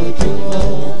lójoojúmọ́.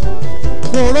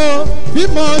 Koro bí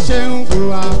mo ṣe ń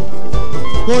hùwà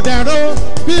kò dẹ̀rọ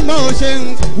bí mo ṣe ń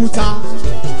kùtà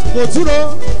kò túró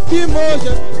bí mo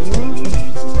ṣe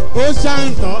ó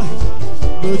ṣàǹtọ́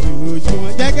lójoojúmọ́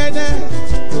jẹ́gẹ́dẹ́.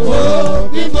 Kòró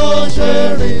bí mo ṣe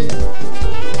rìn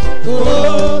kòró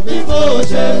bí mo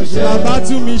ṣe ń ṣe bàbá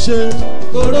tún mi ṣe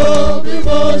kòró bí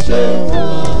mo ṣe ń wà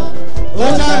ó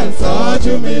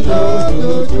ṣàǹtọ́jú mi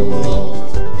lójoojúmọ́.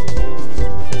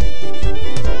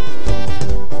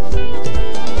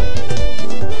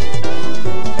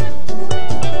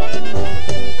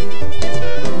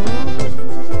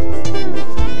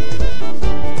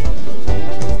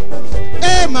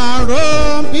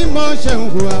 Bí mo ṣe ń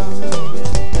hùwà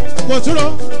kò túró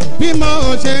bí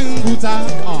mo ṣe ń hùtà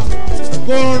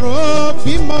kò rò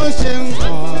bí mo ṣe ń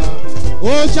hàn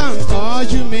ó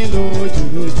ṣàǹtọ́jú mi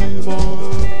lójoojúmọ́.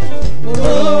 Kò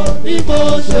rò bí mo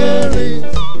ṣe rìn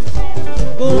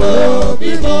kò rò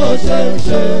bí mo ṣe ń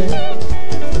ṣe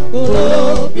kò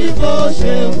rò bí mo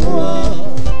ṣe ń hùwà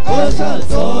ó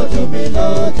ṣàǹtọ́jú mi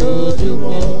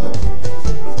lójoojúmọ́.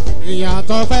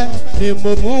 Ìyàtọ̀ pẹ́ ni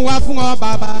mo mú wá fún ọ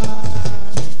bàbá.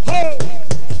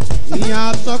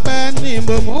 Ìyàtọ̀ pẹ́ ni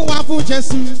mo mú wá fún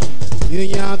Jésù.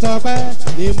 Ìyàtọ̀ pẹ́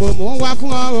ni mo mú wá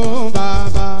fún ọ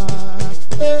bàbá.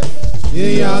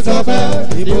 Ìyàtọ̀ pẹ́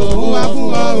ni mo mú wá fún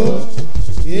ọ.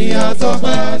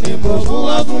 ìyàtọ̀pẹ́ ni mo mú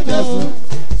wá fún Jésù.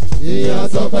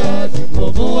 Ìyàtọ̀pẹ́ ni mo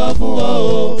mú wá fún ọ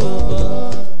o bàbá.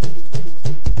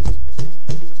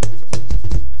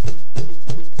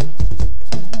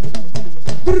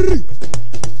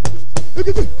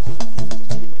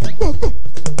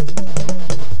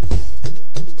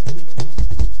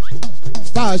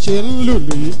 Bá a ṣe ń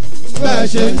lùlù yìí, Bẹ́ẹ̀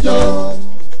ṣe ń jó,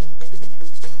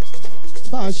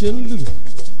 bá a ṣe ń lùlù,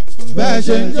 bẹ́ẹ̀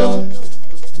ṣe ń jó.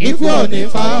 Ikú ò ní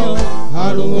pa ọ́,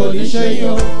 àrùn ò ní ṣe yín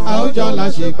o, àwùjọ la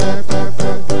ṣe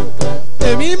pẹ́pẹ́pẹ́pẹ́.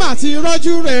 èmi mà ti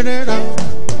rọ́jú rere rà.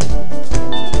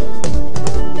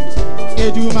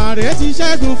 Èdùmàrè ti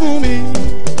ṣẹ́gun fún mi.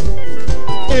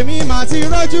 Èmi mà ti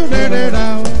rọ́jú rere rà.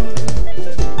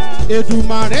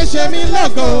 Èdùmàrè ṣe mí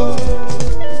lógo.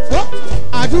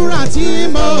 Àdúrà tí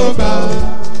mo gbà,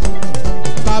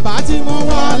 bàbá tí mo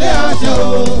wọlé àjọ,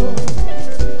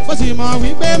 ó sì mọ̀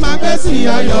wípé máa gbé sí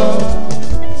ayọ̀.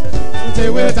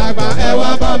 Tèwe tàgbà ẹ wá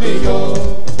bá mi yọ̀.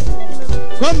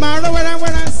 Kó máa ró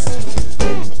wẹ́rẹ́wẹ́rẹ́.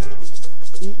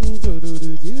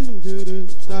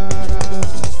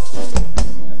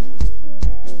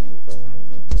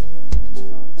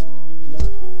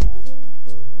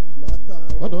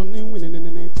 Ọ̀dọ̀ ní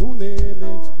wìnìnìnì fún nílé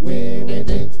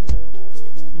wìnìnì.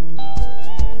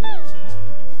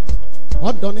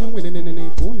 Ọ̀dọ̀ ní wìnìnìnì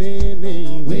fún nílé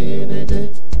wìnìnì.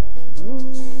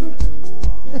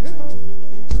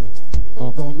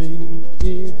 Ọkọ mi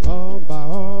kí ọba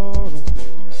ọ̀run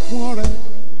mú ọrẹ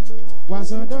wá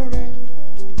sọ́dọ̀ rẹ̀.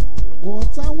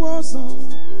 Wọ́tawọ́sàn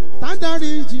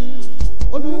tádáríjì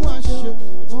Olúwa ṣe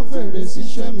wọ́n fèrè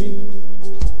síṣẹ́ mi.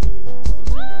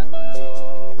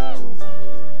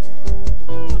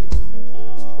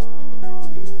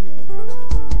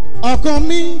 Ọkọ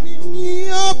mi ní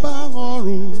ọba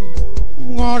ọ̀run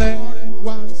wọn rẹ̀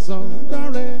wá sọ́dọ̀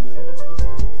rẹ̀.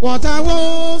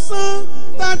 Wọ́tawọ́sàn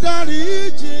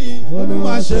tádáríjì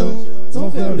Olúwa ṣe Tó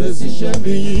fẹ́rẹ̀ síṣẹ́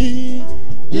mi yìí.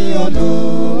 Yí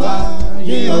Olúwa,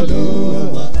 yí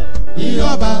Olúwa, yí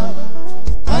ọba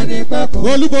ànípẹ̀kun.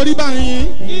 olúborí báyìí.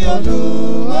 Yí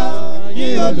Olúwa, yí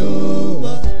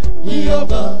Olúwa, yí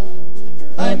ọba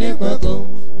ànípẹ̀kun.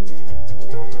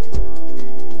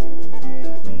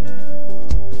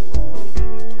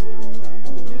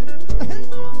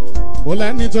 Mo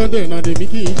lẹ́ni tó dènà dèmí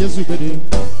kí Jésù gbèdé.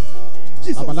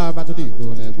 Àbálábá tó dìgbò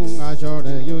lẹ́gùn aṣọ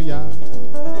rẹ̀ yóò yá.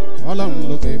 Ọlọ́run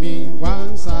ló pè mí wá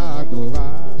ń ṣàgbò wá.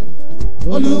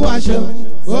 Olúwa ṣeun,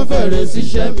 ó fẹ́rẹ̀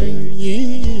síṣẹ́ mi. Yí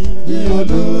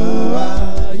Olúwa,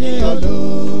 yí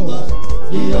Olúwa,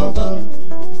 yí ọba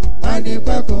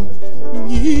ànípẹ̀kun.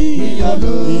 Yí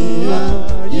Olúwa,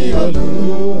 yí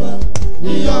Olúwa,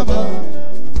 yí ọba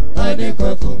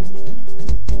ànípẹ̀kun.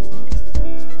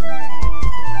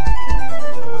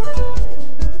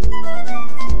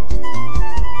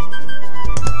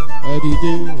 Ẹ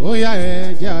dìde, ó yá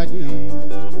ẹ jẹ́ àjò.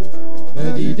 Ẹ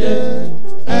dìde,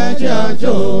 ẹ jẹ́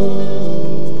àjò.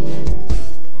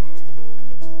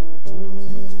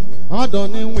 Ọ̀dọ̀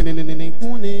ní wìnìnìnì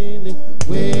kún nílé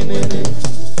wìnìnì.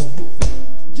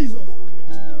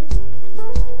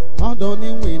 Ọ̀dọ̀ ní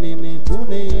wìnìnì kún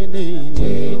nílé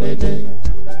wìnìnì.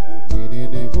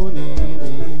 Wìnìnì kún nílé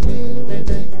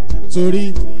wìnìnì. Torí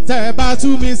tẹ́ ẹ bá tú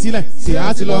mi sílẹ̀, tí a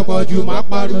ti lọ pọ̀ jù máa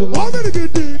pariwo.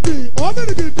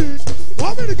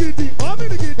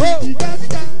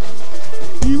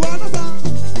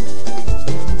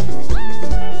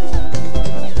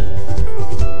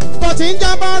 Bó ti ń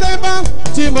jábọ́ rẹ́ bá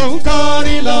tí mò ń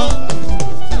kọrin lọ.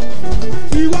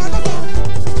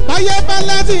 Báyé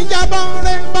pẹ́lẹ́ ti ń jábọ́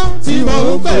rẹ́ bá tí mò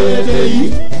ń pèdè yìí.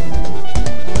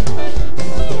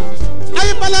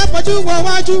 Ayé pẹ́lẹ́ pọ̀jù wọ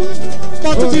wájú,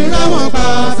 mo tún ti ráwọn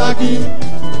pàtàkì.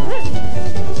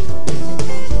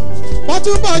 Mo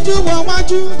tún pọ̀jù wọ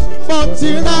wájú, mo ti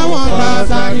ráwọn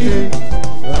pàtàkì.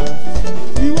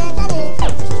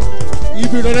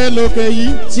 Ibi rere lókè yìí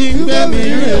ti ń gbé mi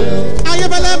rè.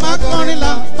 Ayébẹ́lẹ́ máa kọrin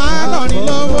la, máa kọrin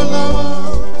lọ́wọ́lọ́wọ́.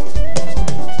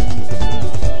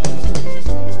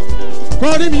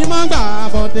 Kórí mi máa ń gbà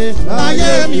bọ̀dé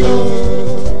láyé mi o.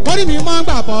 Kórí mi máa ń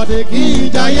gbà bọ̀dé kí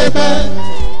ìjayé pẹ́.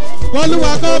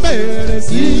 Kólúwa kó bèrè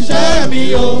sí iṣẹ́ mi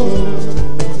o.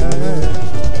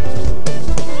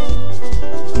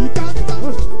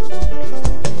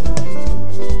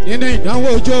 Nínú ìdánwò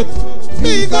ojókòó,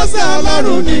 bí kọ́sẹ̀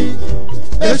Ọlọ́run ni.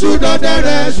 Èṣù dọdẹ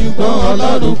rẹ̀ ṣùgbọ́n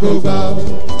Ọlọ́run kò gbà ó.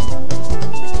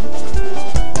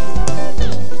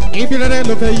 Ibi rere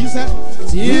lókè yìí sẹ́,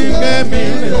 tí ń gbé mi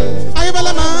rè.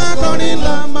 Ayébẹ́lẹ́ máa kọrin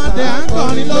lọ, máa dẹ̀ á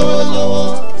kọrin lọ́wọ́lọ́wọ́.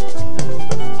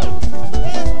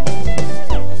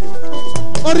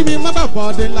 Orí mi má bà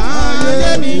bọ̀dé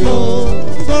láyé mi o.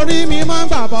 Torí mi má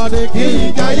bà bọ̀dé kí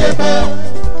ìjáyé pẹ́.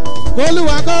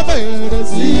 Olúwa kó bèrè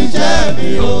sí iṣẹ́ mi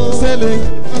o. Sẹ́lẹ̀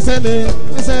sẹ́lẹ̀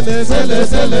sẹ́lẹ̀ sẹ́lẹ̀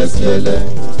sẹ́lẹ̀ sẹ́lẹ̀.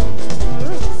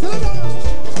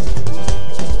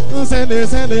 Sẹ́lẹ̀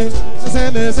sẹ́lẹ̀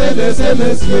sẹ́lẹ̀ sẹ́lẹ̀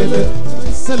sẹ́lẹ̀ sẹ́lẹ̀.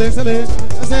 Sẹ́lẹ̀ sẹ́lẹ̀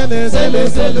sẹ́lẹ̀ sẹ́lẹ̀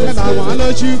sẹ́lẹ̀. Ẹ làwọn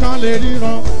lójú kan lè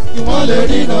ríran. Ìwọ́n lè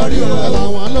ríran rí o. Ẹ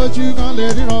làwọn lójú kan lè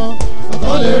ríran.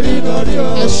 Wọ́n lè ríran rí o.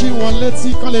 Ẹ ṣí wọn létí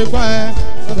kan lè gbọ́ ẹ.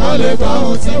 Wọ́n lè gbọ́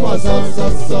ohun tí wọ́n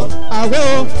sọ. Àwẹ̀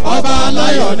o. Ọba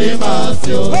aláyọ̀ ni màá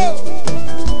sí o.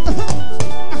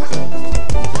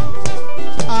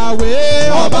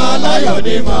 Àwẹ̀ Ọba aláyọ̀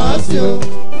ni màá sí o.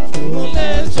 Òun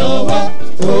lẹ́ṣọ̀ wá,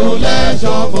 òun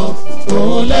lẹ́ṣọ̀ mọ̀,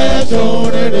 òun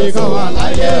lẹ́ṣọ̀ rere kan wà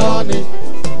láyé ọ̀ni.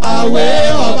 Àwẹ̀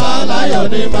ọba aláyọ̀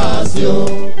ni màá sí o.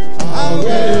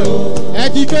 Àwẹ̀ o. ẹ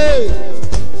jíké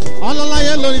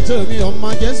ọlọ́láyé lórí tèmi ọmọ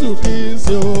Jésù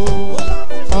Kristi o.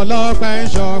 Ọlọ́pẹ́ ń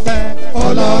ṣọpẹ́.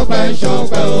 Ọlọ́pẹ́ ń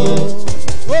ṣọpẹ́ o.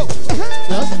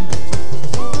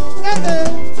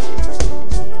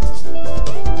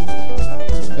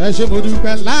 Ẹ ṣé mo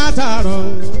dúpẹ́ látàárọ̀.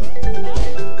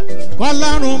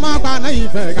 Kọ́lọ́run má pa náà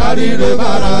ìfẹ́ Káríre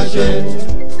bára ṣe.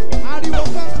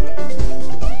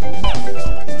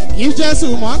 Kí Jésù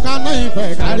mọ́ ká náà ìfẹ́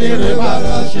Káríre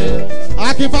bára ṣe.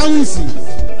 Akínfáwùsì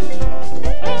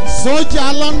sójà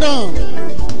London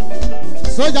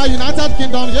sójà United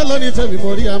Kingdom yé lónìí tèmi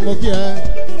mo rí ẹ mo kí ẹ.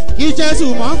 Kí Jésù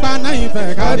mọ́ ká náà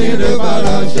ìfẹ́ Káríre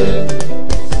bára ṣe.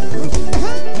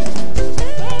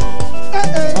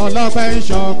 Ọlọ́pẹ́ ń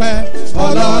ṣọpẹ́.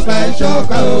 Ọlọ́pẹ́ ń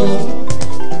ṣọpẹ́ o.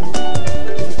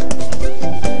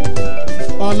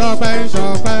 Ọlọ́pẹ́ ń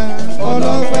ṣọpẹ́.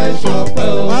 Ọlọ́pẹ́ ń ṣọpẹ́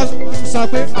o. Wọ́n sọ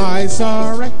pé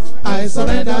I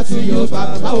surrender to you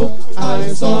Baba o.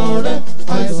 I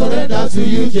surrender to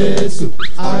you Jésù.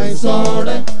 I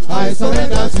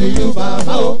surrender to you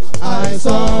Baba o. I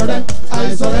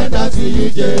surrender to you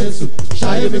Jésù.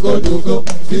 Ṣayé mi kò dùnkò,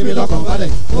 fi mi lọ́kàn balẹ̀.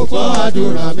 Mo gbọ́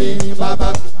àdúrà mi bàbá.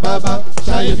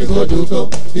 Ṣayé mi kò dùnkò,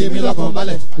 fi mi lọ́kàn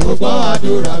balẹ̀. Mo gbọ́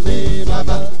àdúrà mi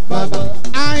bàbá.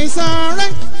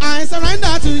 I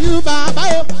surrender to you Baba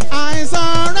o. I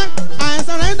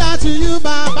surrender to you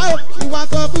Baba o. Ìwà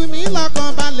tó fi mí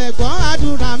lọ́kàn balẹ̀ gbọ́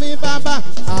àdúrà mi bàbá.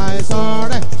 I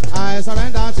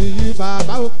surrender to you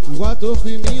Baba o. Ìwà tó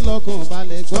fi mí lọ́kàn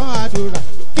balẹ̀ gbọ́ àdúrà.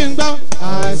 Kí n gbọ́.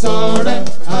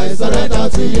 I surrender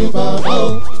to you Baba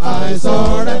o. I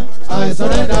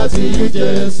surrender to you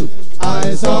Jésù.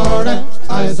 I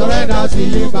surrender to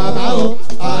you Baba o.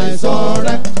 I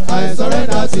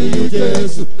surrender to you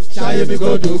Jésù. Ṣayé mi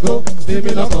kò dùnkò, fi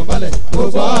mi lọ́kàn balẹ̀. Mo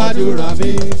gbọ́ àdúrà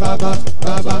mi bàbá.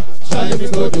 Ṣayé mi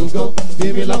kò dùnkò, fi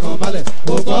mi lọ́kàn balẹ̀.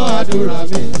 Mo gbọ́ àdúrà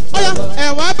mi. Ọ̀yá ẹ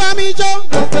wá bá mi jó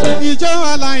ìjó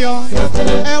aláyọ̀.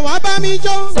 Ẹ wá bá mi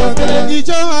jó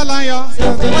ìjó aláyọ̀.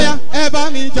 Ọ̀yá ẹ bá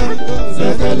mi jó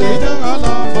ìjó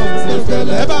ọlọ́mọ.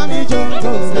 Ẹ bá mi jó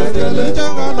ìjó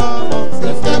ọlọ́mọ.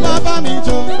 Ẹ wá bá mi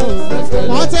jó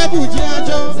Pọ́tẹ́bù jí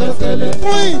àjò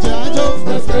fún ìjà àjò.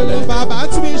 Bàbá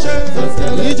tí mi ṣe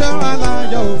ìjó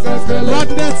aláyọ̀.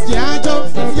 Rodnet jí àjò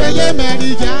yẹyẹ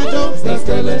mẹ́rin jí àjò.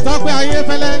 Tọ́pẹ́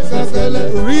Ayefele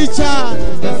Richard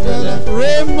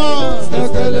Raymond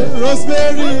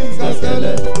Rosemary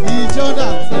ìjọdá.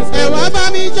 Ẹ wá bá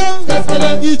mi jó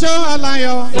ìjó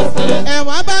aláyọ̀. Ẹ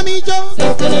wá bá mi jó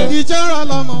ìjó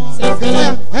ọlọ́mọ.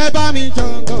 Ẹ bá mi jó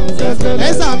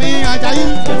ẹ sàmì Àjàyí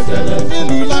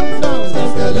nílùú London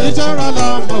ìjó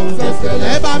ọlọ́mọ.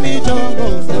 Ẹ bá mi jó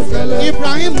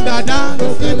Ibrahim dada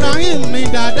Ibrahim mi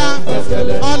dada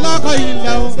ọlọ́kọ̀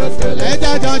ilẹ̀ o. Ẹ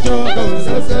jẹ́jọ́ jogo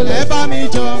ẹ bá mi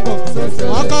jogo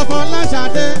ọkọ̀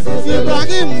Fọláṣadé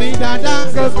Ibrahim mi dada.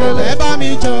 Ẹ bá mi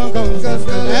jogo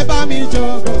ẹ bá mi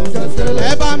jogo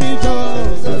ẹ bá mi jogo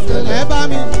ẹ bá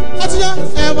mi. Ó ti yọ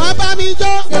ẹ wá bá mi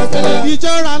jó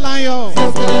ìjó aláyọ̀.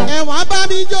 Ẹ wá bá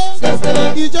mi jó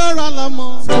ìjó ọlọ́mọ.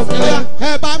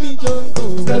 Ẹ bá mi jogo.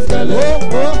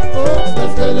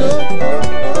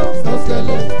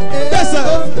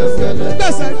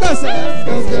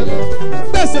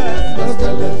 Gbèsè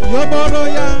yóboro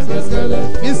ya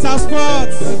Mr.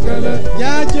 Sports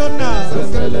ya Jonas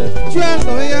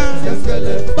Chuelo ya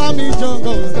bá mi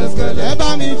jongo ẹ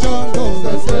bá mi jongo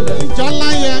ìjọlá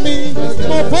yẹmi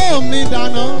mo bó mi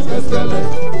dáná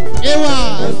ewa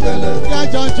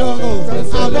yájọ jongo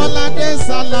Abọ́ládé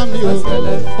Sálámì o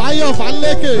Báyọ̀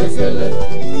Fálékè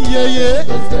yeye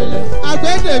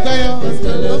agbẹ́dẹ̀gbẹ́yọ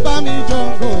ló bá mi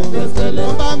jongo ló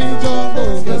bá mi jongo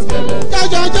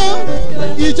jájọjọ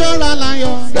ìjọra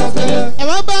láyọ̀ ẹ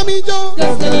wá bá mi jó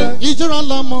ìjọra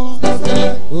lọ́mọ.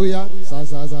 Oya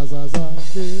sàṣàṣàṣàṣà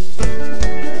ké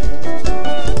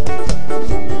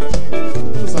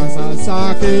sàṣàṣà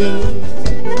ké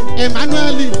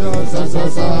Emmanuel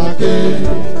sàṣàṣà ké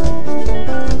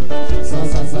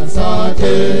sàṣàṣàṣà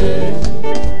ké.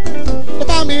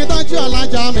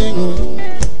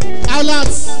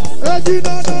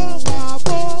 iná náà máa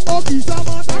bọ́ òkì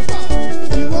sọmọ dápà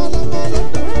ìwọ lọ́mọ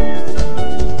lọ́dọ̀.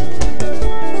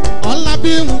 ọ̀la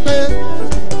bí mo pé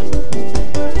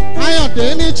Káyọ̀dé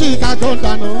ní Chicago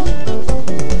dáná.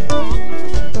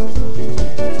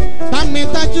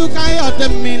 Bámitájú Káyọ̀dé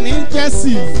mi ní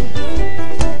Jẹ́sì.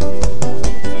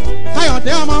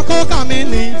 Káyọ̀dé ọmọ kókà mi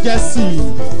ní Jẹ́sì.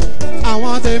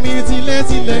 Àwọn tèmi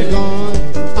tilétilé gan.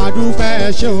 Adúpẹ́ ẹ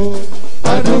ṣé o.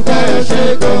 Adúpẹ́ ẹ ṣé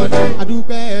gan ni.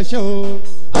 Adúpẹ́ ẹ ṣé o.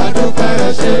 Adúpẹ́ ẹ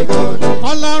ṣé gan ni.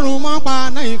 Ọlọ́run mọ́ pa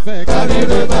náà ìfẹ́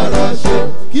Káríre bára ṣe.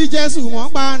 Kí Jésù mọ́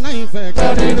pa náà ìfẹ́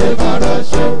Káríre bára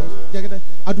ṣe. Jẹ́gẹ́dẹ́.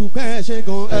 Adúpẹ́ ẹ ṣé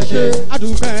gan. Ẹ ṣé.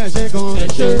 Adúpẹ́ ẹ ṣé gan. Ẹ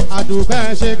ṣé. Adúpẹ́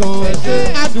ẹ ṣé gan. Ẹ ṣé.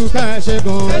 Adúpẹ́ ẹ ṣé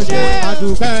gan. Ẹ ṣé.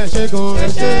 Adúpẹ́ ẹ ṣé gan. Ẹ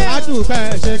ṣé. Adúpẹ́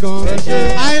ẹ ṣé gan. Ẹ ṣé.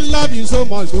 I love you so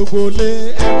much gbogbo lé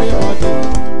everybody.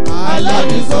 I love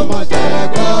you so much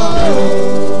ẹ̀gbọ́n o.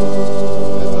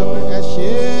 Ẹ ṣé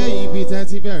ibi tẹ́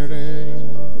ti bẹ̀rẹ̀.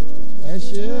 Ẹ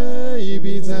ṣé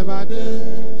ibi tẹ́ bá dé.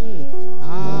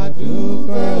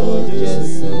 Adúpẹ́ o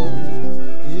Jésù.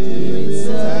 Ibi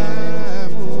tẹ́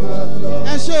mú wa lọ.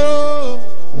 Ẹ ṣé o.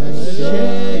 Ẹ ṣé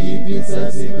ibi tẹ́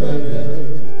ti bẹ̀rẹ̀.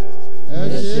 Ẹ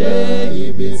ṣé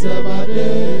ibi tẹ́ bá dé.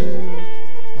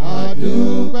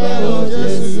 Adúpẹ́ o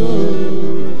Jésù.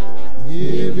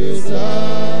 Ibi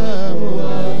tẹ́ mú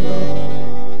wa lọ.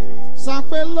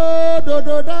 Sàpé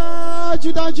lódodo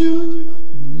dájúdájú.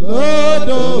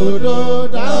 Lódodo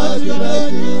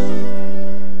dájúdájú.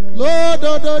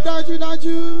 Lódodo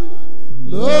dájúdájú.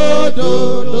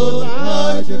 Lódodo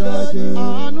dájúdájú.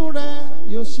 Àánú rẹ̀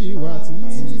yóò ṣì wà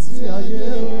títí ayé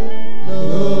o.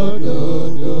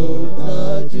 Lódodo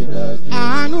dájúdájú.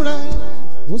 Àánú rẹ̀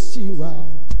ó sì wà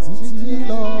títí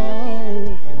lọ.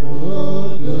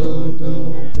 Lódodo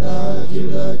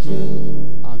dájúdájú.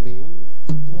 Àmín.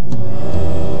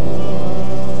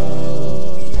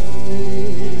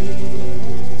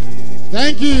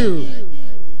 Thank you.